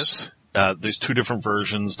hilarious. There's two different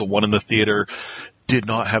versions. The one in the theater did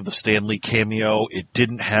not have the Stan Lee cameo. It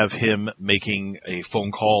didn't have him making a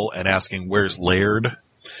phone call and asking, "Where's Laird?"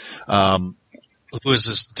 Who is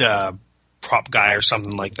this, prop guy or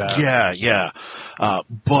something like that? Yeah.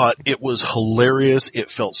 But it was hilarious. It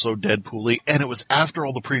felt so Deadpool-y, and it was after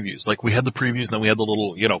all the previews. Like, we had the previews, and then we had the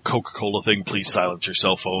little, Coca-Cola thing, "Please silence your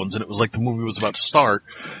cell phones," and it was like the movie was about to start,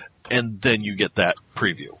 and then you get that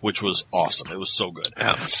preview, which was awesome. It was so good.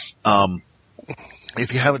 Yeah.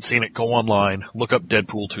 If you haven't seen it, go online, look up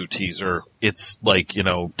Deadpool 2 teaser. It's like,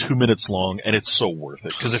 2 minutes long, and it's so worth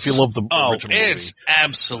it. Because if you love the original movie, it's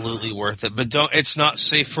absolutely worth it. But it's not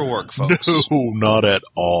safe for work, folks. No, not at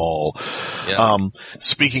all. Yeah.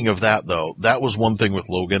 Speaking of that, though, that was one thing with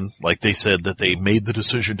Logan. Like, they said that they made the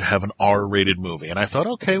decision to have an R-rated movie. And I thought,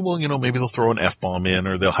 okay, well, maybe they'll throw an F-bomb in,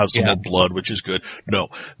 or they'll have some more blood, which is good. No.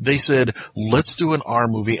 They said, let's do an R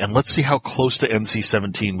movie, and let's see how close to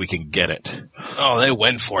NC-17 we can get it. Oh, they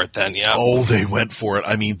went for it then, yeah. Oh, they went for it.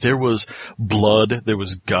 I mean, there was blood, there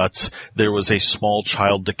was guts, there was a small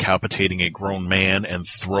child decapitating a grown man and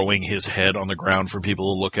throwing his head on the ground for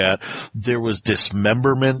people to look at. There was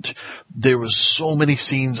dismemberment. There was so many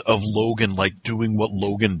scenes of Logan, like, doing what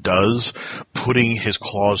Logan does, putting his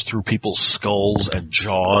claws through people's skulls and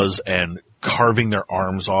jaws and carving their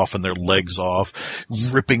arms off and their legs off,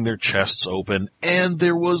 ripping their chests open, and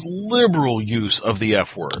there was liberal use of the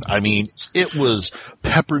F word. I mean, it was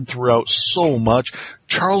peppered throughout so much.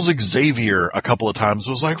 Charles Xavier a couple of times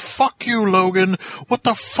was like, "Fuck you, Logan. What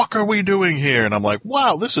the fuck are we doing here?" And I'm like,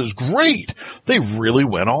 wow, this is great. They really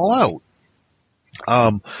went all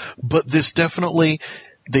out. But this definitely,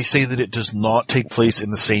 they say that it does not take place in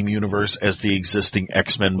the same universe as the existing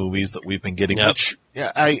X-Men movies that we've been getting, which,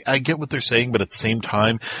 yeah, I get what they're saying, but at the same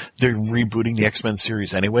time, they're rebooting the X-Men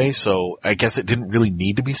series anyway, so I guess it didn't really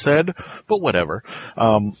need to be said, but whatever.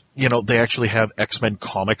 They actually have X-Men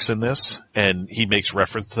comics in this, and he makes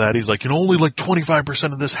reference to that. He's like, only like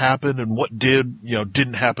 25% of this happened, and what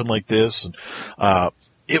didn't happen like this, and,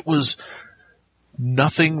 it was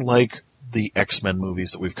nothing like the X-Men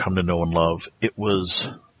movies that we've come to know and love. It was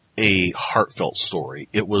a heartfelt story.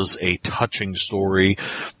 It was a touching story.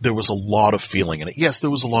 There was a lot of feeling in it. Yes, there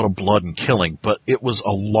was a lot of blood and killing, but it was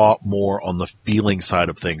a lot more on the feeling side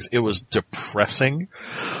of things. It was depressing,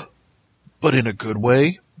 but in a good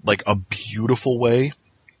way, like a beautiful way.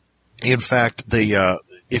 In fact,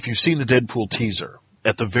 if you've seen the Deadpool teaser,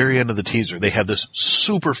 at the very end of the teaser, they have this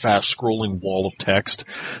super fast scrolling wall of text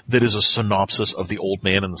that is a synopsis of The Old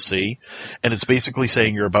Man and the Sea. And it's basically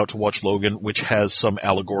saying you're about to watch Logan, which has some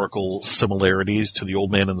allegorical similarities to The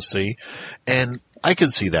Old Man and the Sea. And I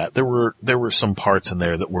could see that. There were some parts in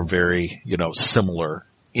there that were very, similar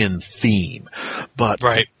in theme. But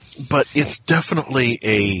it's definitely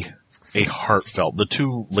a heartfelt. The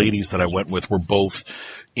two ladies that I went with were both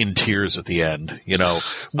in tears at the end,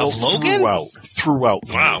 Logan? Throughout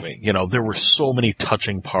the movie. There were so many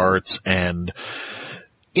touching parts, and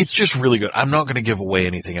it's just really good. I'm not going to give away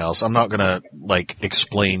anything else. I'm not going to,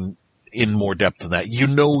 explain in more depth than that. You're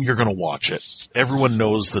going to watch it. Everyone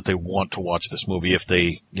knows that they want to watch this movie if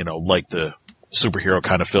they, like the superhero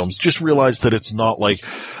kind of films. Just realize that it's not like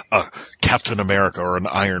a Captain America or an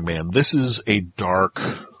Iron Man. This is a dark,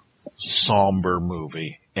 somber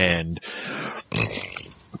movie, and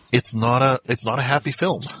it's not a happy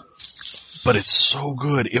film, but it's so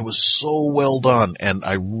good. It was so well done, and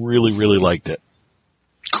I really, really liked it.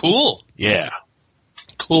 Cool. Yeah.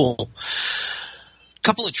 Cool.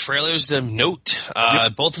 Couple of trailers to note,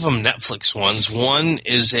 both of them Netflix ones. One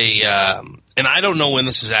is and I don't know when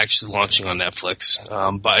this is actually launching on Netflix,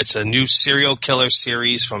 but it's a new serial killer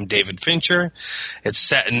series from David Fincher. It's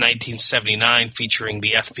set in 1979, featuring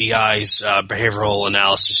the FBI's Behavioral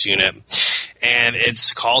Analysis Unit, and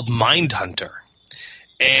it's called Mindhunter,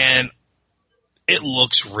 and it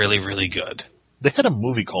looks really, really good. They had a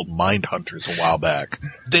movie called Mindhunters a while back.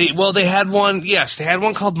 They had one. Yes, they had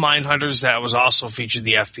one called Mindhunters that was also featured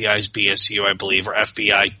the FBI's BSU, I believe, or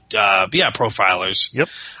FBI, profilers. Yep.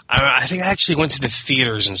 I think I actually went to the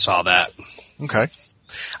theaters and saw that. Okay.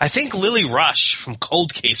 I think Lily Rush from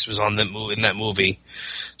Cold Case was in that movie.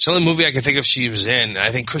 It's the only movie I can think of she was in.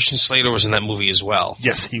 I think Christian Slater was in that movie as well.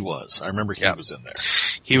 Yes, he was. I remember he was in there.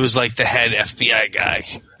 He was like the head FBI guy.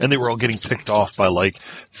 And they were all getting picked off by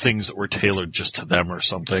things that were tailored just to them or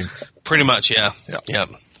something. Pretty much, yeah. Yep.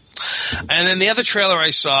 And then the other trailer I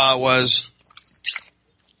saw was,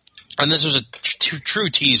 and this was a true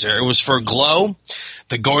teaser, it was for Glow,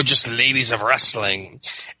 the Gorgeous Ladies of Wrestling.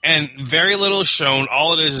 And very little shown.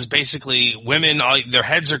 All it is basically women, their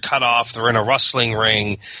heads are cut off, they're in a wrestling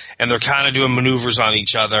ring, and they're kind of doing maneuvers on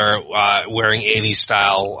each other, wearing 80s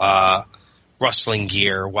style wrestling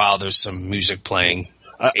gear while there's some music playing.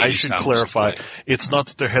 I should clarify, it's not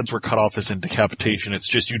that their heads were cut off as in decapitation, it's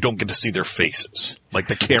just you don't get to see their faces. Like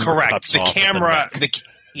the camera cuts off. Correct.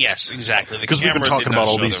 Yes, exactly. Because we've been talking about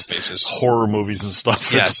all these horror movies and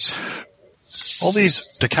stuff. Yes. All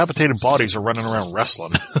these decapitated bodies are running around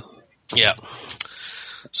wrestling. Yeah.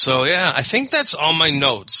 So, yeah, I think that's all my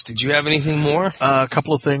notes. Did you have anything more? A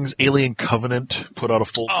couple of things. Alien Covenant put out a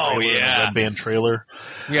full trailer and a Red Band trailer.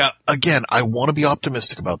 Yeah. Again, I want to be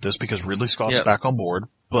optimistic about this because Ridley Scott's back on board,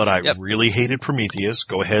 but I really hated Prometheus.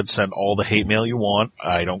 Go ahead, send all the hate mail you want.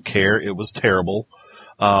 I don't care. It was terrible.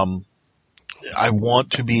 I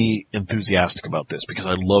want to be enthusiastic about this because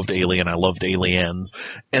I loved Alien, I loved Aliens,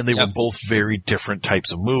 and they were both very different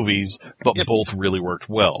types of movies, but both really worked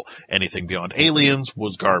well. Anything beyond Aliens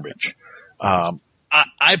was garbage.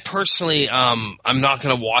 I personally, I'm not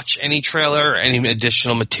going to watch any trailer, any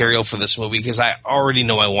additional material for this movie because I already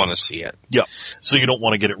know I want to see it. Yeah. So you don't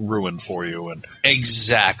want to get it ruined for you.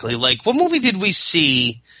 Exactly. Like, what movie did we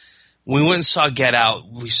see? We went and saw Get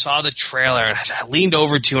Out. We saw the trailer, and I leaned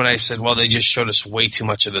over to you and I said, well, they just showed us way too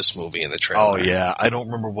much of this movie in the trailer. Oh, yeah. I don't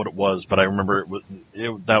remember what it was, but I remember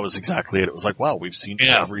that was exactly it. It was like, wow, we've seen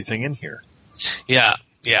everything in here. Yeah,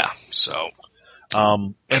 yeah. So,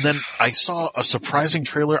 And then I saw a surprising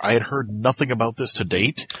trailer. I had heard nothing about this to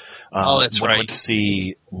date. That's when right. I went to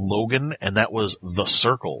see Logan, and that was The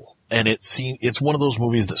Circle. And it's one of those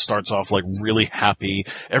movies that starts off like really happy.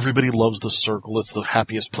 Everybody loves The Circle. It's the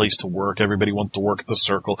happiest place to work. Everybody wants to work at The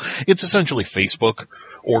Circle. It's essentially Facebook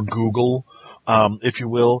or Google, if you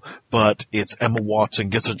will, but it's Emma Watson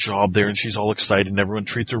gets a job there and she's all excited and everyone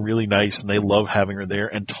treats her really nice and they love having her there.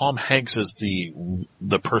 And Tom Hanks is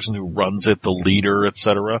the person who runs it, the leader,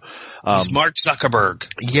 etc. He's Mark Zuckerberg.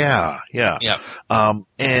 Yeah. Yeah.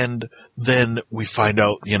 And then we find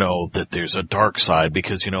out, that there's a dark side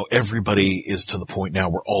because, everybody is to the point now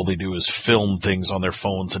where all they do is film things on their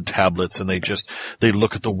phones and tablets and they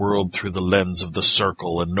look at the world through the lens of The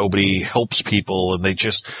Circle and nobody helps people and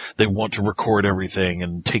they want to record everything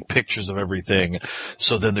and take pictures of everything.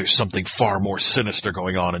 So then there's something far more sinister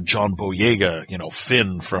going on and John Boyega,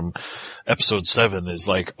 Finn from episode 7 is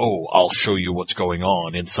like, oh, I'll show you what's going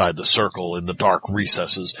on inside The Circle in the dark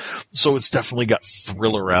recesses. So it's definitely got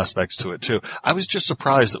thriller aspects to it too. I was just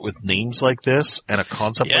surprised that with names like this and a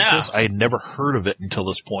concept like this, I had never heard of it until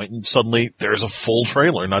this point, and suddenly there's a full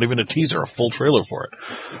trailer, not even a teaser, a full trailer for it.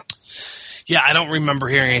 Yeah, I don't remember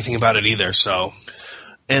hearing anything about it either, so...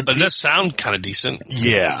 But it does sound kind of decent.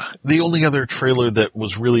 Yeah. The only other trailer that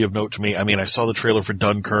was really of note to me, I saw the trailer for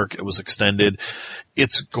Dunkirk. It was extended.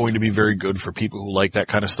 It's going to be very good for people who like that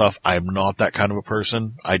kind of stuff. I'm not that kind of a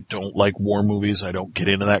person. I don't like war movies. I don't get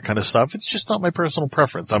into that kind of stuff. It's just not my personal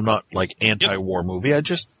preference. I'm not like anti-war movie.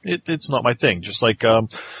 It's not my thing. Just like,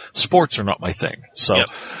 sports are not my thing. So,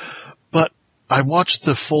 but I watched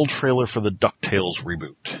the full trailer for the DuckTales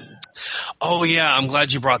reboot. Oh, yeah, I'm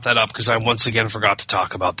glad you brought that up because I once again forgot to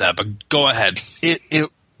talk about that, but go ahead. It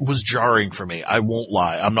was jarring for me. I won't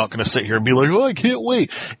lie. I'm not going to sit here and be like, oh, I can't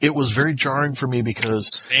wait. It was very jarring for me because...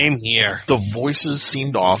 Same here. The voices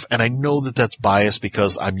seemed off, and I know that that's biased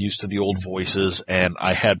because I'm used to the old voices and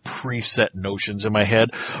I had preset notions in my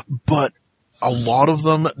head, but a lot of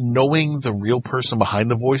them, knowing the real person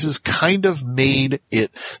behind the voices, kind of made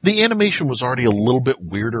it... The animation was already a little bit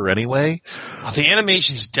weirder anyway. The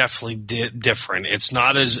animation's definitely different. It's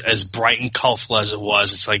not as bright and colorful as it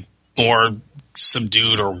was. It's like more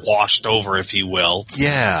subdued or washed over, if you will.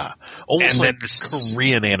 Yeah. Almost and like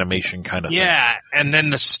Korean animation kind of thing. Yeah, and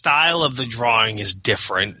then the style of the drawing is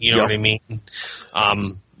different. You know what I mean?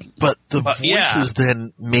 But the voices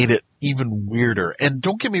then made it even weirder. And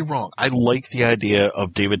don't get me wrong, I like the idea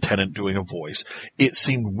of David Tennant doing a voice. It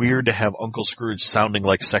seemed weird to have Uncle Scrooge sounding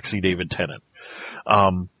like sexy David Tennant.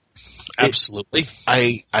 Absolutely.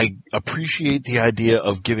 I appreciate the idea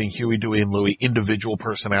of giving Huey, Dewey, and Louie individual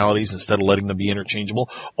personalities instead of letting them be interchangeable.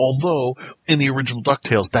 Although, in the original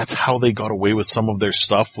DuckTales, that's how they got away with some of their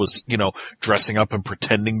stuff was, dressing up and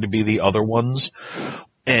pretending to be the other ones.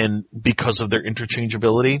 And because of their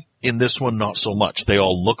interchangeability, in this one, not so much. They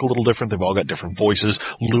all look a little different. They've all got different voices.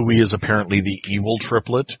 Louie is apparently the evil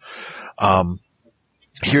triplet.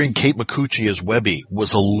 Hearing Kate Micucci as Webby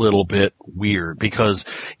was a little bit weird because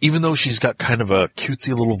even though she's got kind of a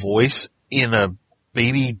cutesy little voice in a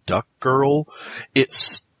baby duck girl, it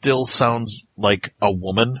still sounds like a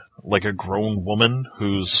woman, like a grown woman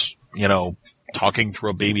who's, talking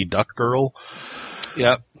through a baby duck girl.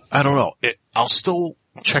 Yeah. I don't know. I'll still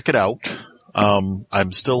check it out.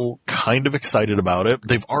 I'm still kind of excited about it.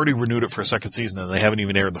 They've already renewed it for a second season and they haven't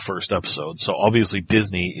even aired the first episode. So obviously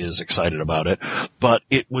Disney is excited about it, but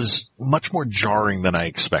it was much more jarring than I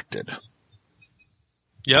expected.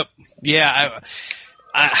 Yep. Yeah.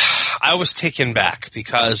 I was taken back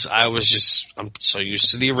because I'm so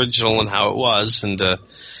used to the original and how it was and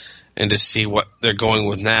to see what they're going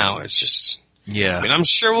with now. It's just, yeah. I'm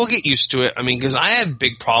sure we'll get used to it. Because I had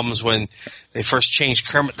big problems when they first changed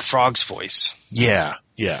Kermit the Frog's voice. Yeah,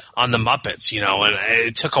 yeah. On the Muppets, and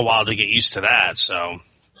it took a while to get used to that, so.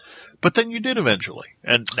 But then you did eventually.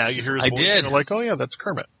 And now you hear his voice and you're like, oh yeah, that's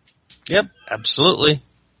Kermit. Yep, absolutely.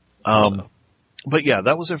 But yeah,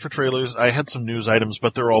 that was it for trailers. I had some news items,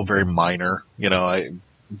 but they're all very minor. I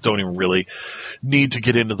don't even really need to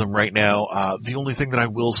get into them right now. The only thing that I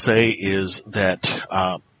will say is that,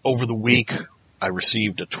 over the week, I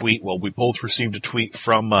received a tweet. Well, we both received a tweet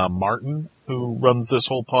from Martin, who runs this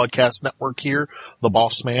whole podcast network here, the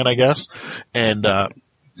boss man, I guess. And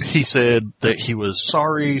he said that he was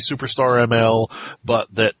sorry, Superstar ML, but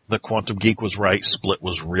that the Quantum Geek was right. Split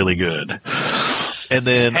was really good. And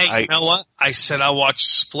then you know what? I said I watched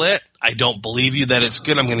Split. I don't believe you that it's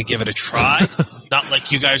good. I'm going to give it a try. Not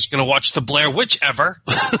like you guys are going to watch the Blair Witch ever.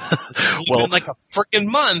 It's been like a freaking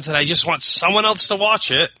month, and I just want someone else to watch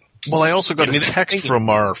it. Well, I also got a text from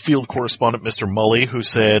our field correspondent, Mr. Mully, who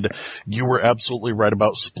said, you were absolutely right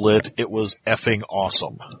about Split. It was effing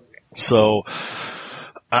awesome. So,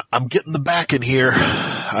 I'm getting the back in here.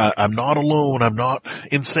 I'm not alone. I'm not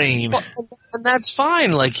insane. Well, and that's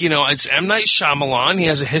fine. Like, it's M. Night Shyamalan. He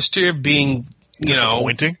has a history of being,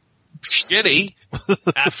 disappointing. Shitty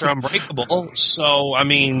after Unbreakable. So, I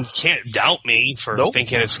mean, can't doubt me for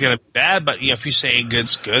thinking it's going to be bad. But if you say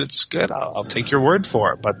it's good, it's good. I'll take your word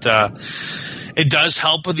for it. But it does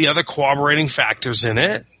help with the other corroborating factors in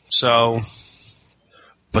it. So,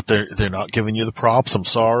 but they're not giving you the props. I'm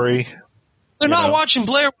sorry. They're not watching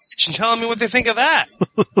Blair Witch and telling me what they think of that.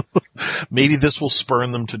 Maybe this will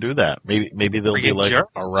spurn them to do that. Maybe they'll be like,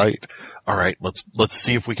 jerks. all right, let's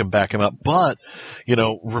see if we can back him up. But,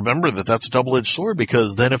 remember that that's a double-edged sword,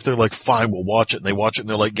 because then if they're like, fine, we'll watch it, and they watch it and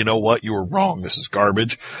they're like, you know what, you were wrong, this is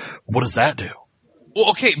garbage. What does that do?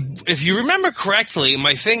 Well, okay, if you remember correctly,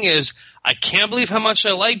 my thing is, I can't believe how much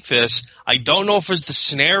I like this. I don't know if it was the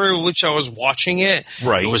scenario in which I was watching it.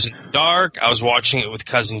 Right. It was dark. I was watching it with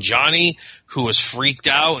Cousin Johnny, who was freaked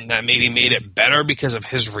out, and that maybe made it better because of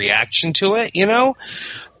his reaction to it,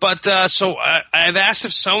 But, so I'd asked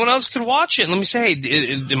if someone else could watch it. And let me say,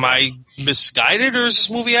 hey, am I misguided, or is this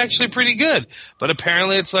movie actually pretty good? But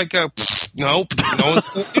apparently it's like nope, no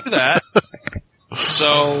one's going to do that.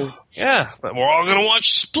 So, yeah, but we're all going to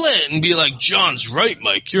watch Split and be like, John's right,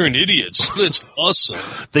 Mike, you're an idiot. Split's awesome.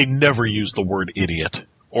 They never used the word idiot.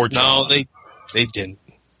 Or John. No, they didn't.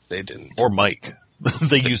 They didn't. Or Mike.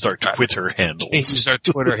 They used our Twitter handles. They used our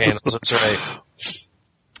Twitter handles, that's right.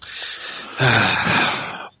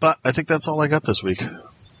 But I think that's all I got this week.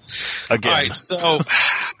 Again. All right, so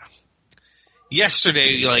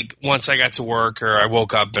yesterday, once I got to work, or I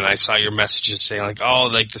woke up and I saw your messages saying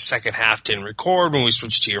the second half didn't record when we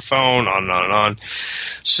switched to your phone, on and on and on.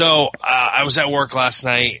 So I was at work last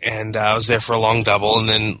night, and I was there for a long double, and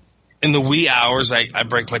then in the wee hours, I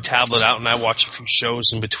break my tablet out and I watch a few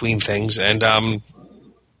shows in between things, and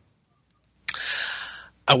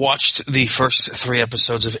I watched the first 3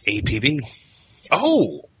 episodes of APB.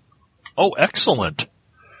 Oh, excellent.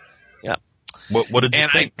 Yeah. What did you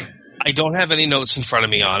think? I don't have any notes in front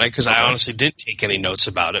of me on it, because I honestly didn't take any notes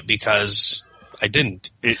about it, because I didn't.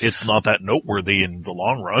 It's not that noteworthy in the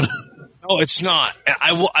long run. No, it's not.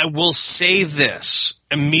 I will say this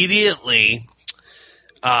immediately,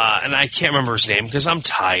 and I can't remember his name because I'm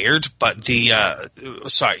tired, but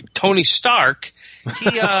Tony Stark,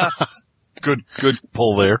 he, Good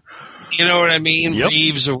pull there. You know what I mean? Yep.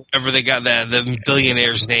 Reeves, or whatever they got the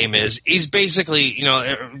billionaire's name is. He's basically,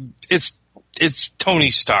 it's Tony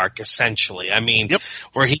Stark, essentially. I mean,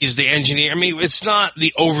 where he's the engineer. I mean, it's not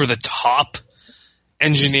the over-the-top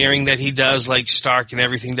engineering that he does like Stark and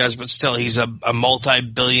everything does, but still, he's a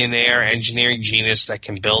multi-billionaire engineering genius that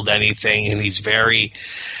can build anything, and he's very,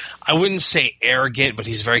 I wouldn't say arrogant, but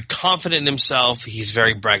he's very confident in himself. He's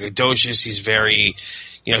very braggadocious. He's very,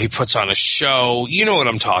 he puts on a show. You know what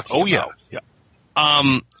I'm talking about.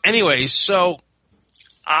 Yeah. Anyway, so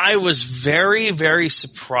I was very, very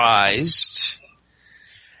surprised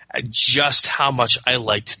at just how much I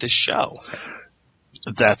liked the show.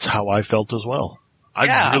 That's how I felt as well.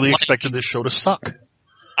 I really expected this show to suck.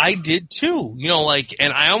 I did too.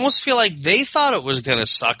 And I almost feel like they thought it was going to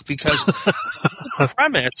suck, because the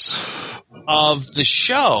premise of the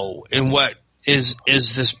show, and what is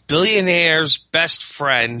this billionaire's best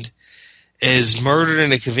friend is murdered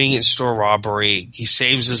in a convenience store robbery. He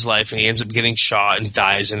saves his life, and he ends up getting shot and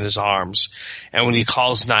dies in his arms. And when he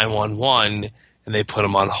calls 911 and they put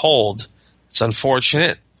him on hold, it's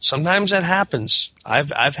unfortunate. Sometimes that happens.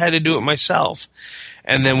 I've had to do it myself.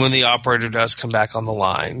 And then when the operator does come back on the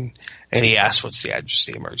line and he asks what's the address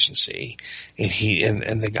of the emergency,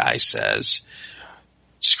 and the guy says,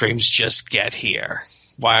 screams, "Just get here.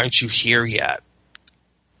 Why aren't you here yet?"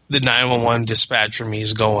 The 911 dispatcher me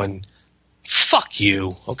is going, fuck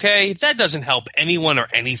you, okay? That doesn't help anyone or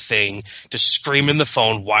anything to scream in the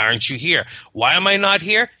phone, "Why aren't you here?" Why am I not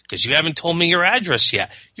here? Because you haven't told me your address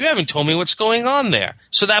yet. You haven't told me what's going on there.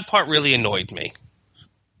 So that part really annoyed me.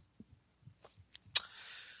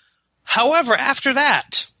 However, after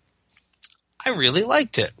that, I really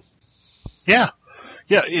liked it. Yeah.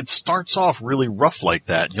 Yeah, it starts off really rough like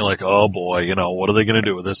that. And you're like, oh boy, what are they going to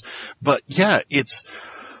do with this? But yeah, it's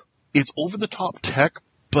over the top tech,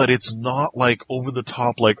 but it's not like over the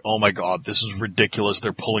top like, oh my god, this is ridiculous.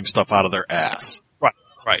 They're pulling stuff out of their ass.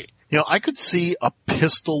 Right. I could see a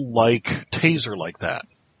pistol-like taser like that.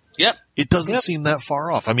 Yep. It doesn't seem that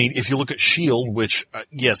far off. I mean, if you look at S.H.I.E.L.D., which,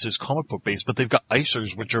 yes, is comic book based, but they've got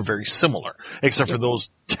icers, which are very similar, except for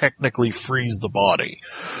those technically freeze the body.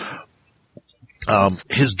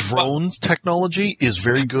 His drones technology is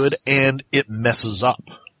very good, and it messes up.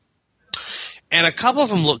 And a couple of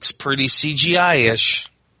them looks pretty CGI-ish.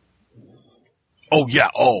 Oh, yeah.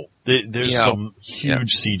 Oh, there's some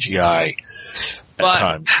huge CGI at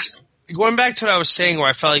times. Going back to what I was saying, where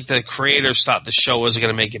I felt like the creators thought the show wasn't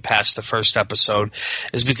going to make it past the first episode,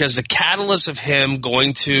 is because the catalyst of him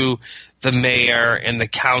going to the mayor and the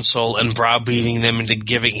council and browbeating them into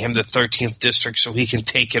giving him the 13th district so he can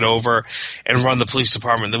take it over and run the police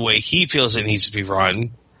department the way he feels it needs to be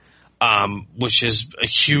run, which is a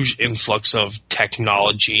huge influx of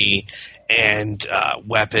technology and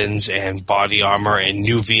weapons and body armor and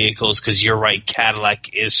new vehicles, because you're right, Cadillac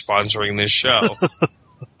is sponsoring this show.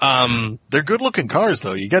 They're good-looking cars,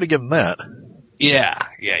 though. You got to give them that. Yeah.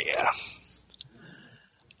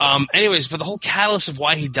 Anyways, but the whole catalyst of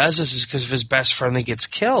why he does this is because of his best friend that gets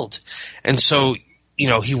killed. And so,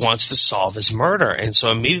 he wants to solve his murder. And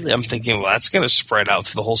so immediately I'm thinking, well, that's going to spread out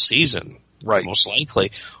through the whole season. Right. Most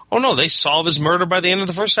likely. Oh, no, they solve his murder by the end of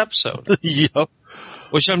the first episode. Yep.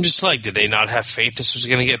 Which I'm just like, did they not have faith this was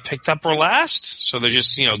going to get picked up or last? So they're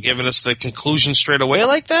just, giving us the conclusion straight away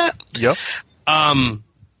like that? Yep.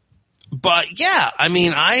 But yeah, I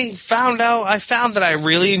mean, I found that I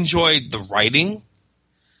really enjoyed the writing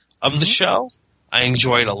of the show. I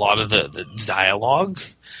enjoyed a lot of the dialogue.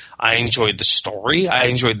 I enjoyed the story. I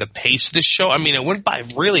enjoyed the pace of the show. I mean, it went by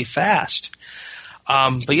really fast.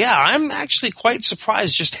 But yeah, I'm actually quite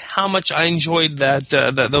surprised just how much I enjoyed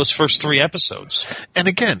those first 3 episodes. And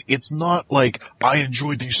again, it's not like I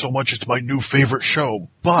enjoyed these so much it's my new favorite show,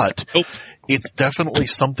 but it's definitely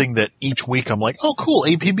something that each week I'm like, oh cool,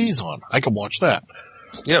 APB's on. I can watch that.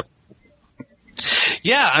 Yep.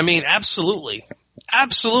 Yeah, I mean, absolutely.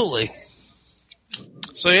 Absolutely.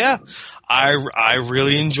 So yeah, I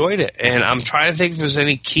really enjoyed it. And I'm trying to think if there's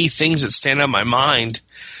any key things that stand out in my mind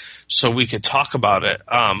so we could talk about it.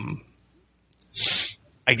 I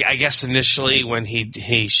guess initially when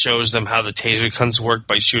he shows them how the taser guns work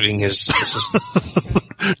by shooting his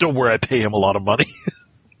assistant. Don't worry, I pay him a lot of money.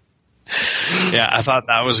 Yeah, I thought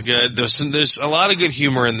that was good. There's a lot of good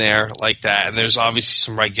humor in there like that, and there's obviously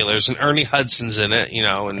some regulars, and Ernie Hudson's in it,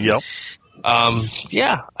 and yep.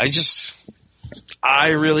 Yeah,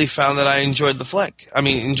 I really found that I enjoyed the flick. I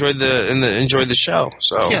mean, enjoyed the show.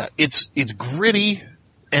 So yeah, it's gritty.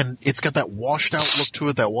 And it's got that washed out look to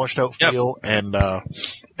it, that washed out feel. Yep. And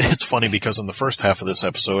it's funny because in the first half of this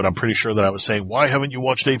episode, I'm pretty sure that I was saying, why haven't you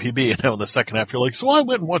watched APB? And now in the second half, you're like, so I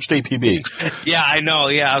went and watched APB. Yeah, I know.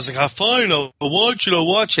 Yeah, I was like, fine, I'll watch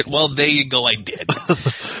it. Well, there you go, I did.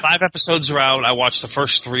 5 episodes are out. I watched the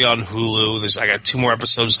first 3 on Hulu. I got 2 more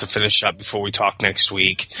episodes to finish up before we talk next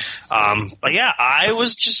week. But yeah,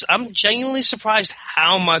 I'm genuinely surprised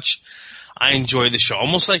how much I enjoyed the show,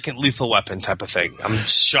 almost like a Lethal Weapon type of thing. I'm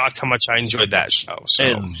shocked how much I enjoyed that show. So.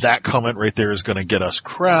 And that comment right there is going to get us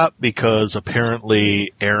crap because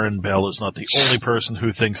apparently Aaron Bell is not the only person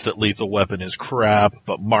who thinks that Lethal Weapon is crap,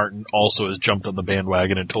 but Martin also has jumped on the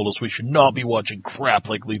bandwagon and told us we should not be watching crap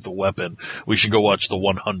like Lethal Weapon. We should go watch the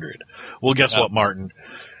 100. Well, guess what, Martin?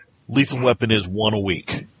 Lethal Weapon is 1 a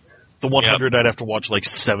week. The 100, I'd have to watch like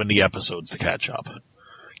 70 episodes to catch up.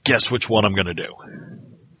 Guess which one I'm going to do.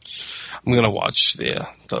 I'm going to watch the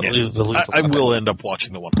Lethal Weapon. I will end up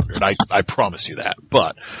watching the 100. I promise you that.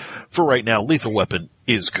 But for right now, Lethal Weapon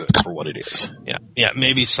is good for what it is. Yeah,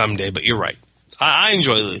 maybe someday, but you're right. I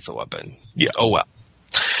enjoy Lethal Weapon. Yeah. Oh, well.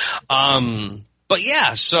 But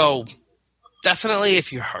yeah, so definitely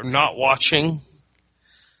if you're not watching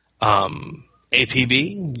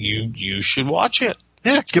APB, you should watch it.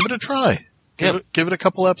 Yeah, give it a try. Give it a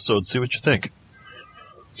couple episodes, see what you think.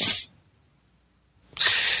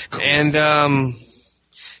 Cool. And,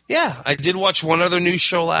 I did watch one other new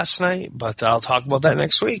show last night, but I'll talk about that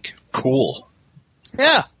next week. Cool.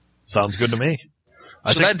 Yeah. Sounds good to me.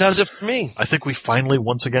 So that does it for me. I think we finally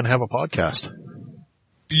once again have a podcast.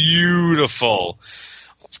 Beautiful.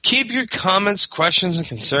 Keep your comments, questions, and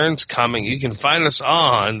concerns coming. You can find us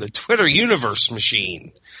on the Twitter Universe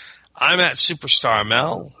Machine. I'm at Superstar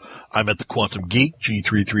Mel. I'm at the Quantum Geek,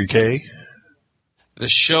 G33K. The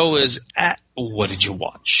show is at What Did You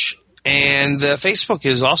Watch? And Facebook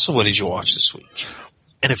is also What Did You Watch This Week?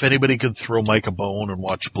 And if anybody could throw Mike a bone and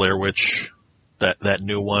watch Blair Witch, that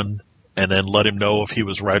new one, and then let him know if he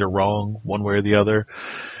was right or wrong, one way or the other,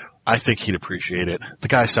 I think he'd appreciate it. The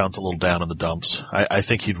guy sounds a little down in the dumps. I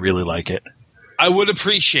think he'd really like it. I would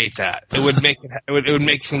appreciate that. It would make it would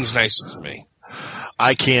make things nicer for me.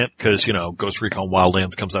 I can't because, Ghost Recon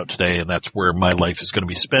Wildlands comes out today, and that's where my life is going to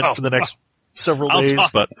be spent for the next several days.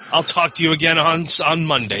 But I'll talk to you again on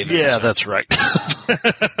Monday. Then, yeah, that's right.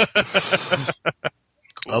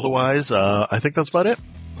 Cool. Otherwise, I think that's about it.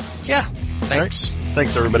 Yeah. Thanks. Right.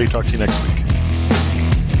 Thanks, everybody. Talk to you next week.